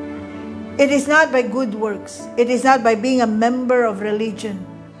 It is not by good works. It is not by being a member of religion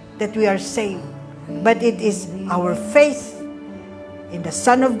that we are saved. But it is our faith in the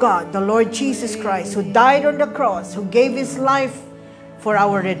Son of God, the Lord Jesus Christ, who died on the cross, who gave His life for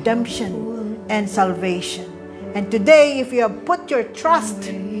our redemption and salvation. And today, if you have put your trust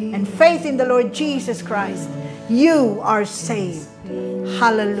and faith in the Lord Jesus Christ, you are saved.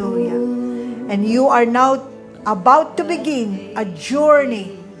 Hallelujah. And you are now about to begin a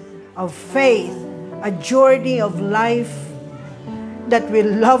journey of faith, a journey of life that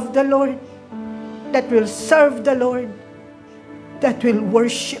will love the Lord, that will serve the Lord, that will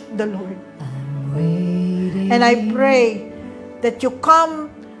worship the Lord. And I pray that you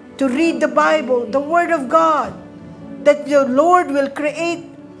come to read the Bible, the Word of God, that the Lord will create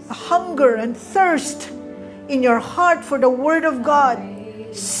a hunger and thirst in your heart for the Word of God.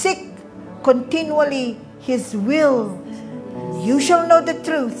 Seek continually His will. You shall know the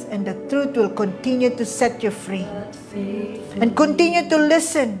truth, and the truth will continue to set you free. And continue to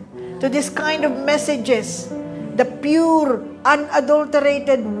listen to this kind of messages, the pure,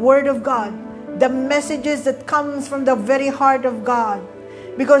 unadulterated Word of God, the messages that comes from the very heart of God.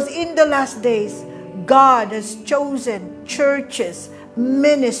 Because in the last days, God has chosen churches,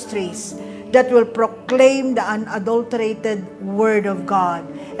 ministries that will proclaim the unadulterated Word of God.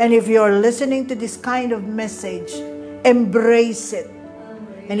 And if you're listening to this kind of message, embrace it.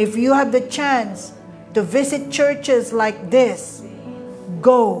 And if you have the chance to visit churches like this,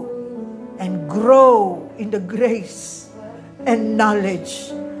 go and grow in the grace and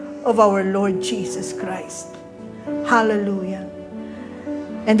knowledge of our Lord Jesus Christ. Hallelujah.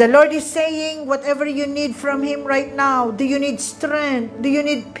 And the Lord is saying, whatever you need from Him right now, do you need strength? Do you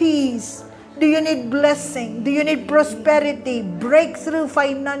need peace? Do you need blessing? Do you need prosperity, breakthrough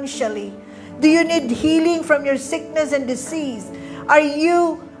financially? Do you need healing from your sickness and disease? Are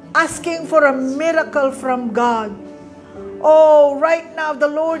you asking for a miracle from God? Oh, right now the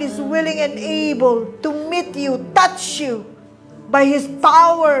Lord is willing and able to meet you, touch you by His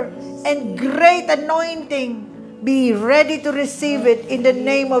power and great anointing. Be ready to receive it in the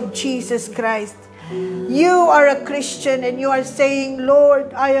name of Jesus Christ. You are a Christian and you are saying,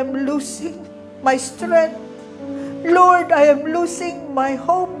 Lord, I am losing my strength. Lord, I am losing my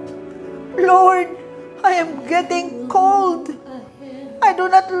hope. Lord, I am getting cold. I do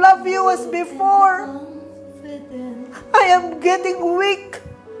not love you as before. I am getting weak.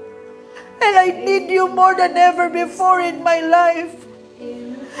 And I need you more than ever before in my life.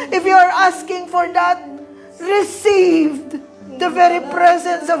 If you are asking for that, receive the very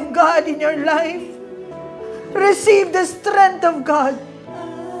presence of God in your life. Receive the strength of God.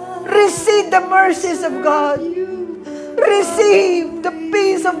 Receive the mercies of God. Receive the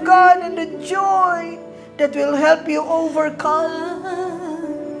peace of God and the joy that will help you overcome.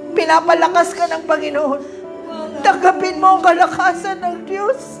 Pinapalakas ka ng Panginoon. Tanggapin mo ang kalakasan ng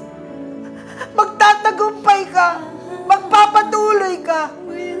Diyos. Magtatagumpay ka. Magpapatuloy ka.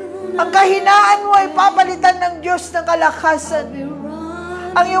 Ang kahinaan mo ay papalitan ng Diyos ng kalakasan.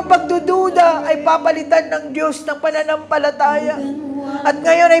 Ang iyong pagdududa ay papalitan ng Diyos ng pananampalataya. At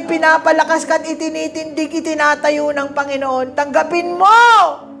ngayon ay pinapalakas ka at itinitindig, itinatayo ng Panginoon. Tanggapin mo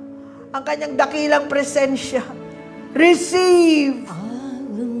ang kanyang dakilang presensya. Receive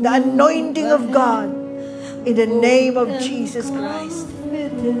the anointing of God in the name of Jesus Christ,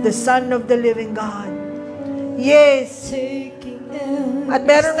 the Son of the living God. Yes. At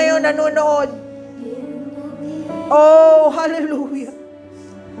meron ngayon nanonood. Oh, hallelujah.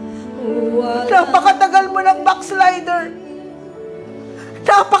 Napakatagal mo ng backslider.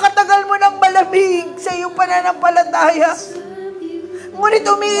 Napakatagal mo ng malamig sa iyong pananampalataya. Ngunit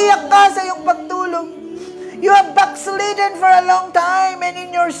umiiyak ka sa iyong pagtulog. You have backslidden for a long time, and in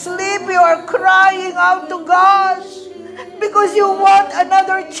your sleep you are crying out to God because you want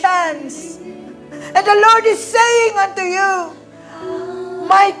another chance. And the Lord is saying unto you,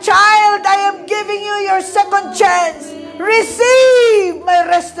 my child, I am giving you your second chance. Receive my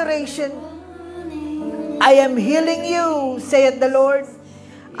restoration. I am healing you, saith the Lord.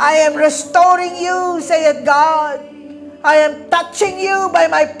 I am restoring you, saith God. I am touching you by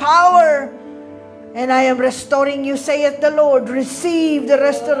my power. And I am restoring you, saith the Lord. Receive the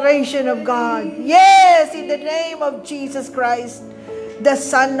restoration of God. Yes, in the name of Jesus Christ, the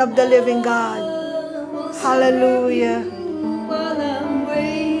Son of the living God. Hallelujah.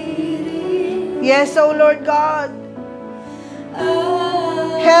 Yes, O Lord God.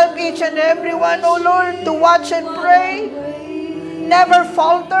 Help each and every one, O Lord, to watch and pray. Never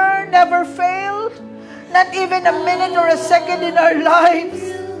falter, never fail. Not even a minute or a second in our lives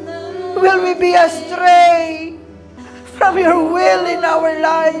will we be astray from your will in our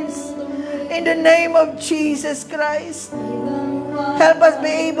lives. In the name of Jesus Christ. Help us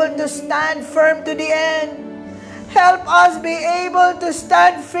be able to stand firm to the end. Help us be able to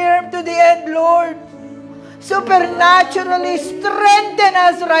stand firm to the end, Lord. Supernaturally strengthen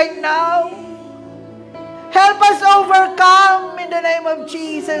us right now. Help us overcome in the name of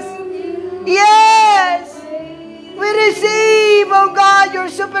Jesus. Yes! We receive, oh God, your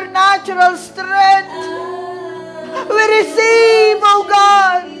supernatural strength. We receive, oh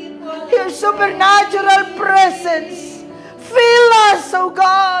God, your supernatural presence. Fill us, oh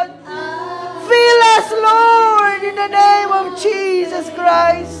God. Fill us, Lord, in the name of Jesus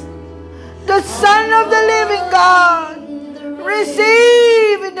Christ, the Son of the living God.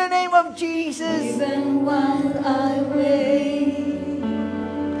 Receive in the name of Jesus. Even while I wait.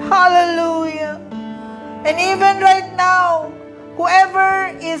 Hallelujah. And even right now,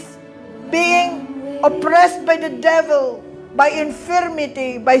 whoever is being oppressed by the devil, by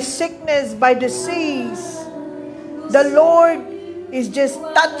infirmity, by sickness, by disease. The Lord is just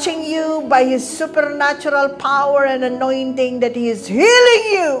touching you by His supernatural power and anointing, that He is healing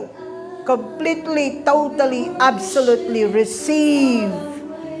you completely, totally, absolutely. Receive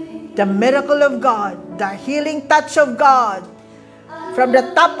the miracle of God, the healing touch of God, from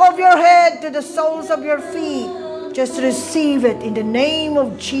the top of your head to the soles of your feet. Just receive it in the name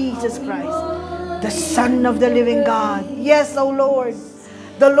of Jesus Christ, the Son of the living God. Yes, O Lord.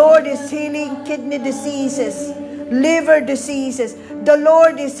 The Lord is healing kidney diseases, liver diseases. The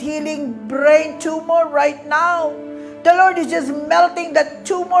Lord is healing brain tumor right now. The Lord is just melting that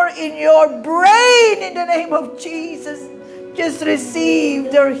tumor in your brain in the name of Jesus. Just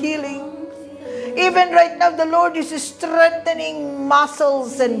receive their healing. Even right now, the Lord is strengthening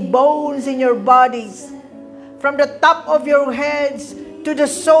muscles and bones in your bodies. From the top of your heads to the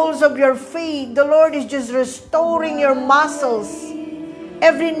soles of your feet, the Lord is just restoring your muscles.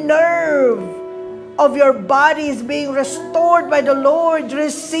 Every nerve of your body is being restored by the Lord.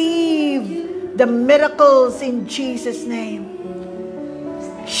 Receive the miracles in Jesus' name.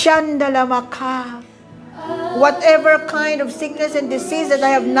 Shandalamaka. Whatever kind of sickness and disease that I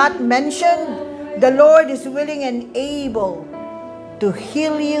have not mentioned, the Lord is willing and able to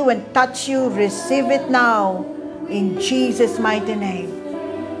heal you and touch you. Receive it now in Jesus' mighty name,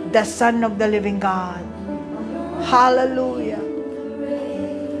 the Son of the living God. Hallelujah.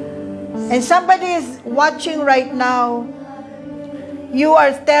 And somebody is watching right now. You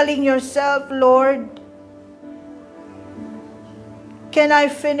are telling yourself, Lord, can I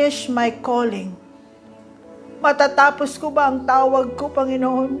finish my calling? Matatapos ko ba ang tawag ko,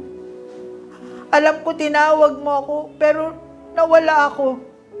 Panginoon? Alam ko tinawag mo ako, pero nawala ako.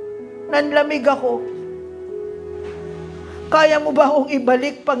 Nanlamig ako. Kaya mo ba akong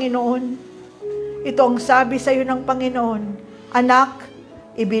ibalik, Panginoon? Ito ang sabi sa iyo ng Panginoon, anak,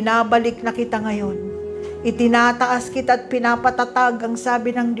 ibinabalik na kita ngayon. Itinataas kita at pinapatatag ang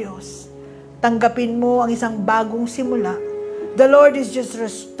sabi ng Diyos. Tanggapin mo ang isang bagong simula. The Lord is just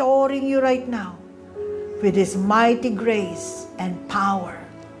restoring you right now with His mighty grace and power.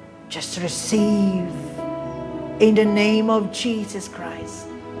 Just receive in the name of Jesus Christ,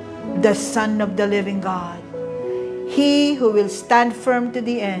 the Son of the living God. He who will stand firm to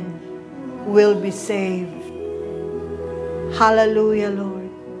the end will be saved. Hallelujah, Lord.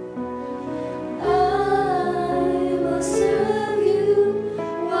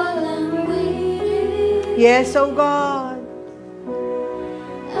 Yes, oh God.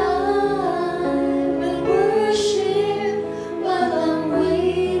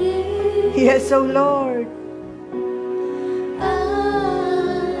 Yes, oh Lord.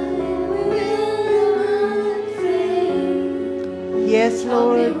 Yes,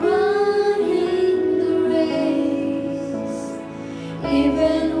 Lord.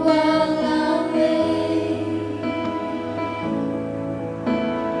 Even while I wait.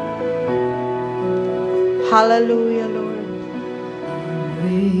 Hallelujah, Lord.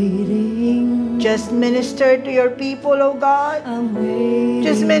 Just minister to your people, oh God.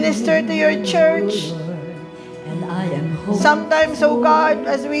 Just minister to your church. Sometimes, oh God,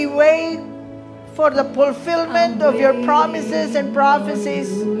 as we wait for the fulfillment of your promises and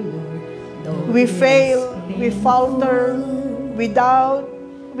prophecies, we fail, we falter, we doubt,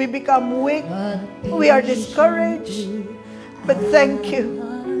 we become weak, we are discouraged. But thank you.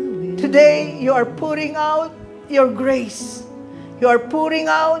 Today, you are pouring out your grace. You are pouring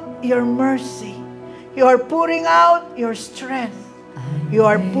out your mercy. You are pouring out your strength. You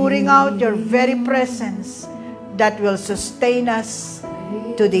are pouring out your very presence that will sustain us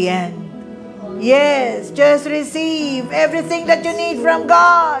to the end. Yes, just receive everything that you need from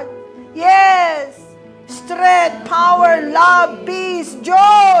God. Yes, strength, power, love, peace,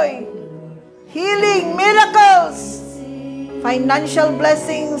 joy, healing, miracles, financial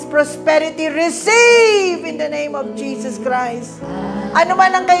blessings, prosperity, receive in the name of Jesus Christ. Ano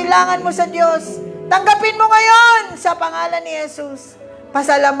man ang kailangan mo sa Diyos, tanggapin mo ngayon sa pangalan ni Jesus.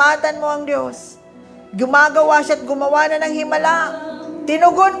 Pasalamatan mo ang Diyos. Gumagawa siya at gumawa na ng himala.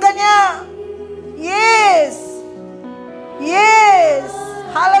 Tinugon ka niya. Yes. Yes.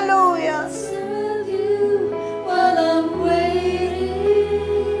 Hallelujah.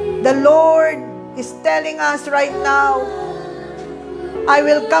 The Lord is telling us right now, I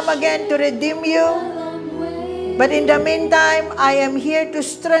will come again to redeem you. But in the meantime, I am here to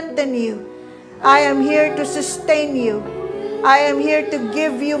strengthen you. I am here to sustain you. I am here to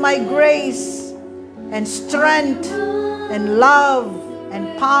give you my grace and strength and love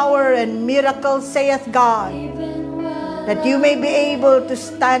and power and miracles, saith God, that you may be able to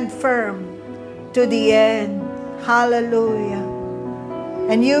stand firm to the end. Hallelujah.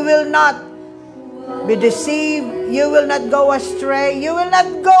 And you will not be deceived. You will not go astray. You will not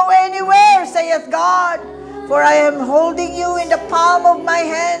go anywhere, saith God. For I am holding you in the palm of my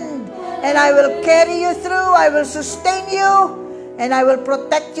hand, and I will carry you through. I will sustain you, and I will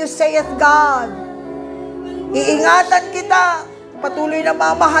protect you, saith God. Iingatan kita, patuloy na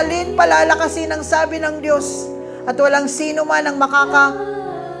mamahalin, palalakasin ang sabi ng Diyos. At walang sino man ang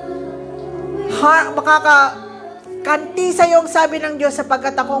makakakanti sa iyo ang sabi ng Diyos,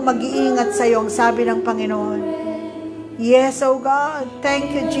 sapagkat akong mag-iingat sa iyo ang sabi ng Panginoon. Yes, oh God.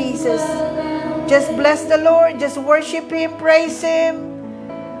 Thank you, Jesus. Just bless the Lord. Just worship Him, praise Him,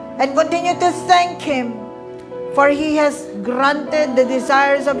 and continue to thank Him. For He has granted the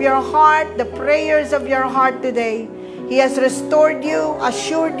desires of your heart, the prayers of your heart today. He has restored you,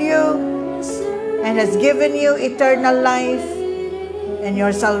 assured you, and has given you eternal life and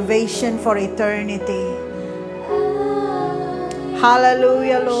your salvation for eternity.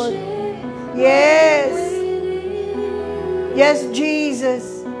 Hallelujah, Lord. Yes. Yes,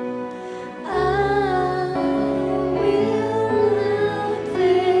 Jesus.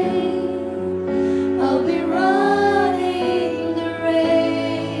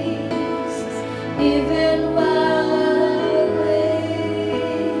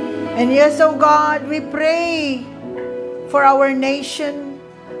 And yes, oh God, we pray for our nation.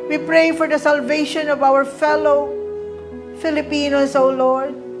 We pray for the salvation of our fellow Filipinos, oh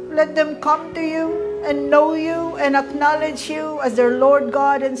Lord. Let them come to you and know you and acknowledge you as their Lord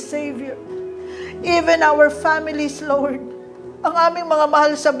God and Savior. Even our families, Lord. Ang aming mga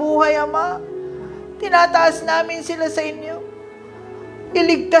mahal sa buhay, Ama, tinataas namin sila sa inyo.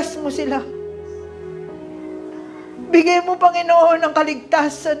 Iligtas mo sila. Bigay mo, Panginoon, ang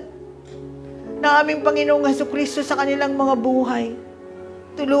kaligtasan ng aming Panginoong Jesucristo sa kanilang mga buhay.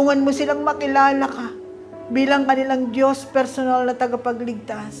 Tulungan mo silang makilala ka bilang kanilang Diyos personal na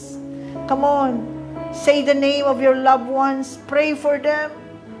tagapagligtas. Come on, say the name of your loved ones, pray for them,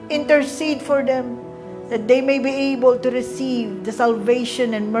 intercede for them, that they may be able to receive the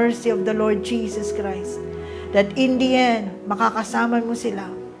salvation and mercy of the Lord Jesus Christ. That in the end, makakasama mo sila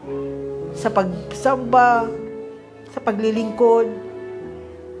sa pagsamba, sa paglilingkod,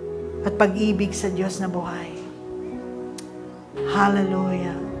 at pag-ibig sa Diyos na buhay.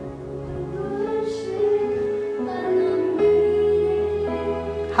 Hallelujah.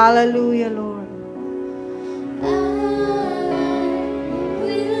 Hallelujah, Lord.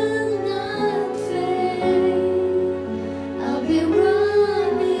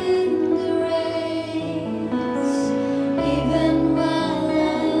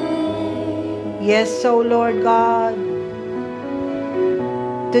 Yes, so Lord God.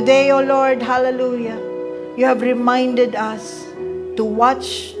 Today, O Lord, hallelujah, you have reminded us to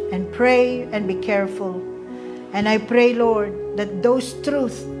watch and pray and be careful. And I pray, Lord, that those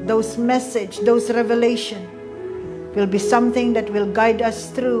truths, those message, those revelation will be something that will guide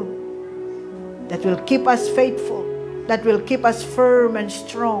us through, that will keep us faithful, that will keep us firm and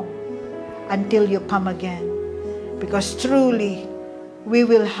strong until you come again. Because truly, we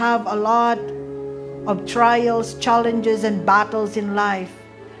will have a lot of trials, challenges, and battles in life.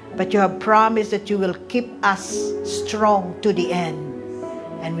 But you have promised that you will keep us strong to the end.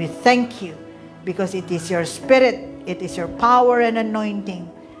 And we thank you because it is your Spirit, it is your power and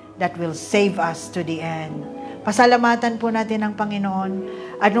anointing that will save us to the end. Pasalamatan po natin ang Panginoon.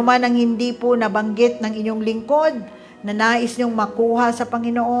 Ano man ang hindi po nabanggit ng inyong lingkod na nais niyong makuha sa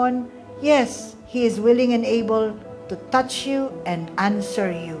Panginoon, yes, He is willing and able to touch you and answer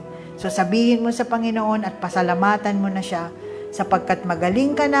you. So sabihin mo sa Panginoon at pasalamatan mo na siya, sapagkat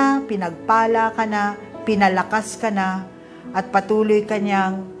magaling ka na, pinagpala ka na, pinalakas ka na, at patuloy ka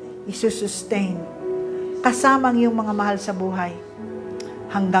niyang isusustain kasama ang iyong mga mahal sa buhay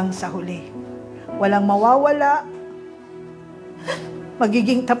hanggang sa huli. Walang mawawala,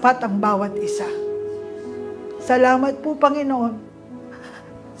 magiging tapat ang bawat isa. Salamat po, Panginoon.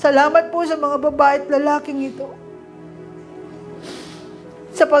 Salamat po sa mga babae at lalaking ito.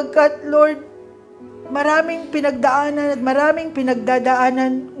 Sapagkat, Lord, maraming pinagdaanan at maraming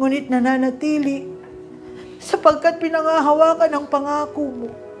pinagdadaanan, ngunit nananatili sapagkat pinangahawakan ang pangako mo.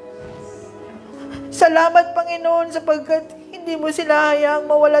 Salamat, Panginoon, sapagkat hindi mo sila hayaang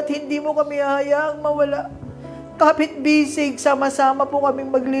mawala at hindi mo kami hayaang mawala. Kapit bisig, sama-sama po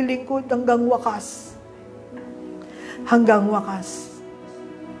kaming maglilingkod hanggang wakas. Hanggang wakas.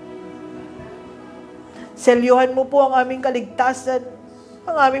 Selyuhan mo po ang aming kaligtasan,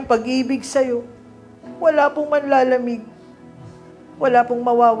 ang aming pag-ibig sa iyo. Wala pong manlalamig. Wala pong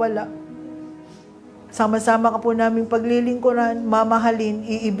mawawala. Sama-sama ka po naming paglilingkuran, mamahalin,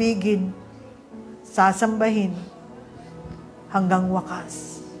 iibigin, sasambahin hanggang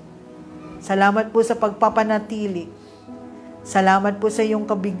wakas. Salamat po sa pagpapanatili. Salamat po sa iyong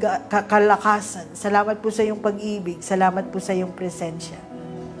kalakasan. Salamat po sa iyong pag-ibig. Salamat po sa iyong presensya.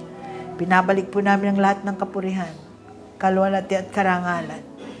 Pinabalik po namin ang lahat ng kapurihan, kaluwalhati at karangalan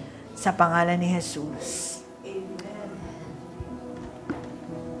sa pangalan ni Jesus.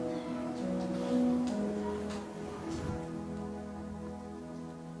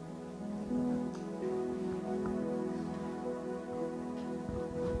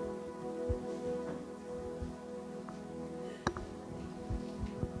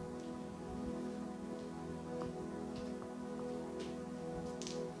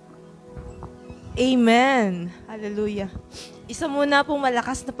 Amen. Hallelujah. Isa muna pong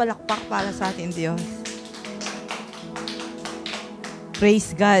malakas na palakpak para sa ating Diyos.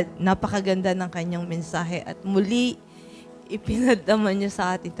 Praise God. Napakaganda ng kanyang mensahe at muli ipinadama niya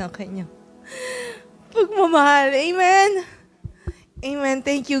sa atin ng kanyang pagmamahal. Amen. Amen.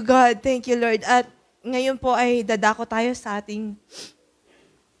 Thank you, God. Thank you, Lord. At ngayon po ay dadako tayo sa ating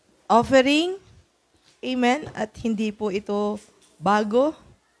offering. Amen. At hindi po ito bago.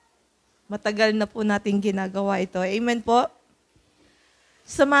 Matagal na po natin ginagawa ito. Amen po.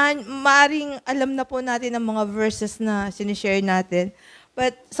 Maaring alam na po natin ang mga verses na sinishare natin.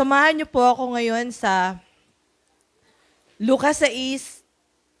 But samahan niyo po ako ngayon sa Lucas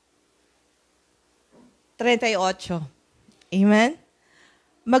 6:38. Amen?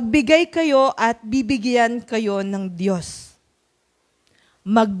 Magbigay kayo at bibigyan kayo ng Diyos.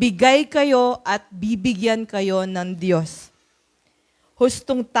 Magbigay kayo at bibigyan kayo ng Diyos.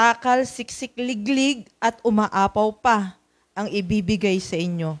 Hustong takal, siksik liglig at umaapaw pa ang ibibigay sa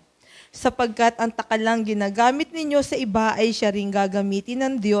inyo. Sapagkat ang takalang ginagamit ninyo sa iba ay siya ring gagamitin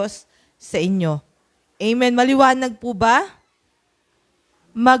ng Diyos sa inyo. Amen. Maliwanag po ba?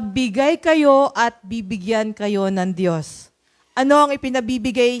 Magbigay kayo at bibigyan kayo ng Diyos. Ano ang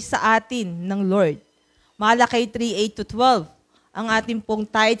ipinabibigay sa atin ng Lord? Malakay 3:8-12. Ang ating pong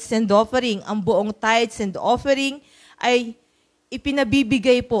tithes and offering, ang buong tithes and offering ay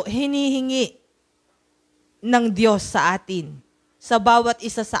ipinabibigay po, hinihingi ng Diyos sa atin, sa bawat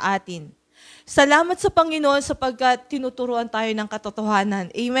isa sa atin. Salamat sa Panginoon sapagkat tinuturuan tayo ng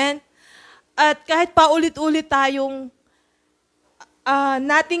katotohanan. Amen? At kahit paulit-ulit tayong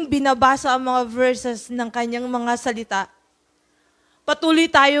nating binabasa ang mga verses ng kanyang mga salita,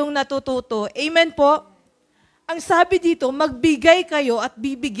 patuloy tayong natututo. Amen po? Ang sabi dito, magbigay kayo at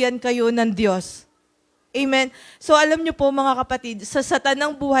bibigyan kayo ng Diyos. Amen. So alam niyo po mga kapatid, sa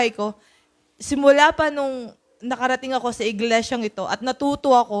tanang buhay ko, simula pa nung nakarating ako sa iglesyang ito at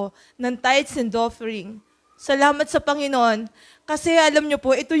natuto ako ng tithes and offering, salamat sa Panginoon kasi alam niyo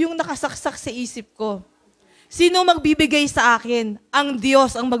po, ito yung nakasaksak sa isip ko. Sino magbibigay sa akin? Ang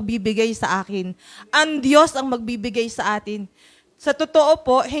Diyos ang magbibigay sa akin. Ang Diyos ang magbibigay sa atin. Sa totoo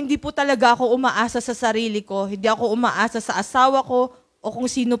po, hindi po talaga ako umaasa sa sarili ko. Hindi ako umaasa sa asawa ko o kung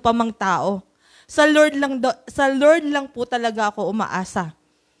sino pa mang tao. Sa Lord lang po talaga ako umaasa.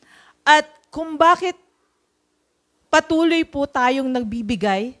 At kung bakit patuloy po tayong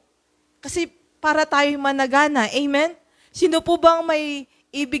nagbibigay, kasi para tayo managana. Amen? Sino po bang may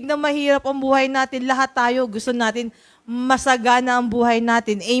ibig na mahirap ang buhay natin? Lahat tayo gusto natin masagana ang buhay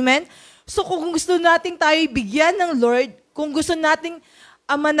natin. Amen? So kung gusto nating tayo bigyan ng Lord, kung gusto nating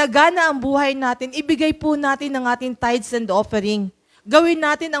managana ang buhay natin, ibigay po natin ang ating tithes and offering. Gawin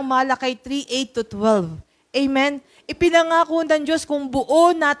natin ang Malakay 3:8-12. Amen? Ipinangako ng Diyos kung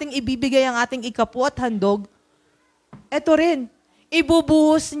buo nating ibibigay ang ating ikapu at handog, eto rin,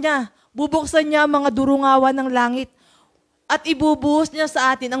 ibubuhos niya. Bubuksan niya ang mga durungawan ng langit. At ibubuhos niya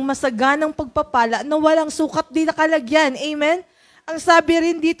sa atin ang masaganang pagpapala na walang sukat di nakalagyan. Amen? Ang sabi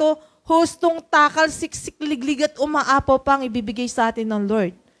rin dito, hustong takal, siksik, liglig at umaapaw pa ang ibibigay sa atin ng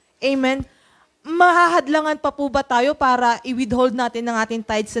Lord. Amen? Mahahadlangan pa po ba tayo para i-withhold natin ang ating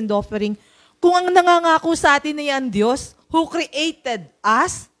tithes and offering? Kung ang nangangako sa atin ay ang Diyos, who created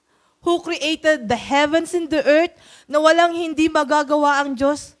us, who created the heavens and the earth, na walang hindi magagawa ang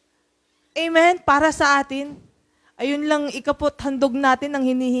Diyos. Amen? Para sa atin. Ayun lang ikapot handog natin ang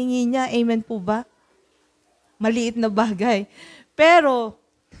hinihingi niya. Amen po ba? Maliit na bagay. Pero,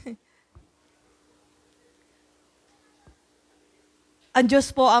 ang Diyos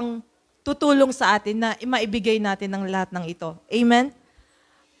po ang tutulong sa atin na maibigay natin ang lahat ng ito. Amen?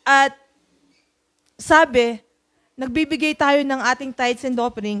 At sabi, nagbibigay tayo ng ating tithes and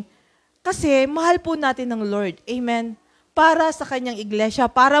offering kasi mahal po natin ng Lord. Amen? Para sa kanyang iglesia,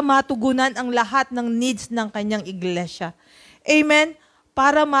 para matugunan ang lahat ng needs ng kanyang iglesia. Amen?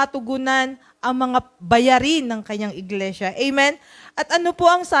 Para matugunan ang mga bayarin ng kanyang iglesia. Amen? At ano po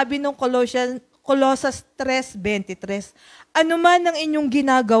ang sabi ng Colosas 3:23. Ano man ang inyong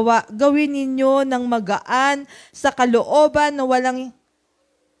ginagawa, gawin ninyo ng magaan sa kalooban na walang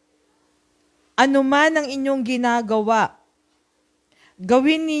ano man ang inyong ginagawa,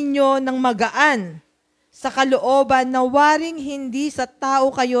 gawin ninyo ng magaan sa kalooban na waring hindi sa tao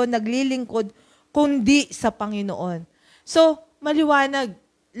kayo naglilingkod, kundi sa Panginoon. So, maliwanag,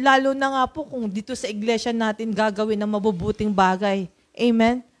 lalo na nga po kung dito sa iglesia natin gagawin ng mabubuting bagay.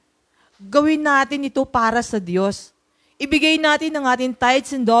 Amen? Gawin natin ito para sa Diyos. Ibigay natin ang ating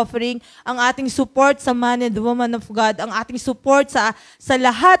tithes and offering, ang ating support sa man and woman of God, ang ating support sa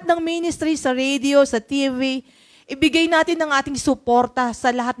lahat ng ministry, sa radio, sa TV. Ibigay natin ang ating suporta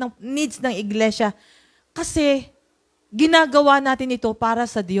sa lahat ng needs ng iglesia. Kasi ginagawa natin ito para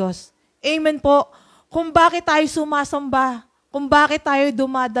sa Diyos. Amen po. Kung bakit tayo sumasamba, kung bakit tayo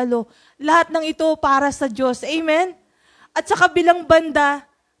dumadalo, lahat ng ito para sa Diyos. Amen? At sa kabilang banda,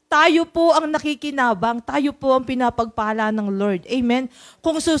 tayo po ang nakikinabang, tayo po ang pinapagpala ng Lord. Amen?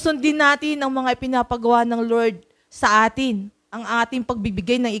 Kung susundin natin ang mga pinapagawa ng Lord sa atin, ang ating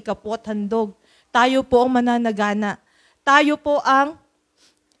pagbibigay ng ikapot handog, tayo po ang mananagana. Tayo po ang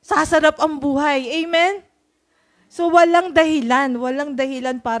sasarap ang buhay. Amen? So walang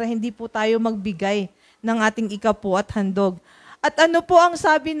dahilan para hindi po tayo magbigay ng ating ikapo at handog. At ano po ang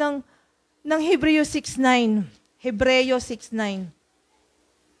sabi ng Hebreo 6:9? Hebreo 6:9.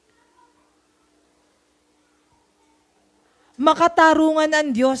 Makatarungan ang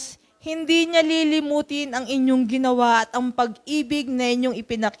Diyos, hindi niya lilimutin ang inyong ginawa at ang pag-ibig na inyong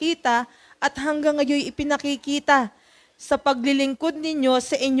ipinakita at hanggang ngayon ipinakikita sa paglilingkod ninyo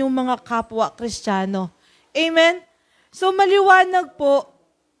sa inyong mga kapwa Kristiyano. Amen? So maliwanag po,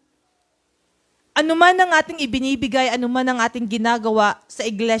 anuman ang ating ibinibigay, anuman ang ating ginagawa sa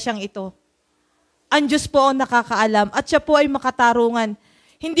iglesyang ito, ang Diyos po ang nakakaalam at siya po ay makatarungan.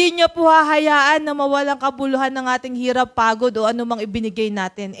 Hindi niya po hahayaan na mawalang kabuluhan ng ating hirap, pagod o anumang ibinigay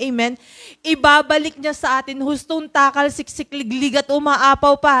natin. Amen? Ibabalik niya sa atin hustong takal, siksik, liglig at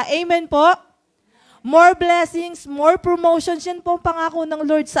umaapaw pa. Amen po? More blessings, more promotions. Yan po ang pangako ng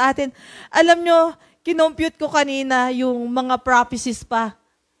Lord sa atin. Alam nyo, kinompute ko kanina yung mga prophecies pa.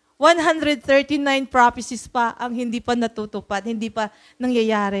 139 prophecies pa ang hindi pa natutupad, hindi pa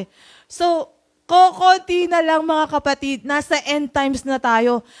nangyayari. So, konti na lang mga kapatid, nasa end times na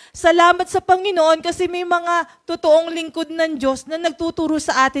tayo. Salamat sa Panginoon kasi may mga totoong lingkod ng Diyos na nagtuturo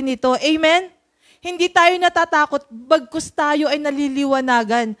sa atin ito. Amen? Hindi tayo natatakot, bagkus tayo ay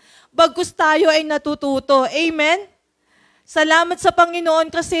naliliwanagan. Bagkus tayo ay natututo. Amen? Salamat sa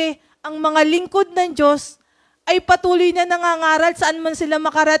Panginoon kasi ang mga lingkod ng Diyos ay patuloy na nangangaral saan man sila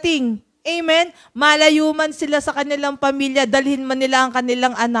makarating. Amen? Malayo man sila sa kanilang pamilya, dalhin man nila ang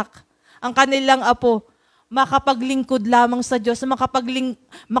kanilang anak, ang kanilang apo, makapaglingkod lamang sa Diyos,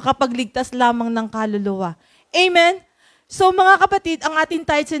 makapagligtas lamang ng kaluluwa. Amen? So mga kapatid, ang ating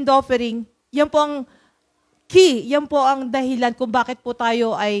tithes and offering, yan po ang key, yan po ang dahilan kung bakit po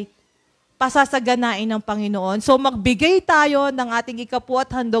tayo ay pasasaganain ng Panginoon. So magbigay tayo ng ating ikapo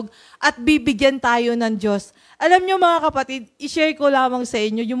at handog at bibigyan tayo ng Diyos. Alam nyo mga kapatid, i-share ko lamang sa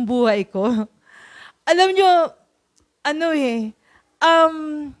inyo yung buhay ko. Alam nyo,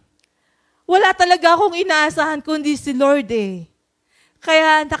 wala talaga akong inaasahan kundi si Lord eh.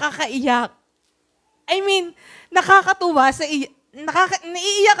 Kaya nakakaiyak. I mean, nakakatuwa,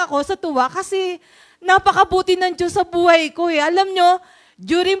 naiiyak ako sa tuwa kasi napakabuti ng Diyos sa buhay ko eh. Alam nyo,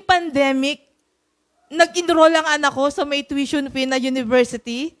 during pandemic, nag-enroll ang anak ko sa may tuition fee na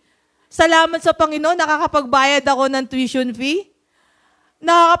university. Salamat sa Panginoon, nakakapagbayad ako ng tuition fee.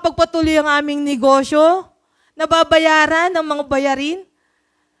 Nakakapagpatuloy ang aming negosyo. Nababayaran ng mga bayarin.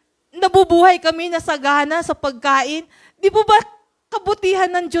 Nabubuhay kami na sagana sa pagkain. Di po ba kabutihan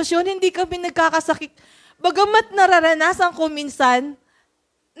ng Diyos yun? Hindi kami nagkakasakit. Bagamat nararanasan ko minsan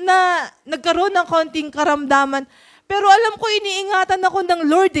na nagkaroon ng konting karamdaman, pero alam ko iniingatan ako ng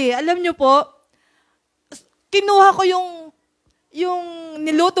Lord eh. Alam nyo po, kinuha ko yung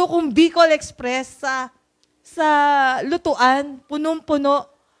niluto kong Bicol Express sa lutuan, punong-puno.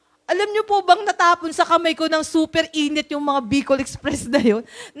 Alam niyo po bang natapon sa kamay ko ng super init yung mga Bicol Express na yun?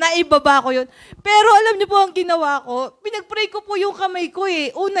 Naibaba ko yun. Pero alam niyo po ang ginawa ko, pinag-pray ko po yung kamay ko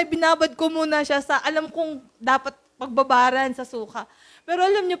eh. Una, binabad ko muna siya sa alam kong dapat pagbabaran sa suka. Pero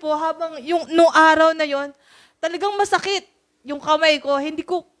alam niyo po, habang nung araw na yon, talagang masakit yung kamay ko.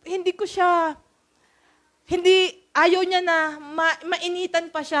 Ayaw niya na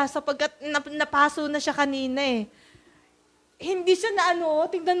mainitan pa siya sapagkat napaso na siya kanina eh. Hindi siya na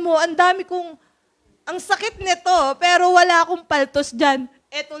tingnan mo, ang sakit nito, pero wala akong paltos dyan.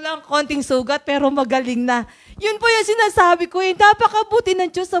 Eto lang, konting sugat, pero magaling na. Yun po yung sinasabi ko, napakabuti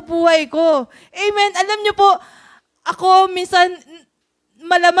ng Diyos sa buhay ko. Amen. Alam niyo po, ako minsan,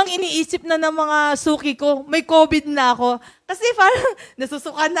 malamang iniisip na ng mga suki ko, may COVID na ako. Kasi parang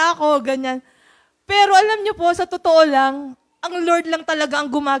nasusuka na ako, ganyan. Pero alam niyo po, sa totoo lang, ang Lord lang talaga ang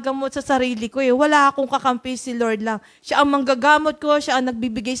gumagamot sa sarili ko. Wala akong kakampi, si Lord lang. Siya ang manggagamot ko, siya ang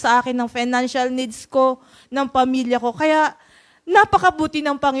nagbibigay sa akin ng financial needs ko, ng pamilya ko. Kaya, napakabuti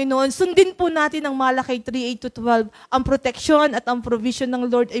ng Panginoon. Sundin po natin ang Malakay 3:8-12. Ang protection at ang provision ng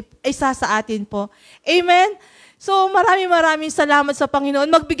Lord ay sa atin po. Amen? So, maraming salamat sa Panginoon.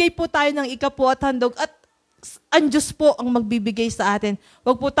 Magbigay po tayo ng ikapo at handog at ang Diyos po ang magbibigay sa atin.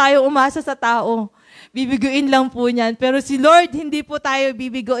 Huwag po tayo umasa sa tao. Bibiguin lang po niyan. Pero si Lord, hindi po tayo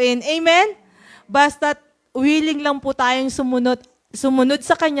bibiguin. Amen? Basta willing lang po tayong sumunod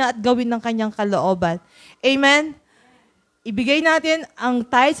sa Kanya at gawin ng Kanyang kalooban. Amen? Ibigay natin ang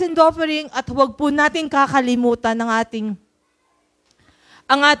tithes and offering at huwag po natin kakalimutan ang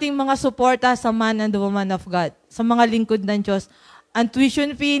ating mga suporta sa man and the woman of God, sa mga lingkod ng Diyos. Ang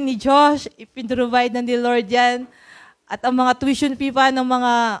tuition fee ni Josh, ipinrovide na ni Lord yan. At ang mga tuition fee pa ng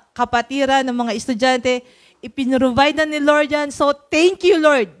mga kapatiran, ng mga estudyante, ipinrovide na ni Lord yan. So, thank you,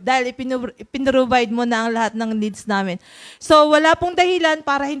 Lord, dahil ipinrovide mo na ang lahat ng needs namin. So, wala pong dahilan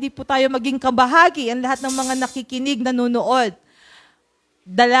para hindi po tayo maging kabahagi ang lahat ng mga nakikinig, nanonood.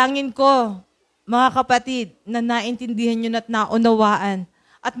 Dalangin ko, mga kapatid, na naintindihan nyo at naunawaan.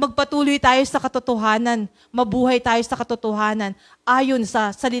 At magpatuloy tayo sa katotohanan, mabuhay tayo sa katotohanan, ayon sa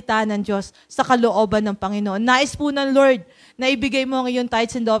salita ng Diyos, sa kalooban ng Panginoon. Nais po ng Lord na ibigay mo ngayon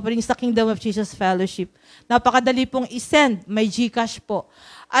tithes and offerings sa Kingdom of Jesus Fellowship. Napakadali pong isend, may GCASH po.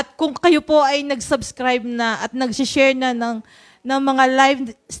 At kung kayo po ay nag-subscribe na at nag-share na ng mga live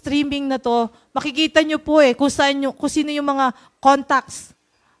streaming na to, makikita nyo po kung sino yung mga contacts.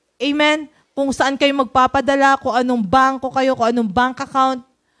 Amen? Kung saan kayo magpapadala, kung anong bangko kayo, kung anong bank account,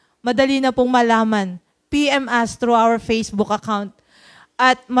 madali na pong malaman. PM us through our Facebook account.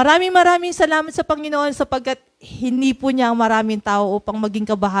 At maraming salamat sa Panginoon sapagkat hindi po niya ang maraming tao upang maging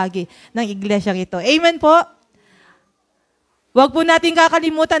kabahagi ng iglesyang ito. Amen po? Huwag po natin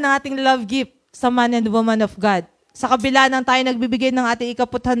kakalimutan ang ating love gift sa man and woman of God. Sa kabila ng tayo nagbibigay ng ating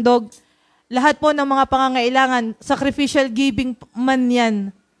ikaputhandog, lahat po ng mga pangangailangan, sacrificial giving man yan,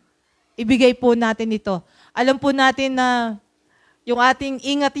 ibigay po natin ito. Alam po natin na yung ating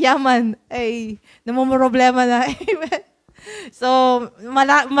ingat yaman ay namumroblema na. Amen. So,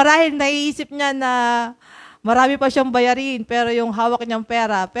 marahil naiisip niya na marami pa siyang bayarin, pero yung hawak niyang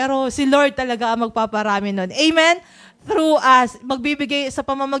pera. Pero si Lord talaga ang magpaparami nun. Amen? Through us, magbibigay sa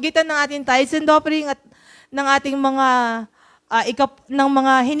pamamagitan ng ating tithes and offering at ng ating mga ng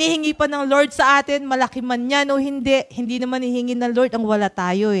mga hinihingi pa ng Lord sa atin, malaki man yan o hindi naman hihingi ng Lord ang wala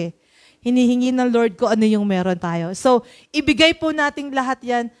tayo Hinihingi ng Lord ko ano yung meron tayo. So, ibigay po nating lahat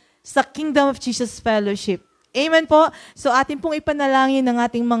yan sa Kingdom of Jesus Fellowship. Amen po? So, atin pong ipanalangin ng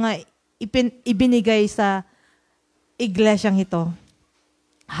ating mga ibinigay sa iglesyang ito.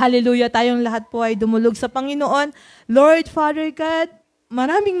 Hallelujah, tayong lahat po ay dumulog sa Panginoon. Lord, Father God,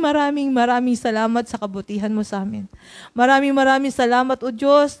 maraming salamat sa kabutihan mo sa amin. Maraming salamat, O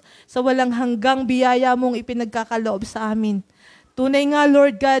Diyos, sa walang hanggang biyaya mong ipinagkakaloob sa amin. Tunay nga,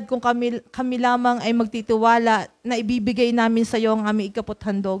 Lord God, kung kami lamang ay magtitiwala na ibibigay namin sa iyo ang aming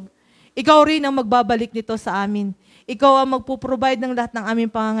ikaputhandog. Ikaw rin ang magbabalik nito sa amin. Ikaw ang magpuprovide ng lahat ng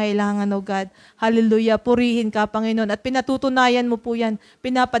aming pangangailangan, O God. Hallelujah. Purihin ka, Panginoon. At pinatutunayan mo po yan.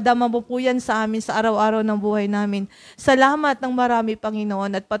 Pinapadama mo po yan sa amin sa araw-araw ng buhay namin. Salamat ng marami,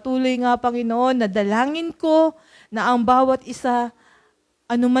 Panginoon. At patuloy nga, Panginoon, na dalangin ko na ang bawat isa,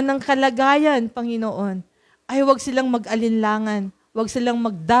 anuman ang kalagayan, Panginoon, ay huwag silang mag-alinlangan, huwag silang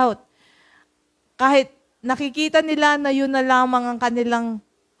mag-doubt. Kahit nakikita nila na yun na lamang ang kanilang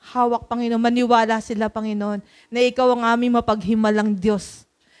hawak, Panginoon, maniwala sila, Panginoon, na ikaw ang aming mapaghimalang Diyos,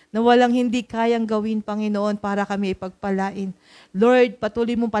 na walang hindi kayang gawin, Panginoon, para kami ipagpalain. Lord,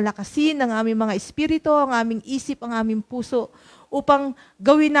 patuloy mong palakasin ang aming mga espiritu, ang aming isip, ang aming puso, upang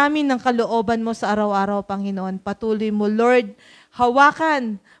gawin namin ng kalooban mo sa araw-araw, Panginoon. Patuloy mo, Lord,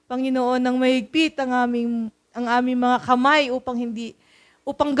 hawakan, Panginoon, ng mahigpit ang aming mga kamay upang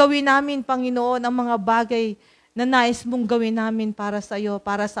gawin namin, Panginoon, ang mga bagay na nais mong gawin namin para sa iyo,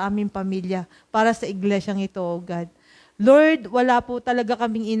 para sa aming pamilya, para sa iglesyang ito, O God. Lord, wala po talaga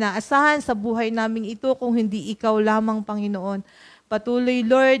kaming inaasahan sa buhay naming ito kung hindi ikaw lamang, Panginoon. Patuloy,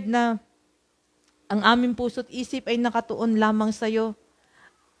 Lord, na ang aming puso't isip ay nakatuon lamang sa iyo.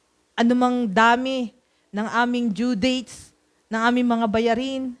 Anumang dami ng aming due dates, ng aming mga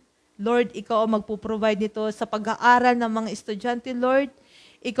bayarin, Lord, ikaw ang magpuprovide nito sa pag-aaral ng mga estudyante, Lord.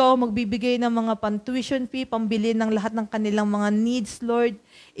 Ikaw ang magbibigay ng mga tuition fee, pambili ng lahat ng kanilang mga needs, Lord.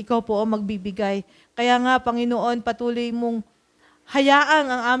 Ikaw po ang magbibigay. Kaya nga, Panginoon, patuloy mong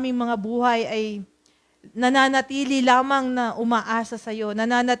hayaang ang aming mga buhay ay nananatili lamang na umaasa sa iyo,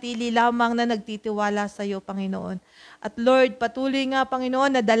 nananatili lamang na nagtitiwala sa iyo, Panginoon. At Lord, patuloy nga,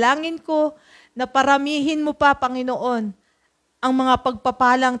 Panginoon, na dalangin ko na paramihin mo pa, Panginoon, ang mga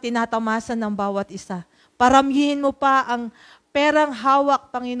pagpapalang tinatamasan ng bawat isa. Paramihin mo pa ang perang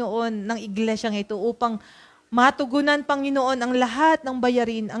hawak, Panginoon, ng iglesyang ito upang matugunan, Panginoon, ang lahat ng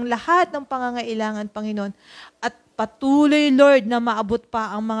bayarin, ang lahat ng pangangailangan, Panginoon. At patuloy, Lord, na maabot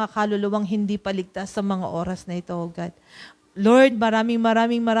pa ang mga kaluluwang hindi paligtas sa mga oras na ito, O God. Lord, maraming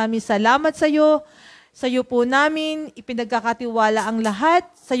salamat sa iyo. Sa iyo po namin ipinagkakatiwala ang lahat.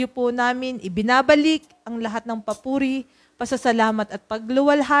 Sa iyo po namin ibinabalik ang lahat ng papuri, pasasalamat at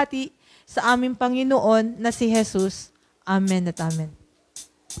pagluwalhati sa aming Panginoon na si Jesus. Amen at amen.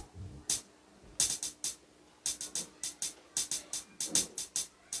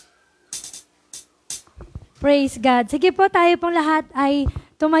 Praise God. Sige po, tayo pong lahat ay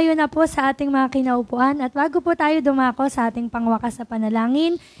tumayo na po sa ating mga kinaupuan. At bago po tayo dumako sa ating pangwakas na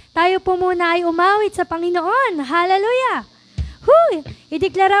panalangin, tayo po muna ay umawit sa Panginoon. Hallelujah! Huy!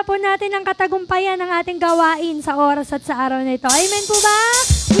 Ideklara po natin ang katagumpayan ng ating gawain sa oras at sa araw na ito. Amen po ba?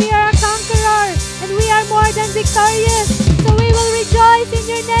 We are a conqueror and we are more than victorious. So we will rejoice in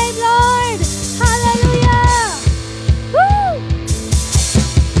your name, Lord. Hallelujah! Woo!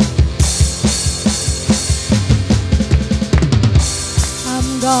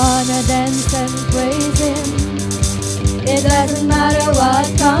 I'm gonna dance and praise Him. It doesn't matter what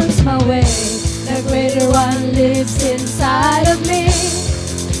comes my way. The greater one lives inside of me.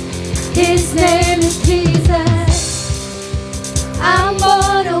 His name is Jesus. I'm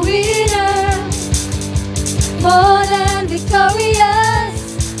born a winner, more than victorious.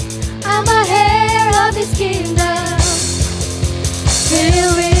 I'm a heir of His kingdom,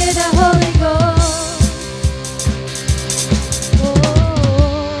 filled with the Holy Ghost.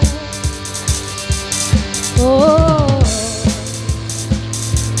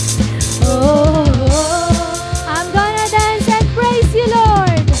 I'm gonna dance and praise you,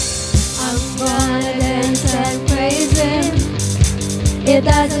 Lord. I'm gonna dance and praise Him. It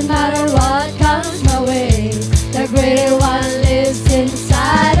doesn't matter what comes my way. The greater one lives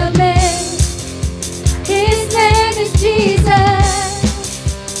inside of me. His name is Jesus.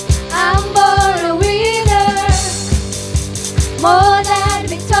 I'm born a winner, more than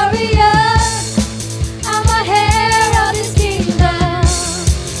victorious. I'm a heir of His kingdom,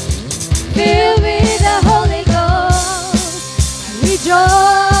 filled with the Holy Ghost. I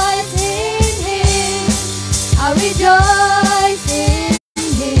rejoice in Him. I rejoice in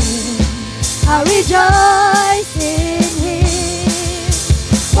Him. I rejoice in Him.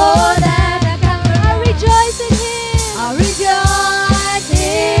 More than a conqueror. I rejoice in Him. I rejoice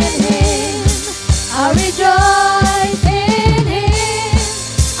in Him. I rejoice in Him.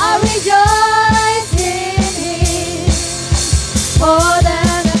 I rejoice in Him. More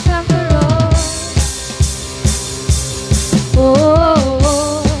than a conqueror.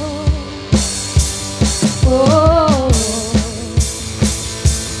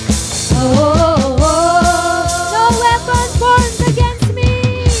 No weapon formed against me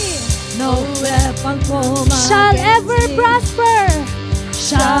No weapon formed shall against ever me prosper.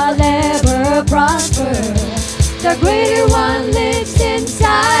 shall ever prosper. The greater one lives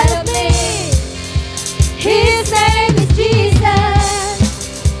inside of me. His name is Jesus.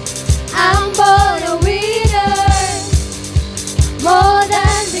 I'm born a winner, more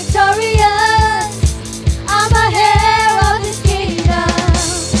than victorious. I'm a heir of His kingdom,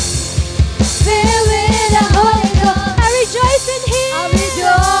 filled with the Holy Ghost. I rejoice in Him. I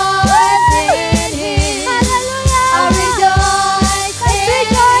rejoice in Him. Hallelujah. I rejoice Let's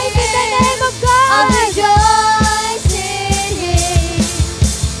rejoice in the name of God. I rejoice in Him.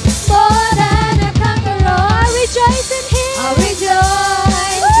 More than a conqueror. I rejoice in Him. I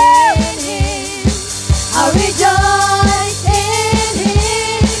rejoice in Him. I rejoice in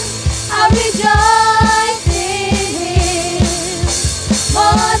Him. I rejoice in Him.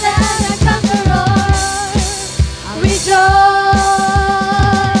 More than a conqueror. I rejoice.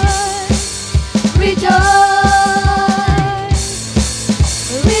 Rejoice.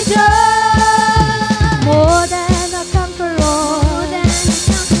 Rejoice. More than a conqueror.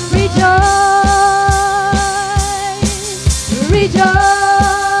 Rejoice.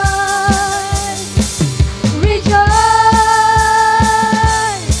 Rejoice. Rejoice.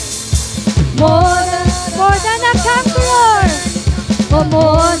 More More than a conqueror. oh,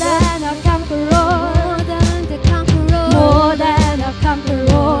 more than a conqueror. More than a conqueror. More than a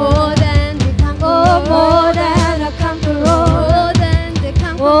conqueror.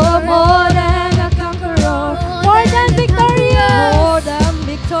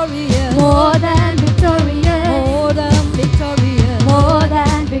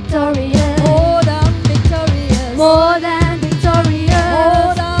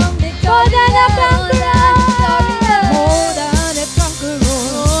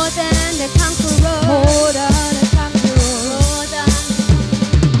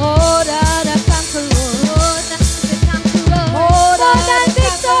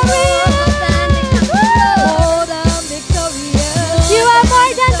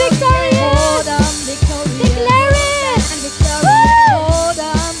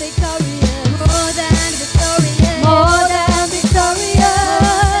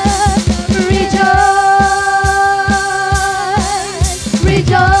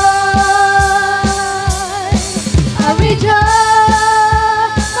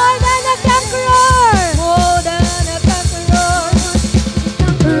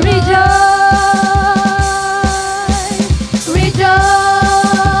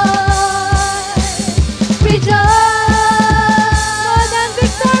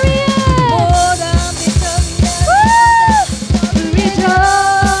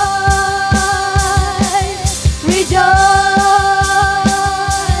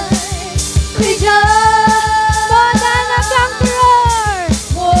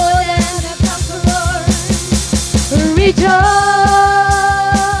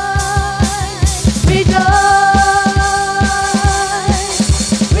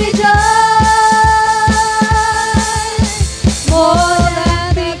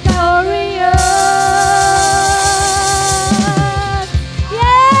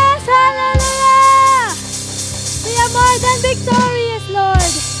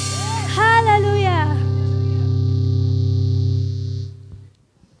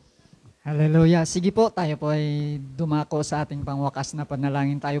 Hallelujah. Sige po, tayo po ay dumako sa ating pangwakas na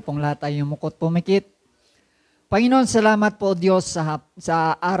panalangin. Tayo pong lahat ay umukot pumikit. Panginoon, salamat po Diyos sa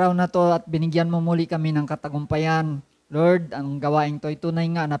araw na to at binigyan mo muli kami ng katagumpayan. Lord, ang gawaing to ay tunay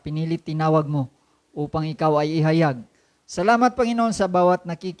nga na pinilit tinawag mo upang ikaw ay ihayag. Salamat Panginoon sa bawat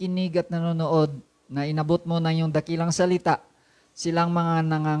nakikinig at nanonood na inabot mo na yung dakilang salita. Silang mga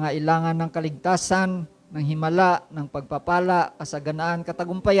nangangailangan ng kaligtasan, ng himala, ng pagpapala, kasaganaan,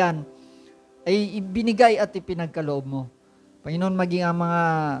 katagumpayan, ay ibinigay at ipinagkaloob mo. Panginoon, maging ang mga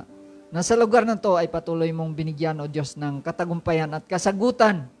nasa lugar na to ay patuloy mong binigyan, O Diyos, ng katagumpayan at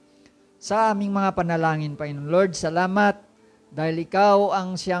kasagutan sa aming mga panalangin, Panginoon. Lord, salamat dahil ikaw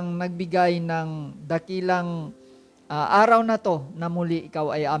ang siyang nagbigay ng dakilang araw na to na muli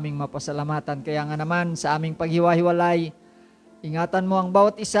ikaw ay aming mapasalamatan. Kaya nga naman sa aming paghiwa-hiwalay, ingatan mo ang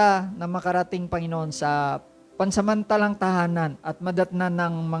bawat isa na makarating, Panginoon, sa pansamantalang tahanan at madatnan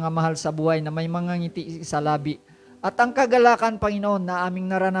ng mga mahal sa buhay na may mga ngiti sa labi. At ang kagalakan, Panginoon, na aming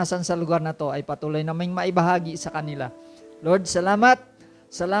naranasan sa lugar na to ay patuloy na may maibahagi sa kanila. Lord, salamat.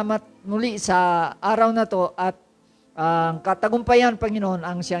 Salamat muli sa araw na to at ang katagumpayan, Panginoon,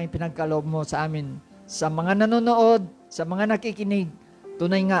 ang siyang ipinagkaloob mo sa amin. Sa mga nanonood, sa mga nakikinig,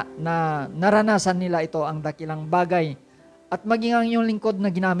 tunay nga na naranasan nila ito ang dakilang bagay. At maging ang iyong lingkod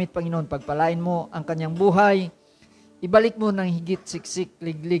na ginamit, Panginoon, pagpalain mo ang kanyang buhay, ibalik mo ng higit siksik,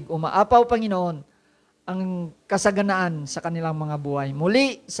 liglig, umaapaw, Panginoon, ang kasaganaan sa kanilang mga buhay.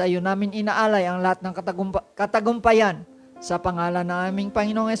 Muli, sa iyo namin inaalay ang lahat ng katagumpayan sa pangalan ng aming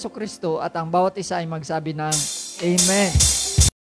Panginoong Jesucristo at ang bawat isa ay magsabi ng Amen.